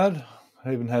ring yard.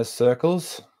 It even has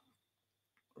circles.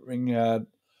 Ring yard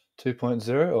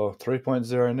 2.0 or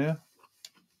 3.0 now.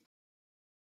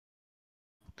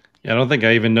 Yeah, I don't think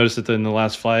I even noticed it in the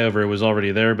last flyover. It was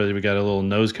already there, but we got a little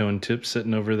nose cone tip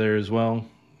sitting over there as well.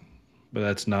 But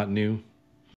that's not new.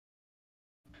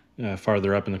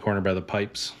 Farther up in the corner by the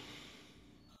pipes.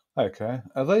 Okay.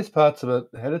 Are these parts of a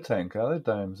header tank? Are they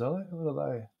domes? Are they? What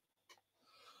are they?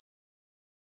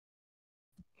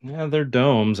 Yeah, they're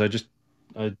domes. I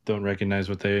don't recognize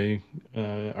what they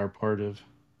are part of.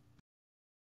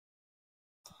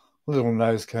 Little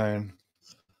nose cone.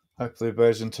 Hopefully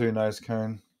version 2 nose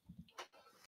cone.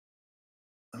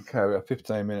 Okay, we got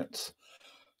 15 minutes.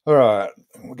 All right,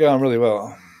 we're going really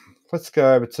well. Let's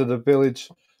go over to the village.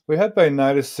 We have been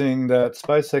noticing that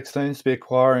SpaceX seems to be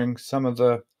acquiring some of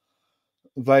the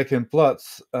vacant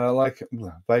blocks,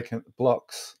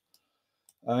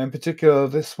 in particular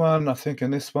this one, I think,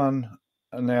 and this one,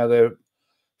 and now they're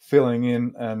filling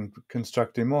in and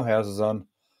constructing more houses on.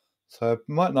 So it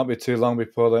might not be too long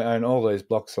before they own all these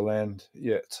blocks of land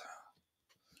yet.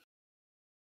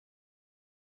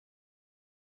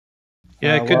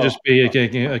 Yeah, it could just be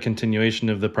a continuation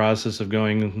of the process of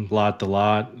going lot to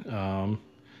lot.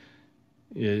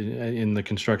 in the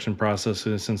construction process,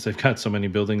 since they've got so many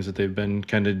buildings that they've been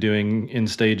kind of doing in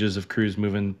stages of crews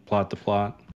moving plot to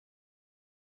plot.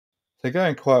 They're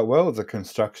going quite well with the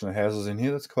construction of houses in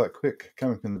here. That's quite quick.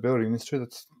 Coming from the building industry,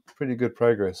 that's pretty good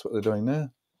progress, what they're doing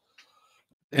there.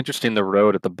 Interesting, the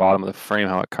road at the bottom of the frame,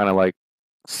 how it kind of like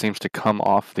seems to come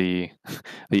off the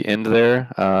end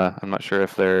there. I'm not sure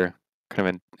if they're kind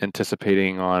of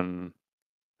anticipating on,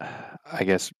 I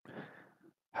guess,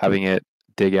 having it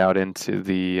dig out into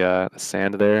the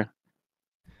sand there.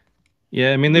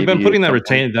 Yeah, I mean they've been Maybe putting at that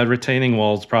some point. retaining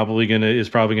wall is probably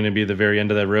gonna be the very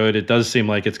end of that road. It does seem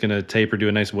like it's gonna taper to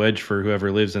a nice wedge for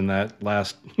whoever lives in that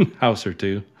last house or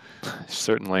two.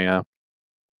 Certainly, yeah.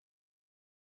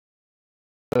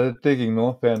 They're digging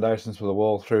more foundations for the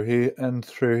wall through here and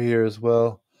through here as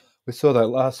well. We saw that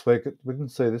last week. We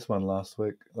didn't see this one last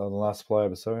week, the last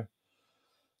flyover, sorry.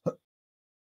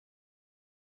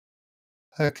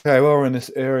 Okay, while we're in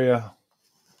this area,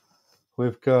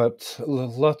 we've got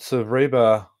lots of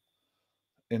rebar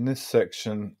in this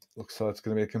section. Looks like it's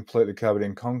going to be completely covered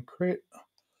in concrete.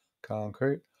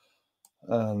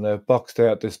 And they've boxed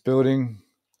out this building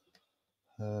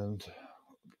and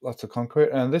lots of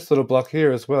concrete. And this little block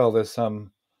here as well, there's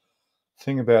some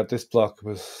thing about this block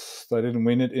was they didn't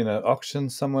win it in an auction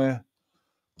somewhere.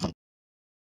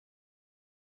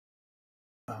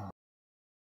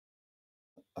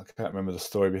 I can't remember the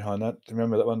story behind that. Do you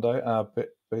remember that one day,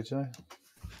 BJ?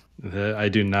 I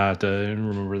do not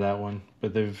remember that one,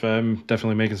 but they've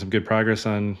definitely making some good progress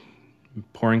on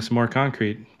pouring some more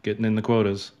concrete, getting in the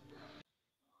quotas.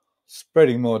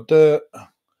 Spreading more dirt.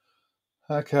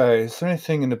 Okay, is there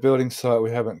anything in the building site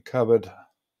we haven't covered?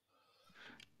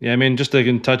 Yeah, I mean, just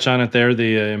to touch on it there,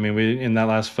 I mean, we in that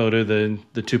last photo, the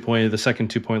second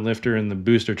 2-point lifter and the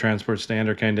booster transport stand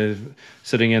are kind of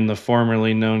sitting in the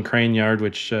formerly known crane yard,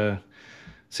 which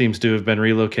seems to have been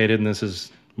relocated, and this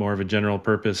is more of a general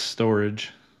purpose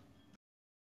storage.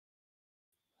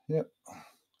 Yep.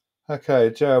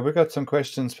 Okay, Joe, we've got some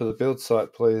questions for the build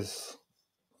site, please.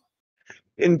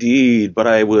 Indeed, but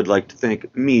I would like to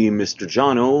thank me, Mr.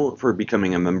 Jono, for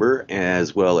becoming a member,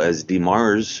 as well as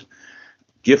DeMars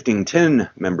gifting 10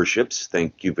 memberships.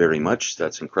 Thank you very much.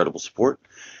 That's incredible support.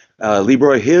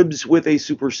 Leroy Hibbs with a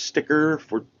super sticker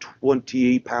for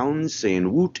 28 pounds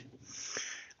saying woot.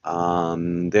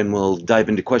 Then we'll dive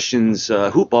into questions.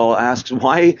 Hoopball asks,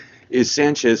 why is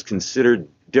Sanchez considered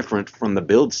different from the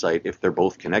build site if they're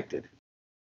both connected?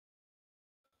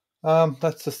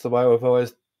 That's just the way we've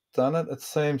always done it. It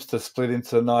seems to split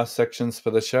into nice sections for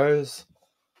the shows,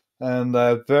 and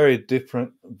they're very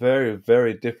different, very,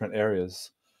 very different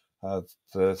areas.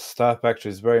 The Star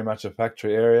Factory is very much a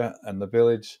factory area, and the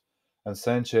village, and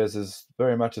Sanchez is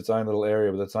very much its own little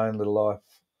area with its own little life.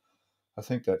 I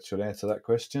think that should answer that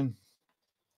question.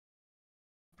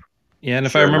 Yeah, and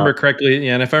if I Sure remember enough. correctly,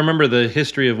 yeah, and if I remember the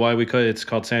history of why it's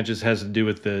called Sanchez has to do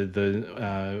with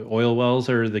the oil wells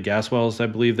or the gas wells, I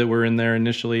believe, that were in there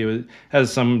initially.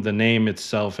 The name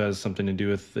itself has something to do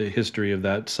with the history of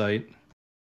that site.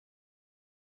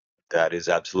 That is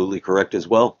absolutely correct as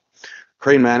well.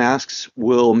 Crane Man asks,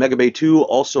 will Mega Bay 2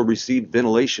 also receive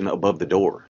ventilation above the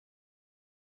door?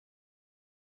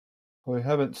 We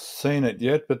haven't seen it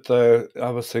yet, but they're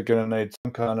obviously going to need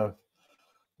some kind of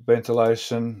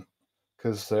ventilation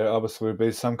because there obviously would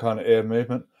be some kind of air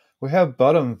movement. We have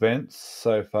bottom vents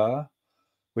so far,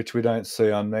 which we don't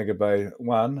see on Mega Bay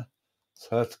 1.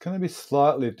 So it's going to be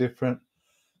slightly different.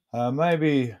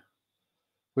 Maybe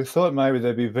we thought maybe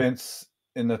there'd be vents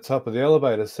in the top of the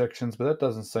elevator sections, but that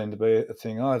doesn't seem to be a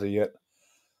thing either yet.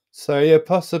 So yeah,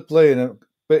 possibly.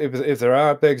 But if there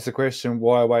are, it begs the question,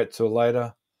 why wait till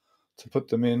later to put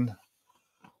them in,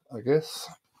 I guess.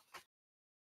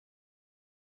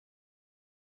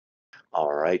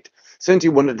 All right. Since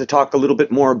you wanted to talk a little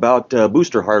bit more about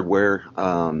booster hardware,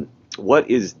 what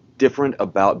is different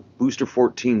about Booster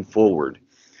 14 forward?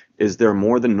 Is there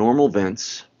more than normal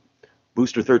vents?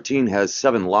 Booster 13 has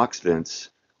 7 LOX vents.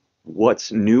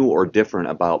 What's new or different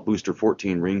about Booster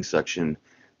 14 ring section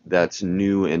that's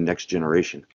new in next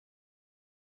generation?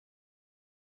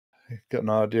 Got an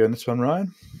idea on this one,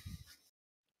 Ryan?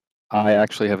 I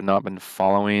actually have not been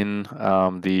following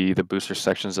the booster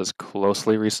sections as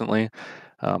closely recently,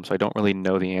 so I don't really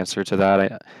know the answer to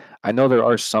that. I know there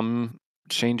are some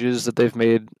changes that they've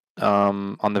made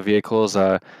on the vehicles,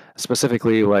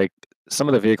 specifically like some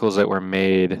of the vehicles that were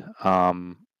made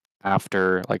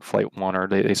after like Flight 1, or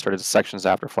they started sections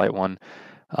after Flight 1.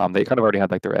 They kind of already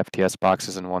had like their FTS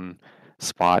boxes in one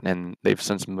spot, and they've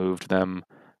since moved them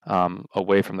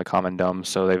away from the common dome.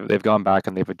 So they've gone back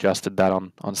and they've adjusted that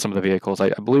on some of the vehicles. I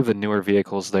believe the newer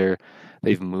vehicles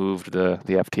they've moved the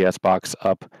FTS box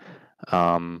up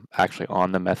actually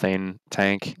on the methane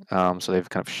tank. So they've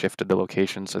kind of shifted the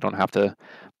location, so they don't have to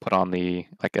put on the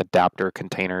like adapter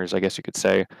containers, I guess you could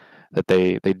say, that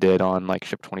they did on like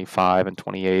ship 25 and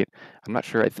 28. I'm not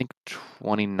sure. I think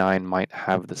 29 might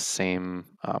have the same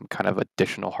kind of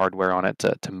additional hardware on it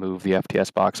to move the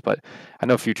FTS box, but I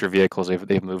know future vehicles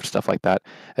they've moved stuff like that.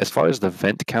 As far as the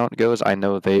vent count goes, I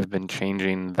know they've been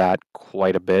changing that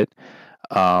quite a bit.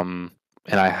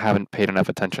 And I haven't paid enough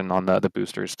attention on the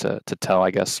boosters to tell,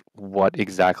 I guess, what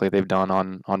exactly they've done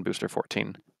on booster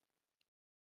 14.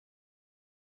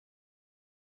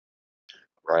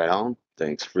 Right on.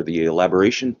 Thanks for the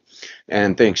elaboration.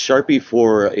 And thanks, Sharpie,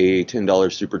 for a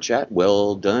 $10 super chat.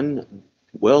 Well done.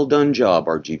 Well done job,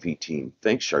 RGV team.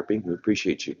 Thanks, Sharpie. We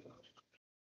appreciate you.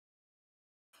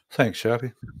 Thanks,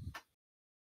 Sharpie.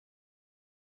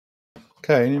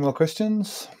 Okay, any more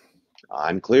questions?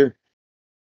 I'm clear.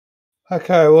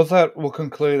 Okay, well, that will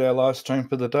conclude our live stream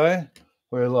for the day.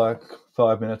 We're like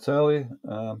 5 minutes early.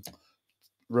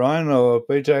 Ryan or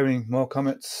BJ, any more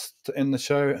comments to end the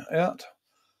show out?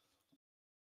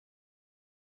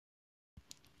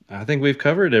 I think we've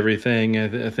covered everything.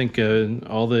 I think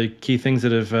all the key things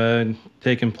that have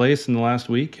taken place in the last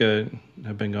week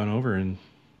have been gone over, and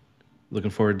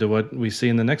looking forward to what we see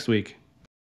in the next week.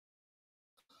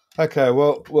 Okay,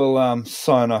 well, we'll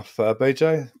sign off.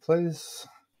 BJ, please.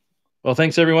 Well,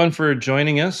 thanks everyone for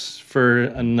joining us for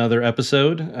another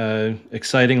episode.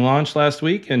 Exciting launch last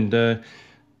week, and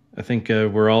I think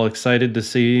we're all excited to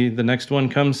see the next one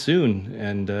come soon.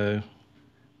 And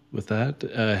with that,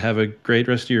 have a great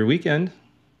rest of your weekend.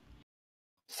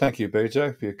 Thank you,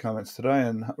 BJ, for your comments today.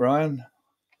 And Ryan?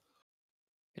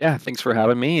 Yeah, thanks for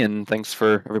having me, and thanks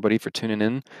for everybody for tuning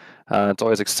in. It's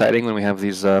always exciting when we have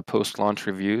these post-launch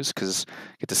reviews because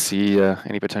get to see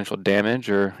any potential damage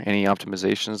or any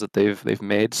optimizations that they've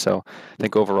made. So I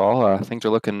think overall things are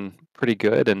looking pretty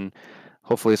good, and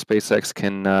hopefully SpaceX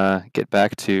can get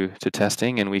back to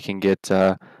testing, and we can get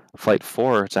Flight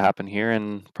 4 to happen here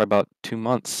in probably about 2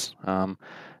 months.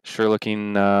 Sure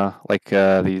looking like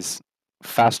these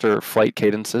faster flight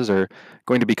cadences are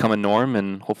going to become a norm,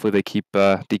 and hopefully they keep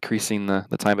decreasing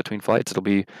the time between flights. It'll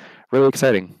be really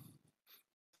exciting.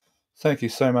 Thank you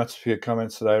so much for your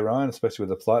comments today, Ryan, especially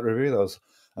with the flight review. That was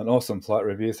an awesome flight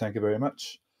review. Thank you very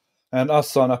much. And I'll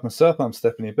sign off myself. I'm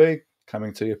Stephanie B,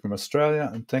 coming to you from Australia.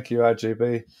 And thank you,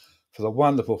 RGB, for the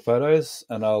wonderful photos.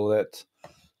 And I'll let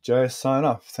Joe sign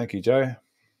off. Thank you, Joe.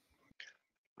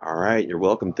 All right, you're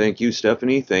welcome. Thank you,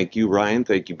 Stephanie. Thank you, Ryan.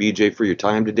 Thank you, BJ, for your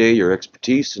time today, your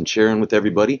expertise, and sharing with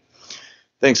everybody.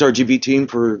 Thanks, RGV team,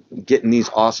 for getting these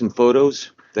awesome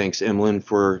photos. Thanks, Emlyn,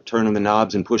 for turning the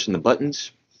knobs and pushing the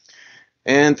buttons.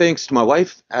 And thanks to my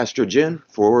wife, Astro Jen,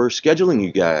 for scheduling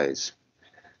you guys.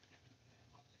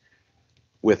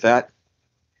 With that,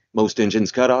 most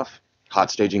engines cut off,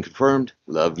 hot staging confirmed.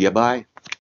 Love ya, bye.